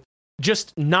by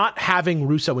just not having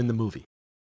Russo in the movie.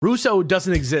 Russo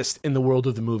doesn't exist in the world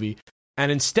of the movie,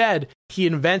 and instead he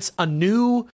invents a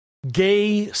new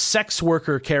gay sex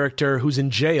worker character who's in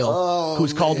jail,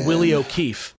 who's called Willie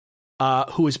O'Keefe,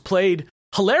 who is played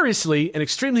hilariously and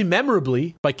extremely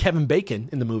memorably by Kevin Bacon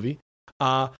in the movie,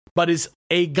 but is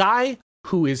a guy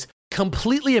who is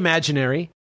completely imaginary,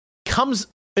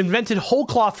 invented whole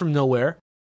cloth from nowhere,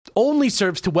 only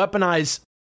serves to weaponize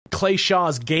Clay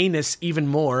Shaw's gayness even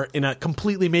more in a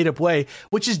completely made up way,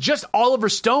 which is just Oliver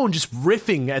Stone just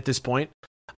riffing at this point.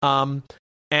 And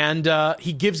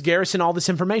he gives Garrison all this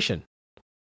information.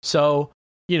 So,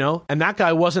 you know, and that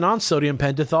guy wasn't on sodium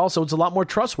pentothal, so it's a lot more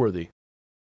trustworthy.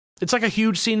 It's like a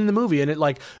huge scene in the movie, and it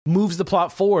like moves the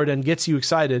plot forward and gets you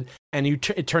excited. And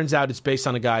it turns out it's based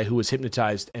on a guy who was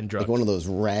hypnotized and drugged. Like one of those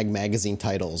rag magazine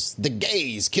titles. The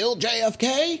gays killed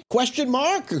JFK? Question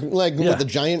mark? Like with the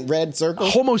giant red circle.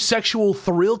 Homosexual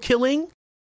thrill killing?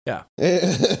 Yeah.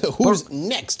 Who's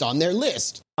next on their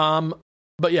list? But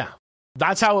yeah,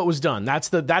 that's how it was done. That's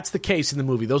the case in the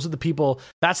movie. Those are the people.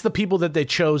 That's the people that they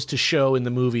chose to show in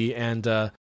the movie and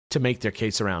to make their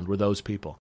case around were those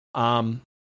people.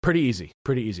 Pretty easy.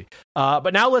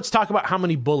 But now let's talk about how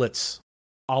many bullets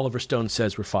Oliver Stone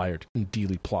says were fired in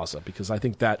Dealey Plaza, because I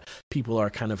think that people are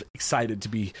kind of excited to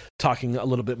be talking a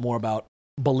little bit more about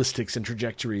ballistics and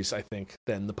trajectories, I think,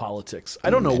 than the politics. I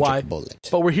don't know why, but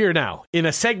we're here now in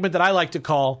a segment that I like to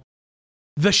call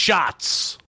The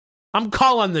Shots. I'm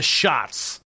calling the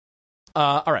shots.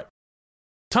 All right.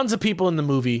 Tons of people in the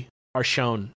movie are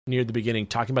shown near the beginning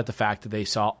talking about the fact that they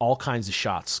saw all kinds of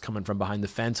shots coming from behind the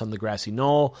fence on the grassy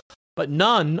knoll, but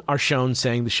none are shown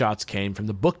saying the shots came from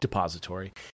the book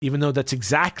depository, even though that's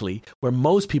exactly where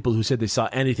most people who said they saw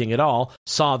anything at all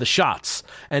saw the shots.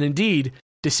 And indeed,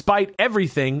 despite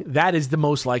everything, that is the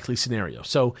most likely scenario.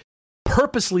 So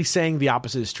purposely saying the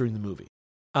opposite is true in the movie.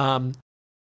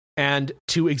 And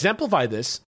to exemplify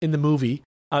this in the movie,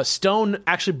 Stone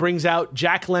actually brings out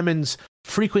Jack Lemmon's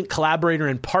frequent collaborator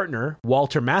and partner,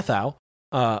 Walter Matthau,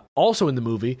 also in the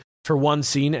movie, for one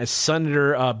scene as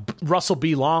Senator Russell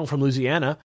B. Long from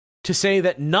Louisiana, to say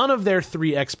that none of their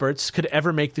three experts could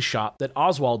ever make the shot that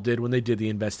Oswald did when they did the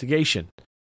investigation.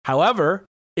 However,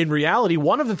 in reality,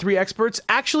 one of the three experts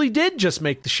actually did just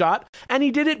make the shot, and he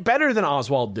did it better than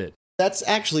Oswald did. That's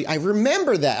actually, I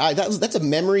remember that. That's a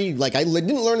memory. Like, I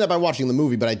didn't learn that by watching the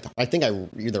movie, but I think I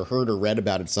either heard or read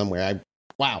about it somewhere.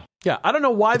 Wow. Yeah, I don't know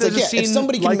why there's a scene if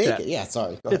somebody can like make that. it. Yeah,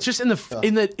 sorry. It's just in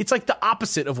the it's like the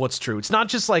opposite of what's true. It's not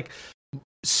just like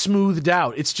smoothed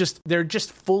out. It's just they're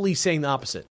just fully saying the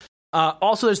opposite.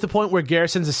 Also, there's the point where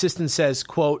Garrison's assistant says,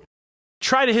 quote,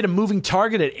 "Try to hit a moving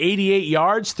target at 88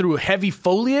 yards through heavy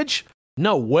foliage?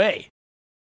 No way."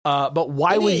 But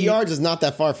why would 88 yards is not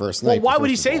that far for a sniper. Well, why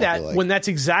would he say that when that's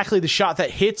exactly the shot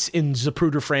that hits in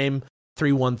Zapruder frame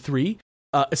 313,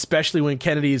 especially when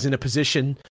Kennedy is in a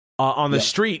position on the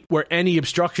street where any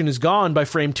obstruction is gone by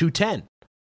frame 210,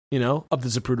 of the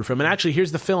Zapruder frame. And actually,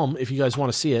 here's the film if you guys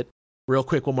want to see it real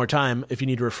quick one more time, if you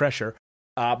need a refresher.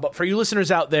 But for you listeners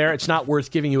out there, it's not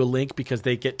worth giving you a link because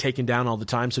they get taken down all the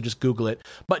time. So just Google it.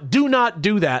 But do not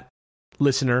do that,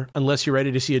 listener, unless you're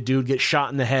ready to see a dude get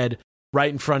shot in the head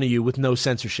right in front of you with no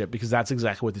censorship, because that's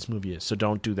exactly what this movie is. So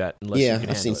don't do that unless you can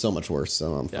handle I've seen it. so much worse,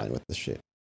 so I'm fine with this shit.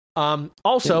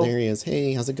 Also, there he is.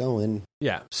 Hey, how's it going?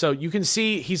 Yeah, so you can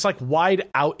see he's like wide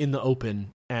out in the open,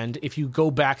 And if you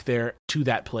go back there to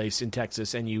that place in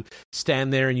Texas and you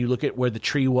stand there and you look at where the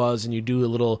tree was and you do a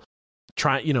little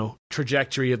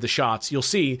trajectory of the shots, you'll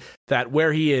see that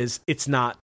where he is, it's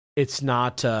not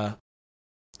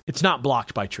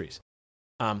blocked by trees.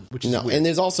 Which is weird. And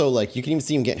there's also like you can even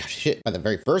see him get hit by the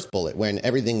very first bullet when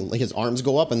everything like his arms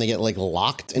go up and they get like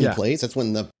locked in place. That's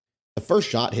when the first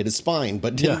shot hit his spine,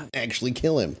 but didn't actually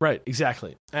kill him. Right,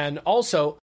 exactly. And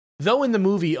also, though in the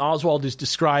movie Oswald is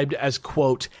described as,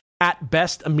 quote, at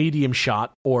best a medium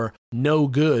shot or no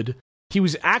good, he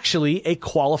was actually a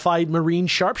qualified Marine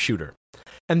sharpshooter.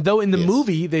 And though in the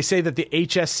movie they say that the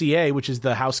HSCA, which is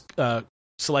the House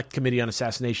Select Committee on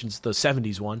Assassinations, the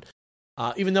 70s one,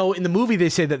 even though in the movie they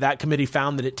say that committee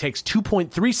found that it takes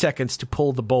 2.3 seconds to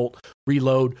pull the bolt,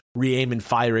 reload, re-aim, and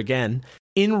fire again,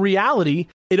 in reality,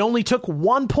 it only took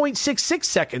 1.66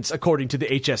 seconds, according to the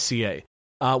HSCA,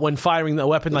 when firing the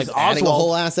weapon like Oswald. Adding a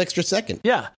whole ass extra second.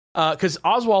 Yeah, because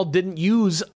Oswald didn't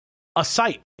use a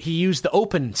sight. He used the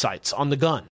open sights on the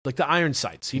gun, like the iron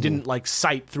sights. He didn't like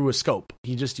sight through a scope.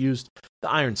 He just used the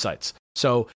iron sights.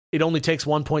 So it only takes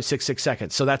 1.66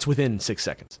 seconds. So that's within 6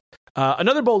 seconds.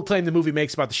 Another bold claim the movie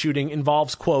makes about the shooting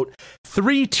involves, quote,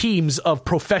 3 teams of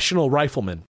professional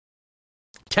riflemen,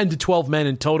 10 to 12 men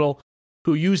in total,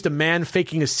 who used a man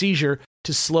faking a seizure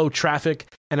to slow traffic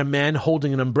and a man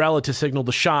holding an umbrella to signal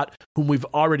the shot, whom we've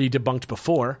already debunked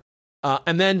before,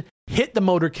 and then hit the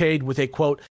motorcade with a,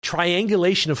 quote,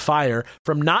 triangulation of fire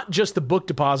from not just the book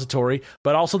depository,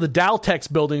 but also the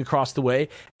Daltex building across the way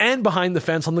and behind the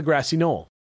fence on the grassy knoll.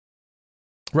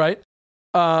 Right?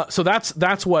 So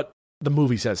that's what the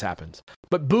movie says happens.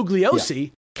 But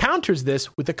Bugliosi counters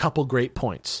this with a couple great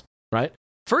points, right?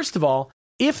 First of all,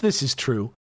 if this is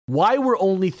true, why were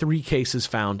only 3 cases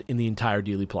found in the entire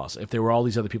Dealey Plaza if there were all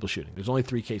these other people shooting? There's only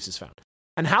 3 cases found.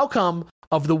 And how come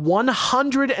of the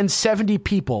 170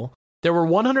 people, there were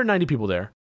 190 people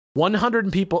there,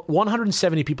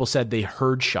 170 people said they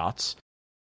heard shots,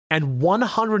 and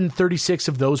 136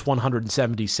 of those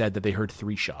 170 said that they heard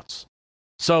 3 shots.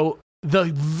 So the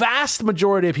vast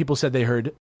majority of people said they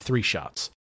heard 3 shots.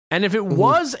 And if it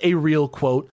was a real,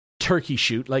 quote, turkey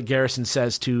shoot, like Garrison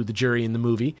says to the jury in the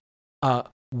movie,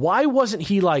 why wasn't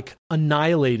he like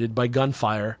annihilated by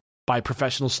gunfire by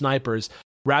professional snipers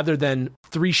rather than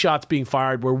 3 shots being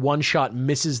fired where 1 shot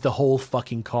misses the whole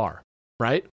fucking car,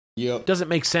 right? Yep. Doesn't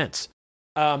make sense.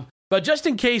 But just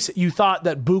in case you thought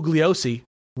that Bugliosi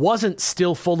wasn't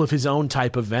still full of his own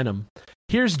type of venom,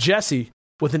 here's Jesse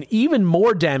with an even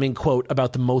more damning quote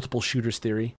about the multiple shooters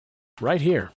theory right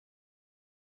here.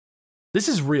 This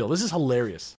is real. This is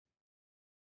hilarious.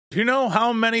 Do you know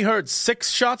how many heard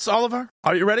 6 shots, Oliver?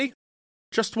 Are you ready?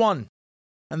 Just 1.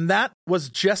 And that was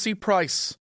Jesse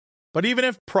Price. But even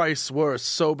if Price were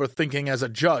sober thinking as a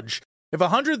judge, if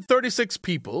 136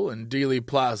 people in Dealey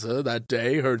Plaza that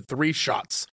day heard 3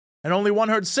 shots, and only 1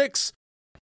 heard 6,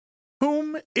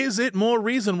 whom is it more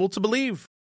reasonable to believe?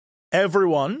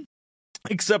 Everyone,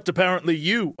 except apparently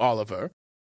you, Oliver,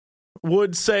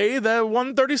 would say that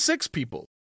 136 people.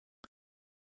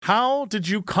 How did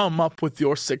you come up with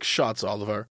your 6 shots,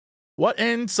 Oliver? What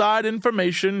inside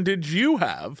information did you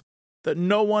have that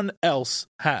no one else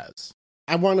has?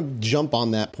 I want to jump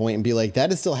on that point and be like,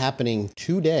 that is still happening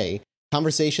today.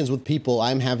 Conversations with people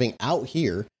I'm having out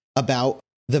here about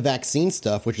the vaccine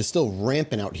stuff, which is still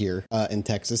rampant out here in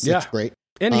Texas. Yeah. It's great.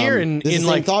 And here in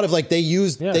like thought of like they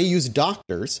use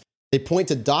doctors. They point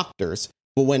to doctors,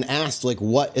 but when asked like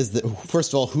what is the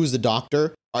first of all, who's the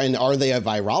doctor? And are they a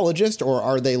virologist or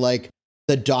are they like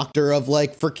the doctor of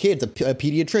like for kids, a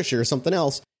pediatrician or something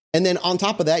else? And then on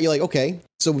top of that, you're like, okay,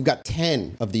 so we've got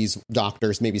 10 of these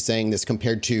doctors maybe saying this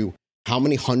compared to how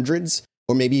many hundreds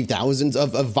or maybe thousands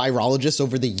of virologists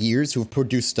over the years who have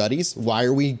produced studies. Why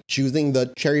are we choosing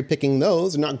the cherry picking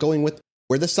those and not going with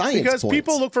where the science Because points?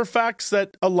 People look for facts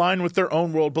that align with their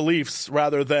own world beliefs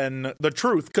rather than the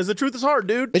truth. Because the truth is hard,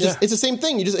 dude. It's the same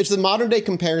thing. It's the modern day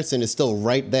comparison is still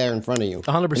right there in front of you.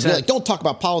 100%. Like, don't talk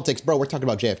about politics, bro. We're talking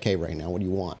about JFK right now. What do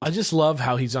you want? I just love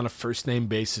how he's on a first name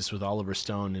basis with Oliver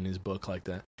Stone in his book like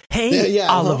that. Hey,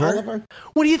 Oliver.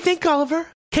 What do you think, Oliver?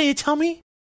 Can you tell me?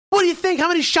 What do you think? How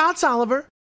many shots, Oliver?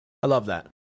 I love that.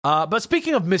 But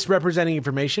speaking of misrepresenting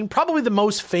information, probably the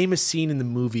most famous scene in the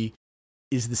movie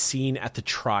is the scene at the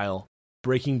trial,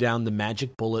 breaking down the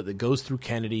magic bullet that goes through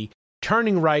Kennedy,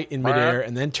 turning right in midair,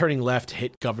 and then turning left to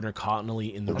hit Governor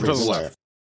Connolly in the wrist.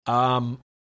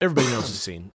 Everybody knows the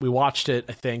scene. We watched it,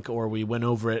 I think, or we went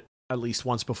over it at least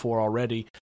once before already.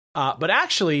 But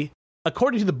actually,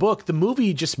 according to the book, the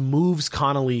movie just moves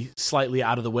Connolly slightly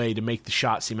out of the way to make the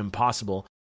shot seem impossible.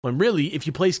 When really, if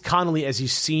you place Connolly as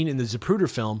he's seen in the Zapruder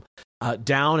film,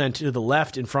 down and to the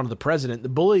left in front of the president. The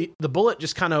bullet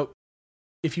just kind of,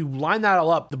 if you line that all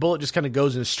up, the bullet just kind of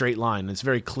goes in a straight line. It's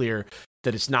very clear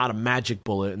that it's not a magic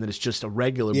bullet and that it's just a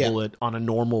regular bullet on a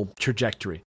normal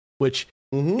trajectory, which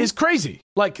is crazy.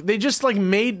 Like they just like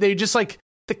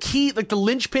the key, like the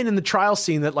linchpin in the trial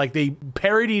scene that like they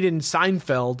parodied in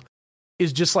Seinfeld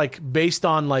is just like based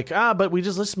on like, but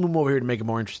let's move over here to make it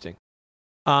more interesting.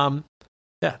 Yeah,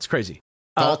 it's crazy.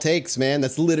 All it takes, man.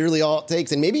 That's literally all it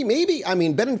takes. And maybe, I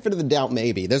mean, benefit of the doubt,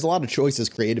 maybe. There's a lot of choices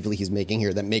creatively he's making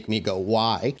here that make me go,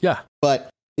 why? Yeah. But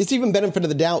it's even benefit of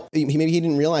the doubt. Maybe he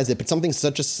didn't realize it, but something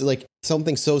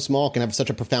so small can have such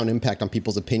a profound impact on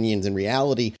people's opinions and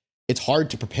reality. It's hard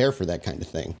to prepare for that kind of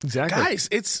thing. Exactly. Guys,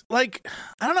 it's like,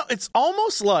 I don't know. It's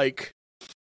almost like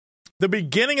the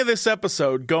beginning of this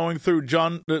episode going through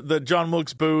the John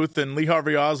Wilkes Booth and Lee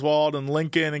Harvey Oswald and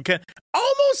Lincoln and Ken.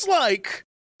 Almost like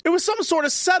it was some sort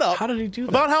of setup. How did he do that?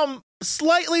 About how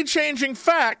slightly changing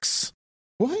facts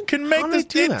can make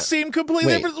it seem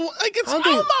completely different. Like it's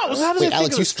almost. Wait,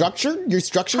 Alex, you structured your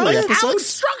episodes? Alex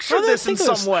structured this in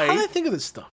some way. How did I think of this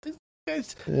stuff?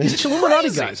 These Illuminati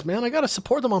guys, man. I got to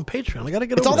support them on Patreon. I got to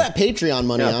get it's all that Patreon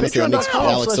money, honestly, that makes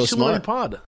Alex so smart.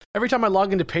 Pod. Every time I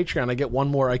log into Patreon, I get one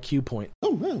more IQ point.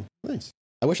 Oh, wow. Nice.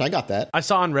 I wish I got that. I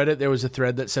saw on Reddit there was a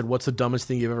thread that said, "What's the dumbest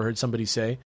thing you've ever heard somebody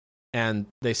say?" And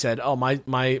they said, "Oh,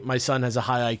 my son has a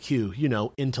high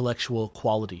IQ, intellectual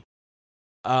quality."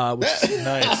 Which is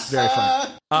nice, very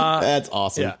fun. That's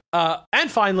awesome. Yeah.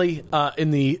 And finally, in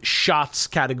the shots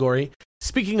category,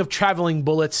 speaking of traveling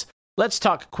bullets, let's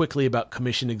talk quickly about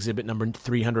Commission Exhibit number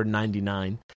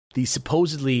 399, the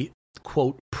supposedly,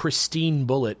 quote, pristine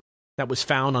bullet that was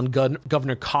found on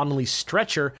Governor Connolly's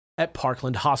stretcher at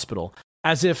Parkland Hospital,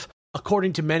 as if,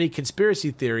 according to many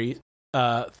conspiracy theory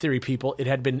people, it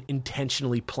had been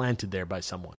intentionally planted there by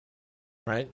someone.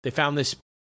 Right? They found this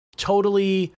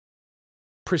totally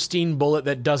pristine bullet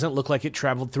that doesn't look like it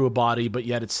traveled through a body, but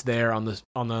yet it's there on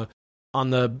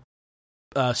the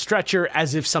stretcher,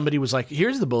 as if somebody was like,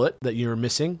 "Here's the bullet that you're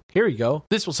missing. Here you go.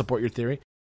 This will support your theory."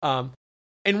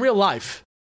 In real life,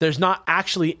 there's not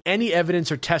actually any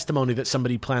evidence or testimony that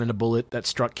somebody planted a bullet that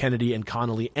struck Kennedy and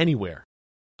Connolly anywhere.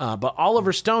 But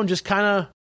Oliver Stone just kind of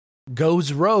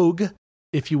goes rogue,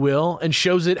 if you will, and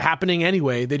shows it happening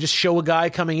anyway. They just show a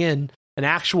guy coming in, an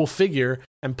actual figure,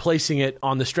 and placing it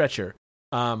on the stretcher.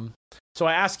 So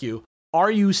I ask you,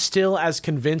 are you still as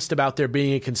convinced about there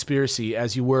being a conspiracy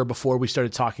as you were before we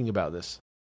started talking about this?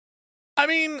 I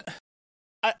mean,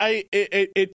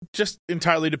 it just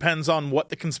entirely depends on what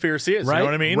the conspiracy is. Right? You know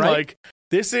what I mean? Right. Like,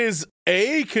 this is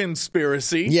a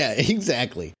conspiracy. Yeah,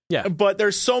 exactly. Yeah. But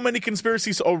there's so many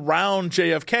conspiracies around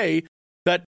JFK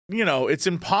that, it's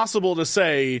impossible to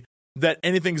say that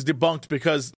anything's debunked,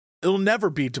 because it'll never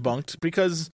be debunked,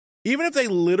 because even if they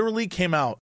literally came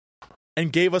out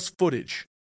and gave us footage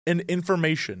and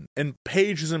information and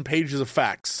pages of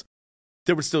facts,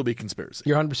 there would still be conspiracy.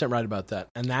 You're 100% right about that.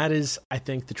 And that is, I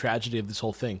think, the tragedy of this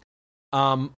whole thing.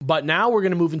 But now we're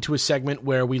going to move into a segment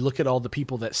where we look at all the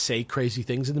people that say crazy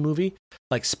things in the movie,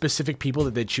 like specific people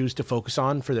that they choose to focus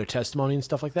on for their testimony and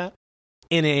stuff like that,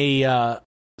 in a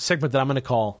segment that I'm going to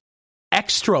call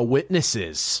Extra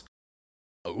Witnesses.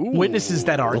 Ooh, witnesses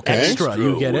that are extra.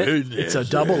 You get it? It's a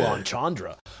double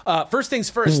entendre. First things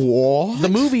first. What?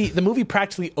 The movie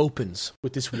practically opens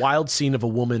with this wild scene of a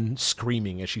woman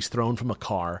screaming as she's thrown from a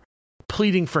car,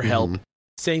 pleading for help,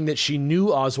 saying that she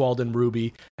knew Oswald and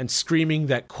Ruby, and screaming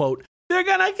that, quote, "They're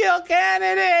gonna kill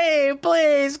Kennedy!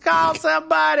 Please call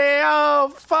somebody!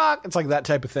 Oh, fuck!" It's like that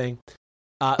type of thing.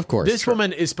 Of course. This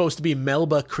woman is supposed to be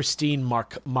Melba Christine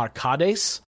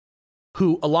Marcades,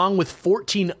 who, along with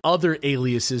 14 other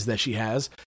aliases that she has,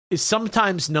 is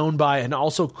sometimes known by and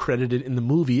also credited in the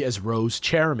movie as Rose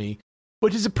Cherami,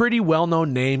 which is a pretty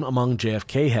well-known name among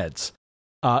JFK heads.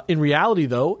 In reality,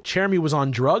 though, Cherami was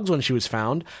on drugs when she was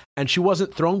found, and she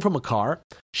wasn't thrown from a car.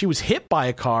 She was hit by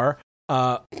a car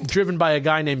driven by a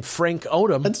guy named Frank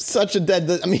Odom. That's such a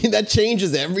that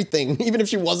changes everything, even if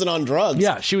she wasn't on drugs.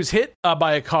 Yeah, she was hit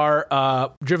by a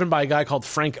car driven by a guy called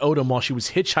Frank Odom while she was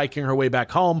hitchhiking her way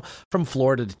back home from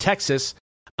Florida to Texas.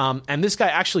 And this guy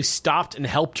actually stopped and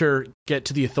helped her get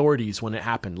to the authorities when it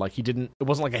happened. Like, it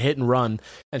wasn't like a hit and run,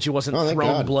 and she wasn't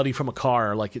thrown bloody from a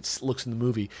car like it looks in the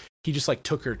movie. He just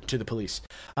took her to the police.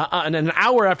 And an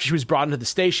hour after she was brought into the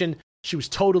station, she was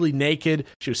totally naked.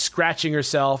 She was scratching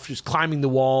herself. She was climbing the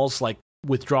walls, like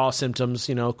withdrawal symptoms,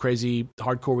 crazy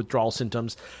hardcore withdrawal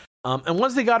symptoms. And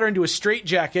once they got her into a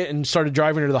straitjacket and started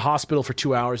driving her to the hospital for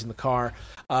 2 hours in the car,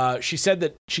 she said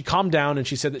that she calmed down, and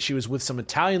she said that she was with some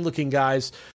Italian-looking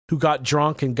guys who got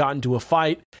drunk and got into a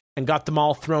fight and got them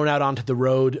all thrown out onto the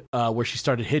road where she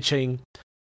started hitching.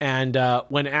 And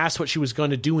when asked what she was going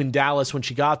to do in Dallas when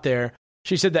she got there,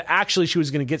 she said that actually she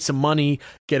was going to get some money,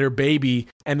 get her baby,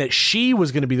 and that she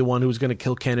was going to be the one who was going to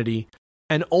kill Kennedy,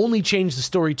 and only changed the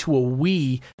story to a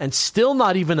we and still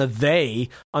not even a they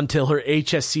until her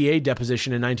HSCA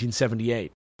deposition in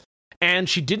 1978. And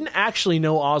she didn't actually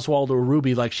know Oswald or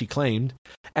Ruby like she claimed.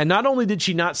 And not only did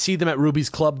she not see them at Ruby's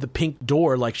club, the Pink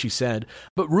Door, like she said,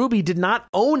 but Ruby did not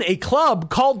own a club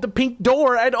called the Pink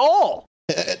Door at all.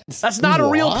 That's not a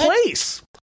real place.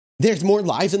 There's more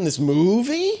lies in this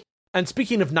movie? And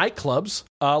speaking of nightclubs,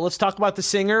 let's talk about the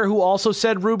singer who also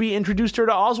said Ruby introduced her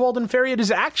to Oswald and Ferry at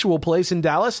his actual place in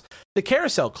Dallas, the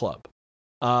Carousel Club.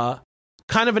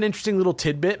 Kind of an interesting little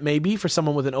tidbit, maybe, for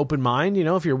someone with an open mind,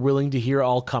 if you're willing to hear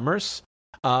all comers.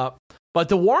 But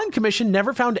the Warren Commission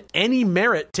never found any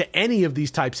merit to any of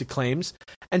these types of claims.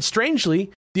 And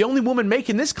strangely, the only woman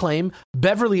making this claim,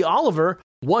 Beverly Oliver,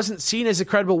 wasn't seen as a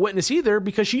credible witness either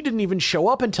because she didn't even show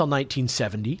up until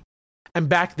 1970. And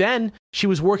back then, she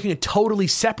was working a totally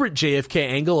separate JFK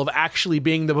angle of actually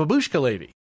being the babushka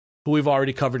lady, who we've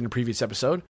already covered in a previous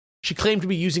episode. She claimed to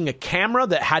be using a camera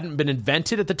that hadn't been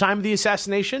invented at the time of the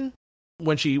assassination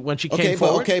when she came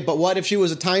forward. But what if she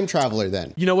was a time traveler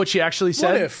then? You know what she actually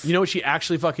said? What if? You know what she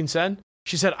actually fucking said?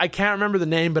 She said, I can't remember the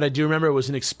name, but I do remember it was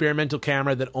an experimental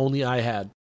camera that only I had.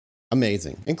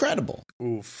 Amazing. Incredible.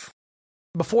 Oof.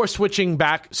 Before switching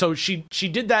back, so she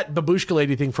did that babushka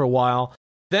lady thing for a while.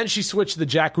 Then she switched to the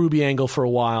Jack Ruby angle for a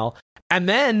while. And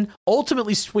then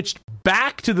ultimately switched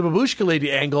back to the babushka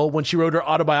lady angle when she wrote her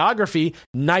autobiography,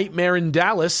 Nightmare in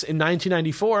Dallas, in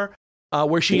 1994,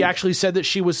 where she actually said that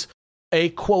she was a,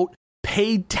 quote,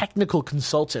 paid technical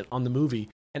consultant on the movie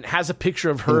and has a picture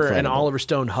of her and Oliver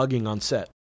Stone hugging on set.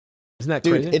 Isn't that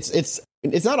crazy?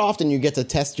 Dude, it's not often you get to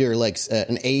test your,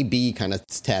 an A-B kind of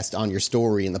test on your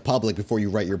story in the public before you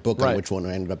wite your book on which one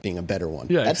ended up being a better one.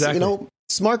 Yeah, That's, exactly.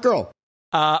 Smart girl.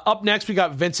 Up next, we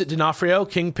got Vincent D'Onofrio,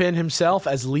 Kingpin himself,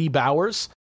 as Lee Bowers.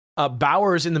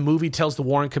 Bowers in the movie tells the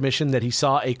Warren Commission that he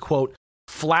saw a, quote,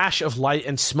 flash of light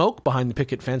and smoke behind the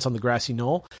picket fence on the grassy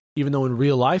knoll, even though in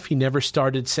real life he never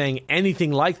started saying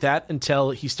anything like that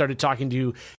until he started talking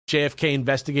to JFK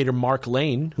investigator Mark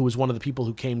Lane, who was one of the people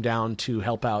who came down to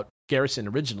help out Garrison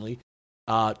originally,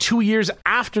 2 years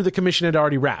after the commission had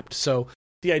already wrapped. So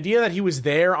the idea that he was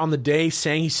there on the day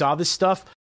saying he saw this stuff,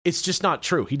 it's just not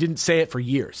true. He didn't say it for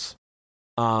years.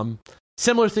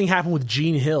 Similar thing happened with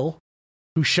Jean Hill,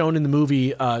 who's shown in the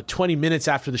movie 20 minutes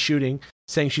after the shooting,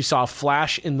 saying she saw a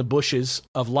flash in the bushes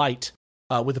of light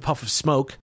with a puff of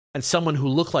smoke, and someone who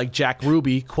looked like Jack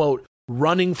Ruby, quote,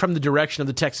 running from the direction of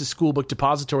the Texas School Book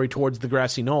Depository towards the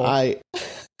grassy knoll. I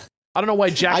don't know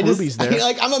why Jack Ruby's there.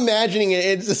 I'm imagining it.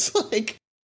 It's just like...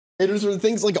 It was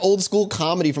things like old school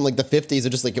comedy from the 50s,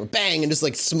 of just bang, and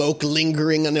just smoke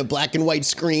lingering on a black and white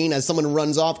screen as someone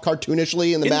runs off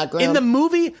cartoonishly in the background. In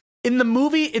the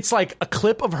movie, it's like a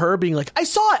clip of her being like, I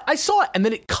saw it. And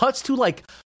then it cuts to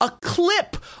a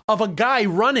clip of a guy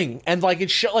running, and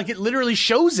it literally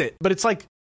shows it. But it's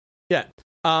yeah.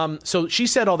 So she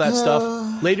said all that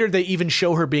stuff. Later, they even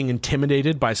show her being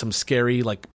intimidated by some scary,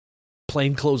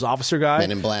 plainclothes officer guy.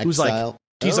 Men in Black style.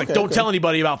 He's don't tell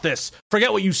anybody about this.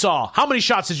 Forget what you saw. How many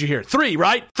shots did you hear? 3,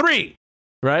 right? 3,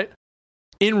 right?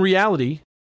 In reality,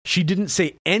 she didn't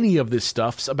say any of this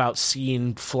stuff about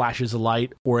seeing flashes of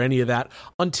light or any of that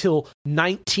until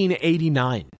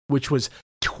 1989, which was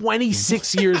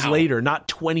 26 years later, not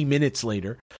 20 minutes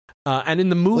later. And in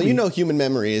the movie... Well, human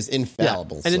memory is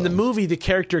infallible. Yeah. And in the movie, the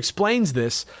character explains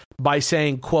this by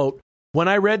saying, quote, when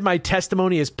I read my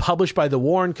testimony as published by the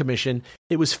Warren Commission,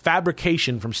 it was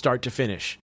fabrication from start to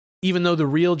finish, even though the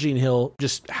real Jean Hill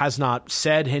just has not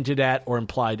said, hinted at, or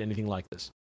implied anything like this,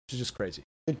 which is just crazy.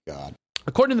 Good God.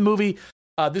 According to the movie,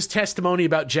 this testimony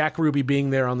about Jack Ruby being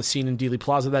there on the scene in Dealey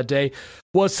Plaza that day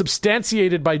was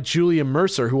substantiated by Julia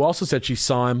Mercer, who also said she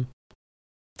saw him,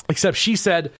 except she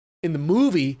said in the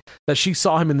movie that she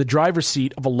saw him in the driver's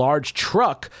seat of a large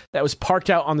truck that was parked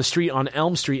out on the street on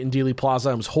Elm Street in Dealey Plaza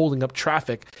and was holding up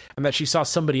traffic, and that she saw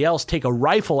somebody else take a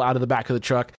rifle out of the back of the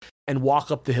truck and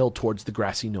walk up the hill towards the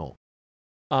grassy knoll.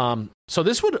 So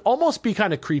this would almost be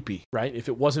kind of creepy, right? If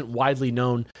it wasn't widely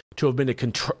known to have been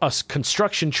a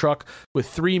construction truck with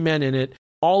 3 men in it,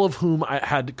 all of whom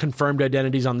had confirmed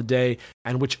identities on the day,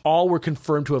 and which all were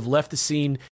confirmed to have left the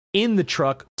scene in the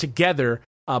truck together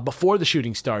before the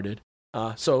shooting started.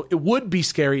 So it would be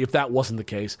scary if that wasn't the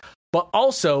case. But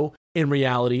also, in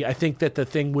reality, I think that the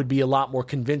thing would be a lot more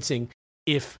convincing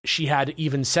if she had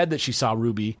even said that she saw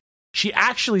Ruby. She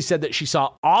actually said that she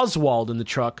saw Oswald in the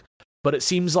truck, but it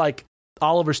seems like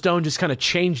Oliver Stone just kind of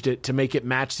changed it to make it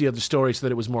match the other story so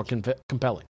that it was more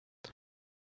compelling.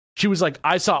 She was like,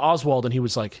 I saw Oswald, and he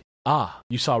was like,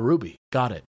 you saw Ruby.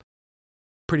 Got it.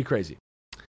 Pretty crazy.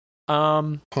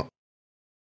 Yeah.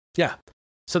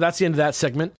 So that's the end of that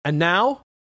segment. And now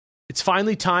it's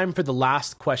finally time for the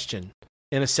last question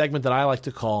in a segment that I like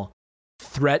to call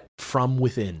Threat from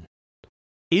Within.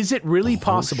 Is it really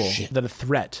possible that a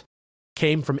threat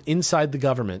came from inside the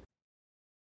government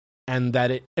and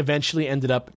that it eventually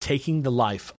ended up taking the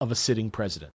life of a sitting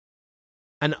president?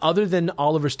 And other than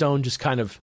Oliver Stone just kind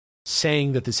of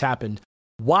saying that this happened,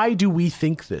 why do we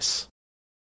think this?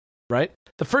 Right?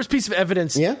 The first piece of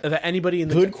evidence that anybody in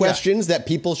the good questions that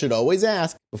people should always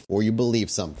ask before you believe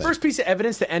something. First piece of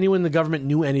evidence that anyone in the government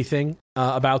knew anything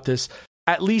about this,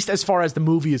 at least as far as the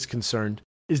movie is concerned,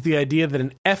 is the idea that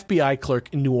an FBI clerk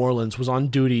in New Orleans was on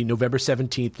duty November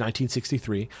 17th,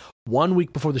 1963, 1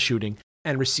 week before the shooting,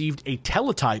 and received a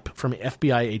teletype from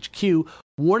FBI HQ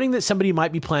warning that somebody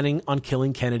might be planning on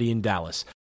killing Kennedy in Dallas.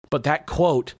 But that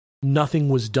quote, nothing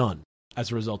was done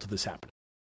as a result of this happening.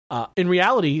 In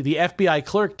reality, the FBI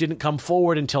clerk didn't come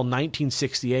forward until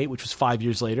 1968, which was 5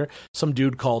 years later. Some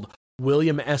dude called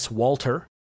William S. Walter.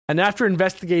 And after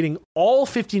investigating all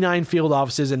 59 field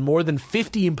offices and more than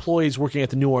 50 employees working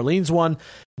at the New Orleans one,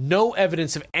 no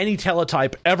evidence of any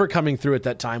teletype ever coming through at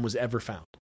that time was ever found.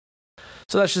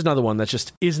 So that's just another one that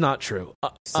just is not true.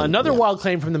 Another wild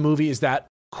claim from the movie is that,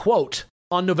 quote,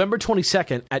 on November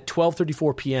 22nd at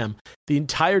 12:34 p.m., the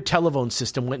entire telephone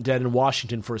system went dead in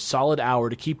Washington for a solid hour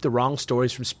to keep the wrong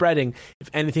stories from spreading if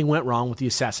anything went wrong with the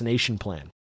assassination plan.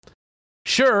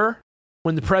 Sure,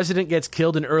 when the president gets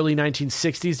killed in early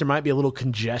 1960s, there might be a little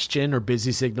congestion or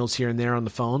busy signals here and there on the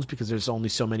phones because there's only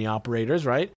so many operators,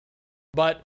 right?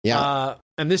 But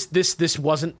and this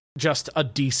wasn't just a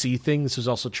DC thing. This was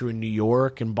also true in New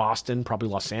York and Boston, probably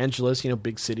Los Angeles,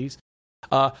 big cities.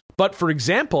 But for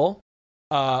example,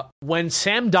 when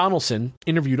Sam Donaldson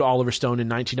interviewed Oliver Stone in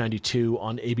 1992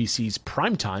 on ABC's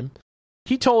Primetime,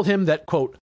 he told him that,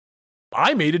 quote,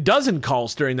 I made a dozen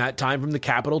calls during that time from the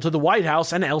Capitol to the White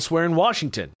House and elsewhere in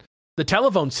Washington. The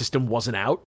telephone system wasn't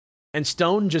out. And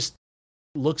Stone just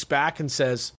looks back and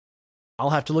says, I'll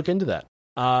have to look into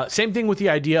that. Same thing with the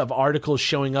idea of articles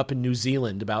showing up in New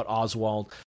Zealand about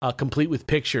Oswald, complete with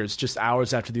pictures just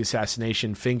hours after the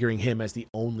assassination, fingering him as the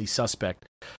only suspect.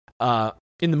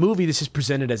 In the movie, this is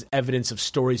presented as evidence of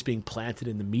stories being planted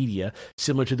in the media,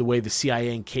 similar to the way the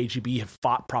CIA and KGB have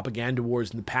fought propaganda wars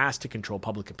in the past to control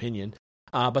public opinion.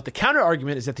 But the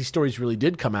counter-argument is that these stories really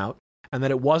did come out, and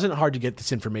that it wasn't hard to get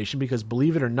this information because,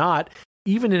 believe it or not,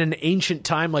 even in an ancient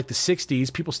time like the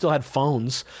 60s, people still had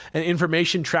phones, and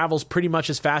information travels pretty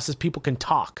much as fast as people can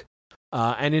talk.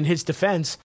 And in his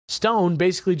defense, Stone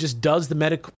basically just does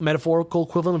the metaphorical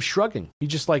equivalent of shrugging. He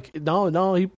just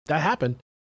that happened.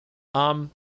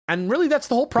 And really that's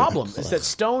the whole problem, is that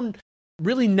Stone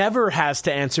really never has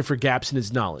to answer for gaps in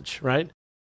his knowledge, right?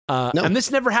 No. And this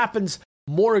never happens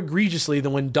more egregiously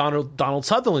than when Donald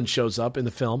Sutherland shows up in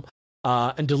the film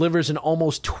and delivers an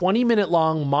almost 20-minute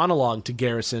long monologue to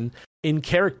Garrison in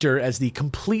character as the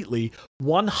completely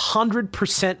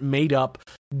 100% made up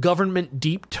government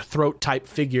deep throat type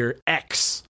figure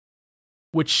X,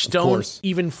 which Stone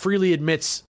even freely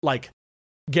admits,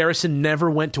 Garrison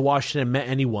never went to Washington and met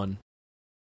anyone.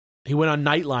 He went on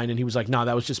Nightline and he was like, no,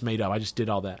 that was just made up. I just did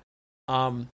all that.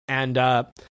 And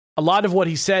a lot of what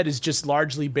he said is just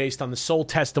largely based on the sole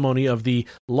testimony of the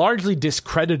largely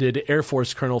discredited Air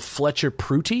Force Colonel Fletcher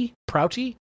Prouty,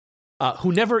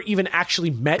 who never even actually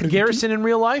met Garrison in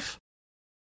real life.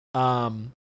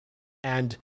 And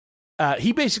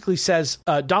he basically says,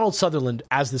 Donald Sutherland,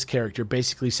 as this character,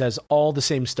 basically says all the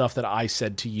same stuff that I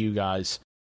said to you guys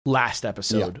last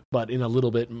episode, but in a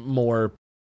little bit more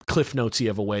Cliff Notesy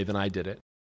of a way than I did it.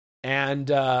 And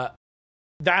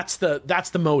that's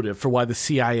the motive for why the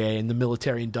CIA and the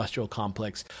military industrial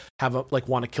complex have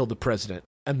want to kill the president.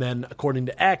 And then, according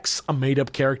to X, a made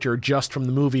up character just from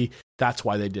the movie, that's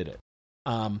why they did it.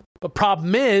 But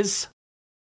problem is,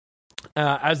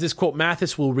 as this quote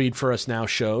Mathis will read for us now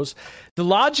shows, the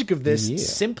logic of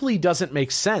this simply doesn't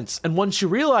make sense. And once you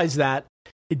realize that,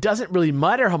 it doesn't really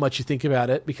matter how much you think about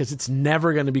it, because it's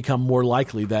never going to become more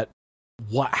likely that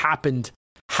what happened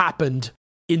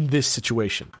in this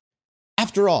situation.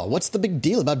 After all, what's the big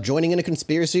deal about joining in a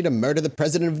conspiracy to murder the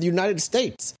President of the United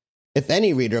States? If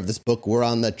any reader of this book were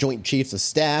on the Joint Chiefs of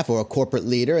Staff or a corporate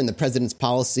leader and the president's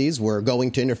policies were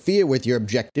going to interfere with your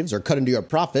objectives or cut into your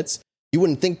profits, you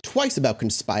wouldn't think twice about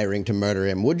conspiring to murder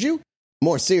him, would you?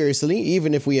 More seriously,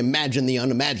 even if we imagine the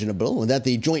unimaginable, that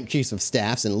the Joint Chiefs of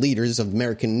Staffs and leaders of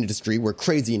American industry were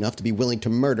crazy enough to be willing to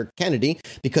murder Kennedy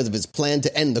because of his plan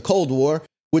to end the Cold War,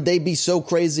 Would they be so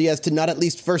crazy as to not at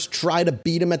least first try to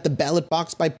beat him at the ballot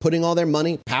box by putting all their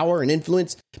money, power, and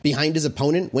influence behind his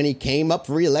opponent when he came up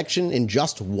for re-election in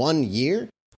just 1 year?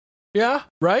 Yeah,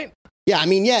 right? Yeah, I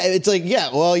mean, yeah, it's like,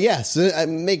 yeah, well, yes.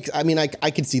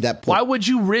 I could see that point. Why would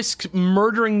you risk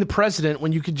murdering the president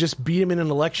when you could just beat him in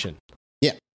an election?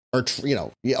 Yeah. Or,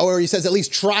 or he says at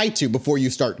least try to before you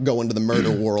start going to the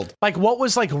murder world. Like, what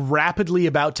was, like, rapidly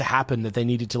about to happen that they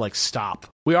needed to, like, stop?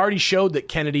 We already showed that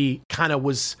Kennedy kind of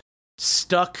was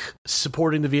stuck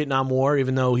supporting the Vietnam War,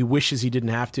 even though he wishes he didn't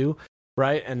have to,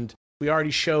 right? And we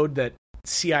already showed that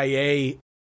CIA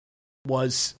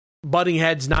was butting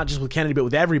heads not just with Kennedy, but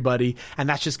with everybody, and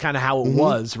that's just kind of how it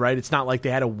was, right? It's not like they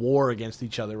had a war against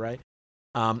each other, right?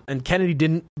 And Kennedy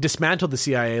didn't dismantle the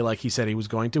CIA like he said he was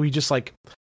going to. He just, like,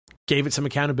 gave it some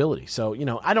accountability. So,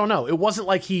 I don't know. It wasn't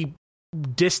like he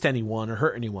dissed anyone or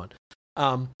hurt anyone.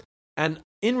 And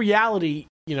in reality,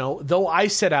 though I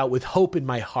set out with hope in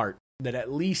my heart that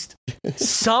at least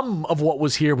some of what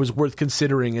was here was worth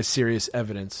considering as serious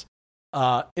evidence,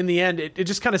 in the end, it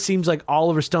just kind of seems like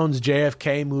Oliver Stone's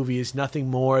JFK movie is nothing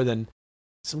more than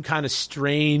some kind of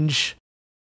strange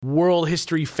world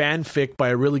history fanfic by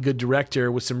a really good director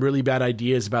with some really bad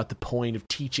ideas about the point of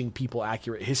teaching people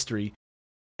accurate history.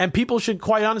 And people should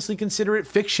quite honestly consider it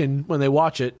fiction when they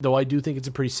watch it, though I do think it's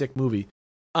a pretty sick movie.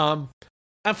 And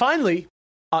finally,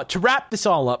 to wrap this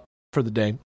all up for the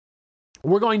day,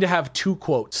 we're going to have 2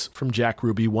 quotes from Jack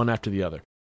Ruby, one after the other.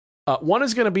 One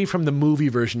is going to be from the movie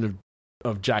version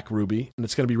of Jack Ruby, and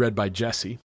it's going to be read by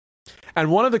Jesse.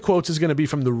 And one of the quotes is going to be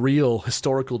from the real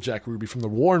historical Jack Ruby from the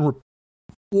Warren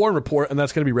Report, and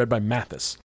that's going to be read by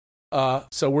Mathis.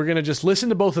 So we're going to just listen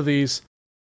to both of these,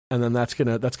 and then that's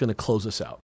gonna close us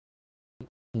out.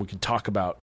 We can talk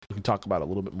about it a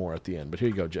little bit more at the end. But here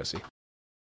you go, Jesse.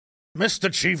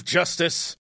 Mr. Chief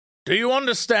Justice, do you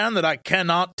understand that I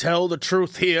cannot tell the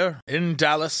truth here in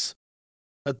Dallas?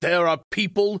 That there are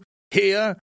people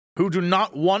here who do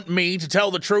not want me to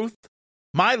tell the truth?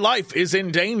 My life is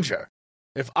in danger.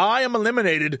 If I am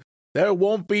eliminated, there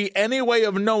won't be any way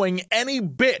of knowing any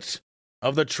bit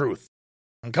of the truth.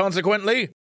 And consequently,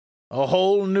 a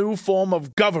whole new form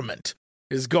of government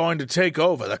is going to take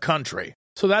over the country.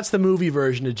 So that's the movie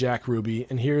version of Jack Ruby,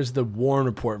 and here's the Warren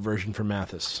Report version for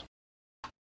Mathis.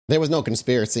 There was no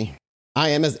conspiracy. I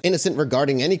am as innocent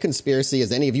regarding any conspiracy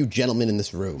as any of you gentlemen in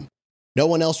this room. No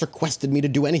one else requested me to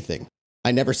do anything.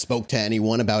 I never spoke to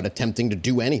anyone about attempting to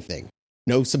do anything.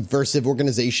 No subversive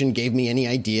organization gave me any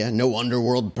idea. No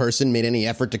underworld person made any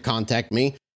effort to contact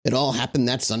me. It all happened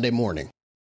that Sunday morning.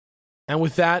 And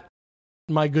with that,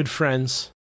 my good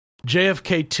friends,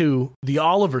 JFK 2, The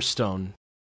Oliver Stone,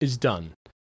 is done.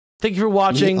 Thank you for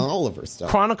watching Oliver Stone.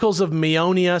 Chronicles of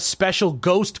Meonia special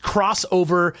ghost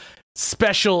crossover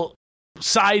special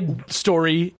side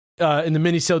story in the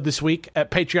minisode this week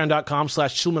at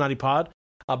patreon.com/Chilluminati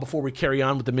before we carry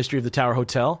on with the Mystery of the Tower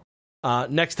Hotel.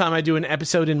 Next time I do an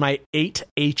episode in my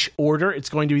 8H order, it's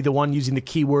going to be the one using the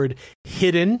keyword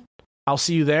hidden. I'll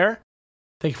see you there.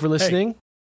 Thank you for listening. Hey,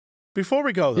 before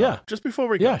we go, though, just before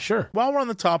we go. Yeah, sure. While we're on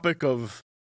the topic of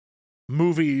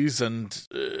movies and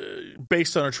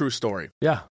based on a true story.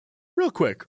 Yeah. Real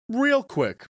quick.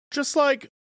 Just like,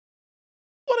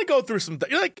 want to go through some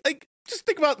things. Like, just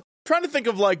think about, trying to think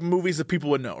of like movies that people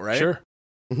would know, right? Sure.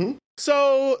 Mm-hmm.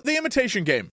 So, The Imitation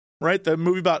Game, right? The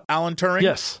movie about Alan Turing.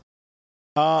 Yes.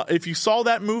 If you saw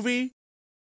that movie,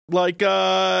 like,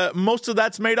 most of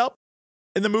that's made up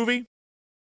in the movie.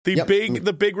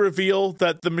 The big reveal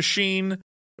that the machine,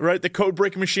 right, the code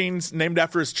breaking machine's named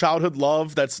after his childhood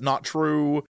love, that's not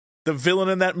true. The villain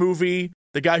in that movie,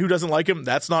 the guy who doesn't like him,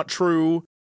 that's not true.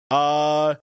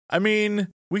 I mean,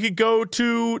 we could go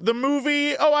to the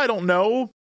movie, I don't know.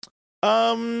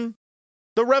 The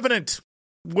Revenant,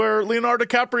 where Leonardo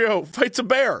DiCaprio fights a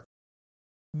bear.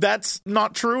 That's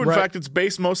not true. In fact, it's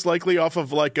based most likely off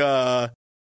of like a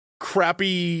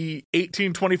crappy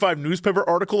 1825 newspaper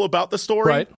article about the story.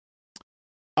 Right.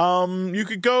 You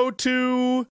could go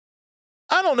to,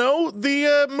 I don't know,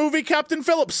 the movie Captain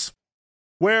Phillips,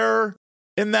 where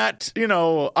in that,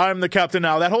 I'm the captain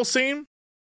now, that whole scene,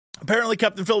 apparently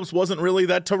Captain Phillips wasn't really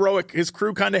that heroic. His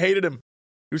crew kind of hated him.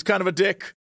 He was kind of a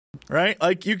dick, right?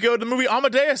 Like, you go to the movie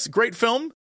Amadeus, great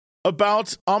film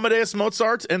about Amadeus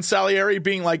Mozart and Salieri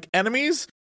being like enemies.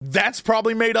 That's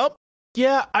probably made up.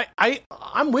 Yeah,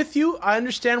 I'm with you. I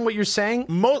understand what you're saying.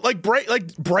 Like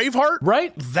Braveheart,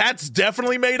 right? That's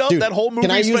definitely made up. Dude, that whole movie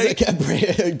is fake.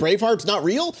 Braveheart's not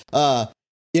real.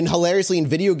 In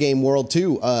video game world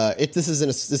too. This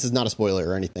is not a spoiler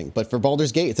or anything, but for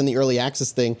Baldur's Gate, it's in the early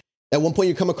access thing. At one point,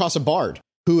 you come across a bard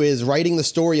who is writing the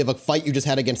story of a fight you just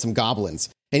had against some goblins.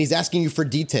 And he's asking you for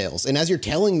details. And as you're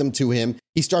telling them to him,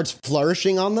 he starts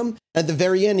flourishing on them. At the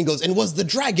very end, he goes, and was the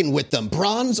dragon with them,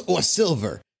 bronze or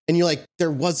silver? And you're like,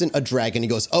 there wasn't a dragon. He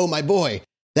goes, oh, my boy,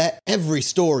 that every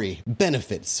story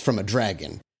benefits from a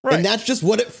dragon. Right. And that's just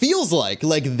what it feels like.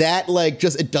 Like that, like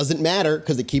just it doesn't matter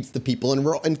because it keeps the people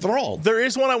enthralled. There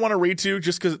is one I want to read to you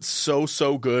just because it's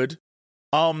so good.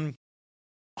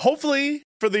 Hopefully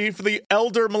for the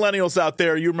elder millennials out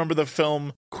there, you remember the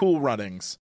film Cool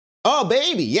Runnings. Oh,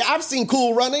 baby. Yeah, I've seen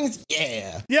Cool Runnings.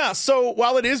 Yeah. Yeah, so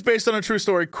while it is based on a true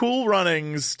story, Cool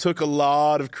Runnings took a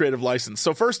lot of creative license.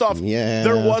 So first off,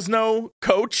 there was no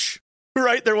coach,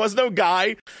 right? There was no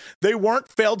guy. They weren't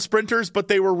failed sprinters, but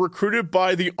they were recruited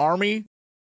by the Army,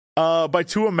 by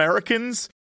two Americans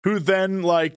who then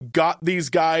like got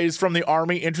these guys from the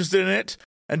Army interested in it.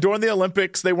 And during the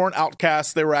Olympics, they weren't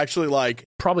outcasts. They were actually like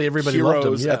probably everybody heroes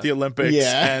loved them, at the Olympics.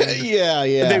 Yeah. And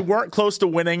yeah. They weren't close to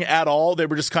winning at all. They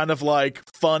were just kind of like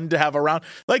fun to have around.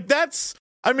 Like that's,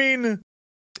 I mean,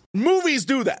 movies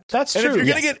do that. That's true. And if you're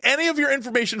going to get any of your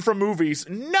information from movies,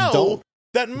 know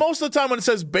that most of the time when it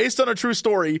says based on a true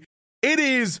story, it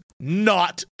is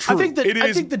not true. I think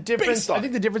the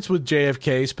difference with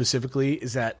JFK specifically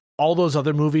is that all those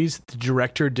other movies, the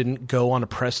director didn't go on a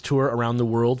press tour around the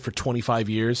world for 25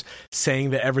 years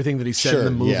saying that everything that he said in the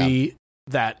movie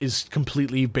that is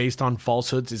completely based on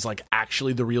falsehoods is like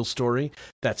actually the real story.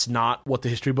 That's not what the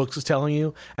history books is telling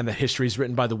you, and the history is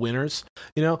written by the winners,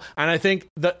 you know? And I think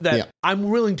that I'm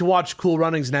willing to watch Cool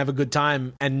Runnings and have a good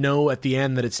time and know at the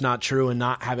end that it's not true and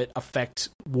not have it affect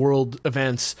world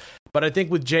events. But I think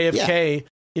with JFK...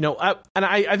 You know,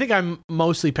 I think I'm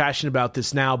mostly passionate about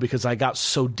this now because I got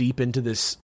so deep into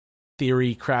this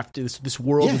theory craft, this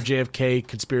world of JFK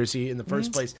conspiracy in the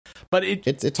first place. But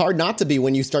it's hard not to be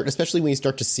when you start, especially when you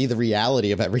start to see the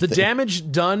reality of everything. The damage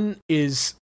done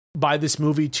is by this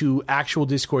movie to actual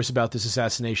discourse about this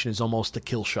assassination is almost a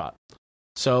kill shot.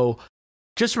 So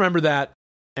just remember that.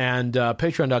 And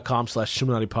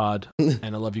patreon.com/SilluminatiPod.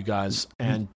 And I love you guys.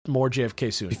 And more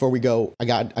JFK soon. Before we go, I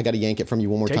got to yank it from you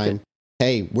one more time.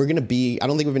 Hey, we're going to be, I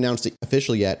don't think we've announced it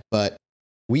official yet, but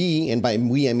we, and by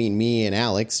we, I mean me and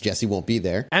Alex, Jesse won't be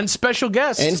there. And special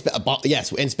guests. And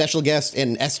special guests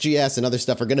and SGS and other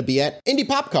stuff are going to be at Indie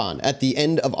PopCon at the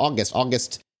end of August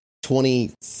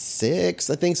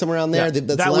 26th, I think, somewhere around there. Yeah,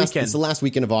 that weekend. It's the last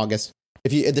weekend of August.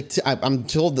 I'm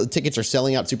told the tickets are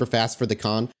selling out super fast for the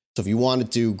con. So if you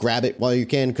wanted to grab it while you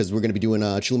can, because we're going to be doing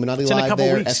a Chilluminati Live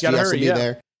there. SGS will be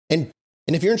there.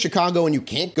 And if you're in Chicago and you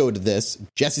can't go to this,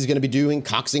 Jesse's going to be doing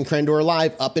Cox and Crendor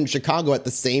Live up in Chicago at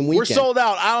the same weekend. We're sold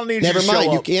out. I don't need Never you to mind.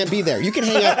 show You up. can't be there. You can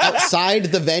hang out outside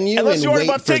the venue Unless and you worry wait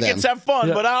about for tickets, them. have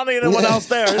fun. But I don't need anyone else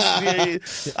there. I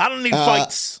don't need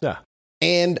fights. Yeah.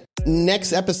 And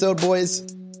next episode, boys,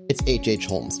 it's H.H.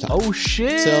 Holmes time. Oh,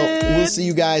 shit. So we'll see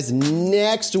you guys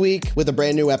next week with a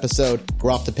brand new episode.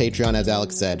 We're off to Patreon, as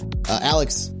Alex said.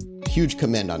 Alex, huge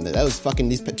commend on that. That was fucking,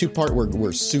 these two parts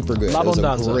were super good. It was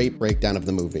a great breakdown of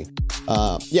the movie.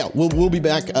 We'll be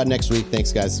back next week.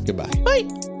 Thanks, guys. Goodbye. Bye.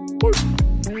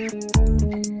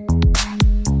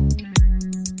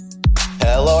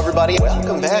 Hello, everybody.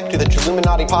 Welcome back to the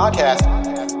Chilluminati podcast.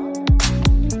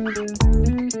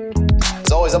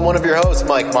 As always, I'm one of your hosts,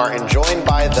 Mike Martin, joined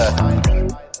by the...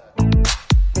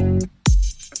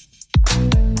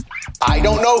 I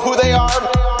don't know who they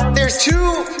are. There's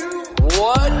two...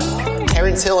 What?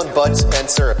 Terrence Hill and Bud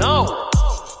Spencer. No.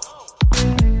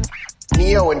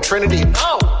 Neo and Trinity.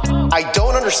 No. I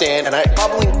don't understand, and I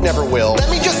probably never will. Let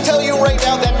me just tell you right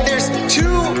now that there's two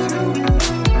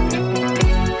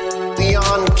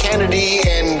Leon Kennedy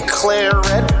and Claire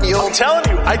Redfield. I'm telling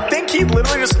you, I think he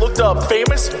literally just looked up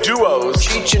famous duos.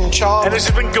 Cheech and Chong. And has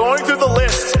just been going through the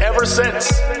list ever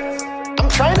since. I'm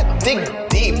trying to dig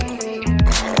deep.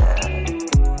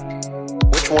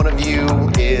 Which one of you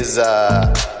is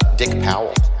Dick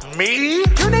Powell? Me?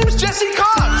 Your name's Jesse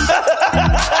Cox.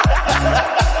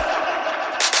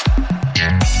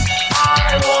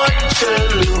 I want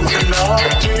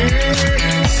Chilluminati.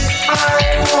 I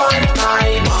want my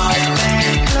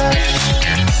necklace.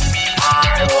 I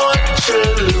want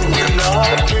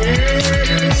Chilluminati.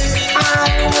 I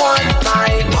want my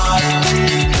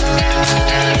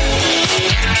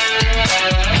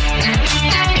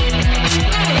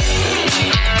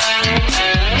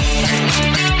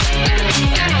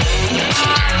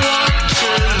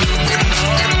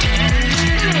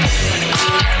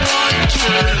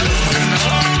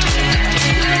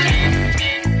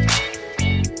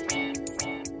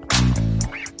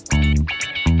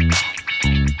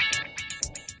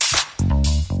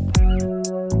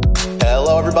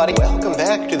Hello, everybody. Welcome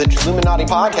back to the Chilluminati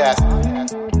podcast.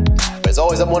 As always,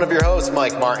 always, I'm one of your hosts,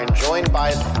 Mike Martin, joined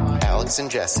by Alex and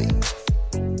Jesse.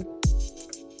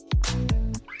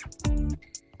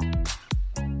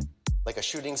 Like a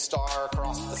shooting star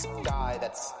across the sky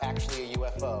that's actually a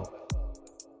UFO.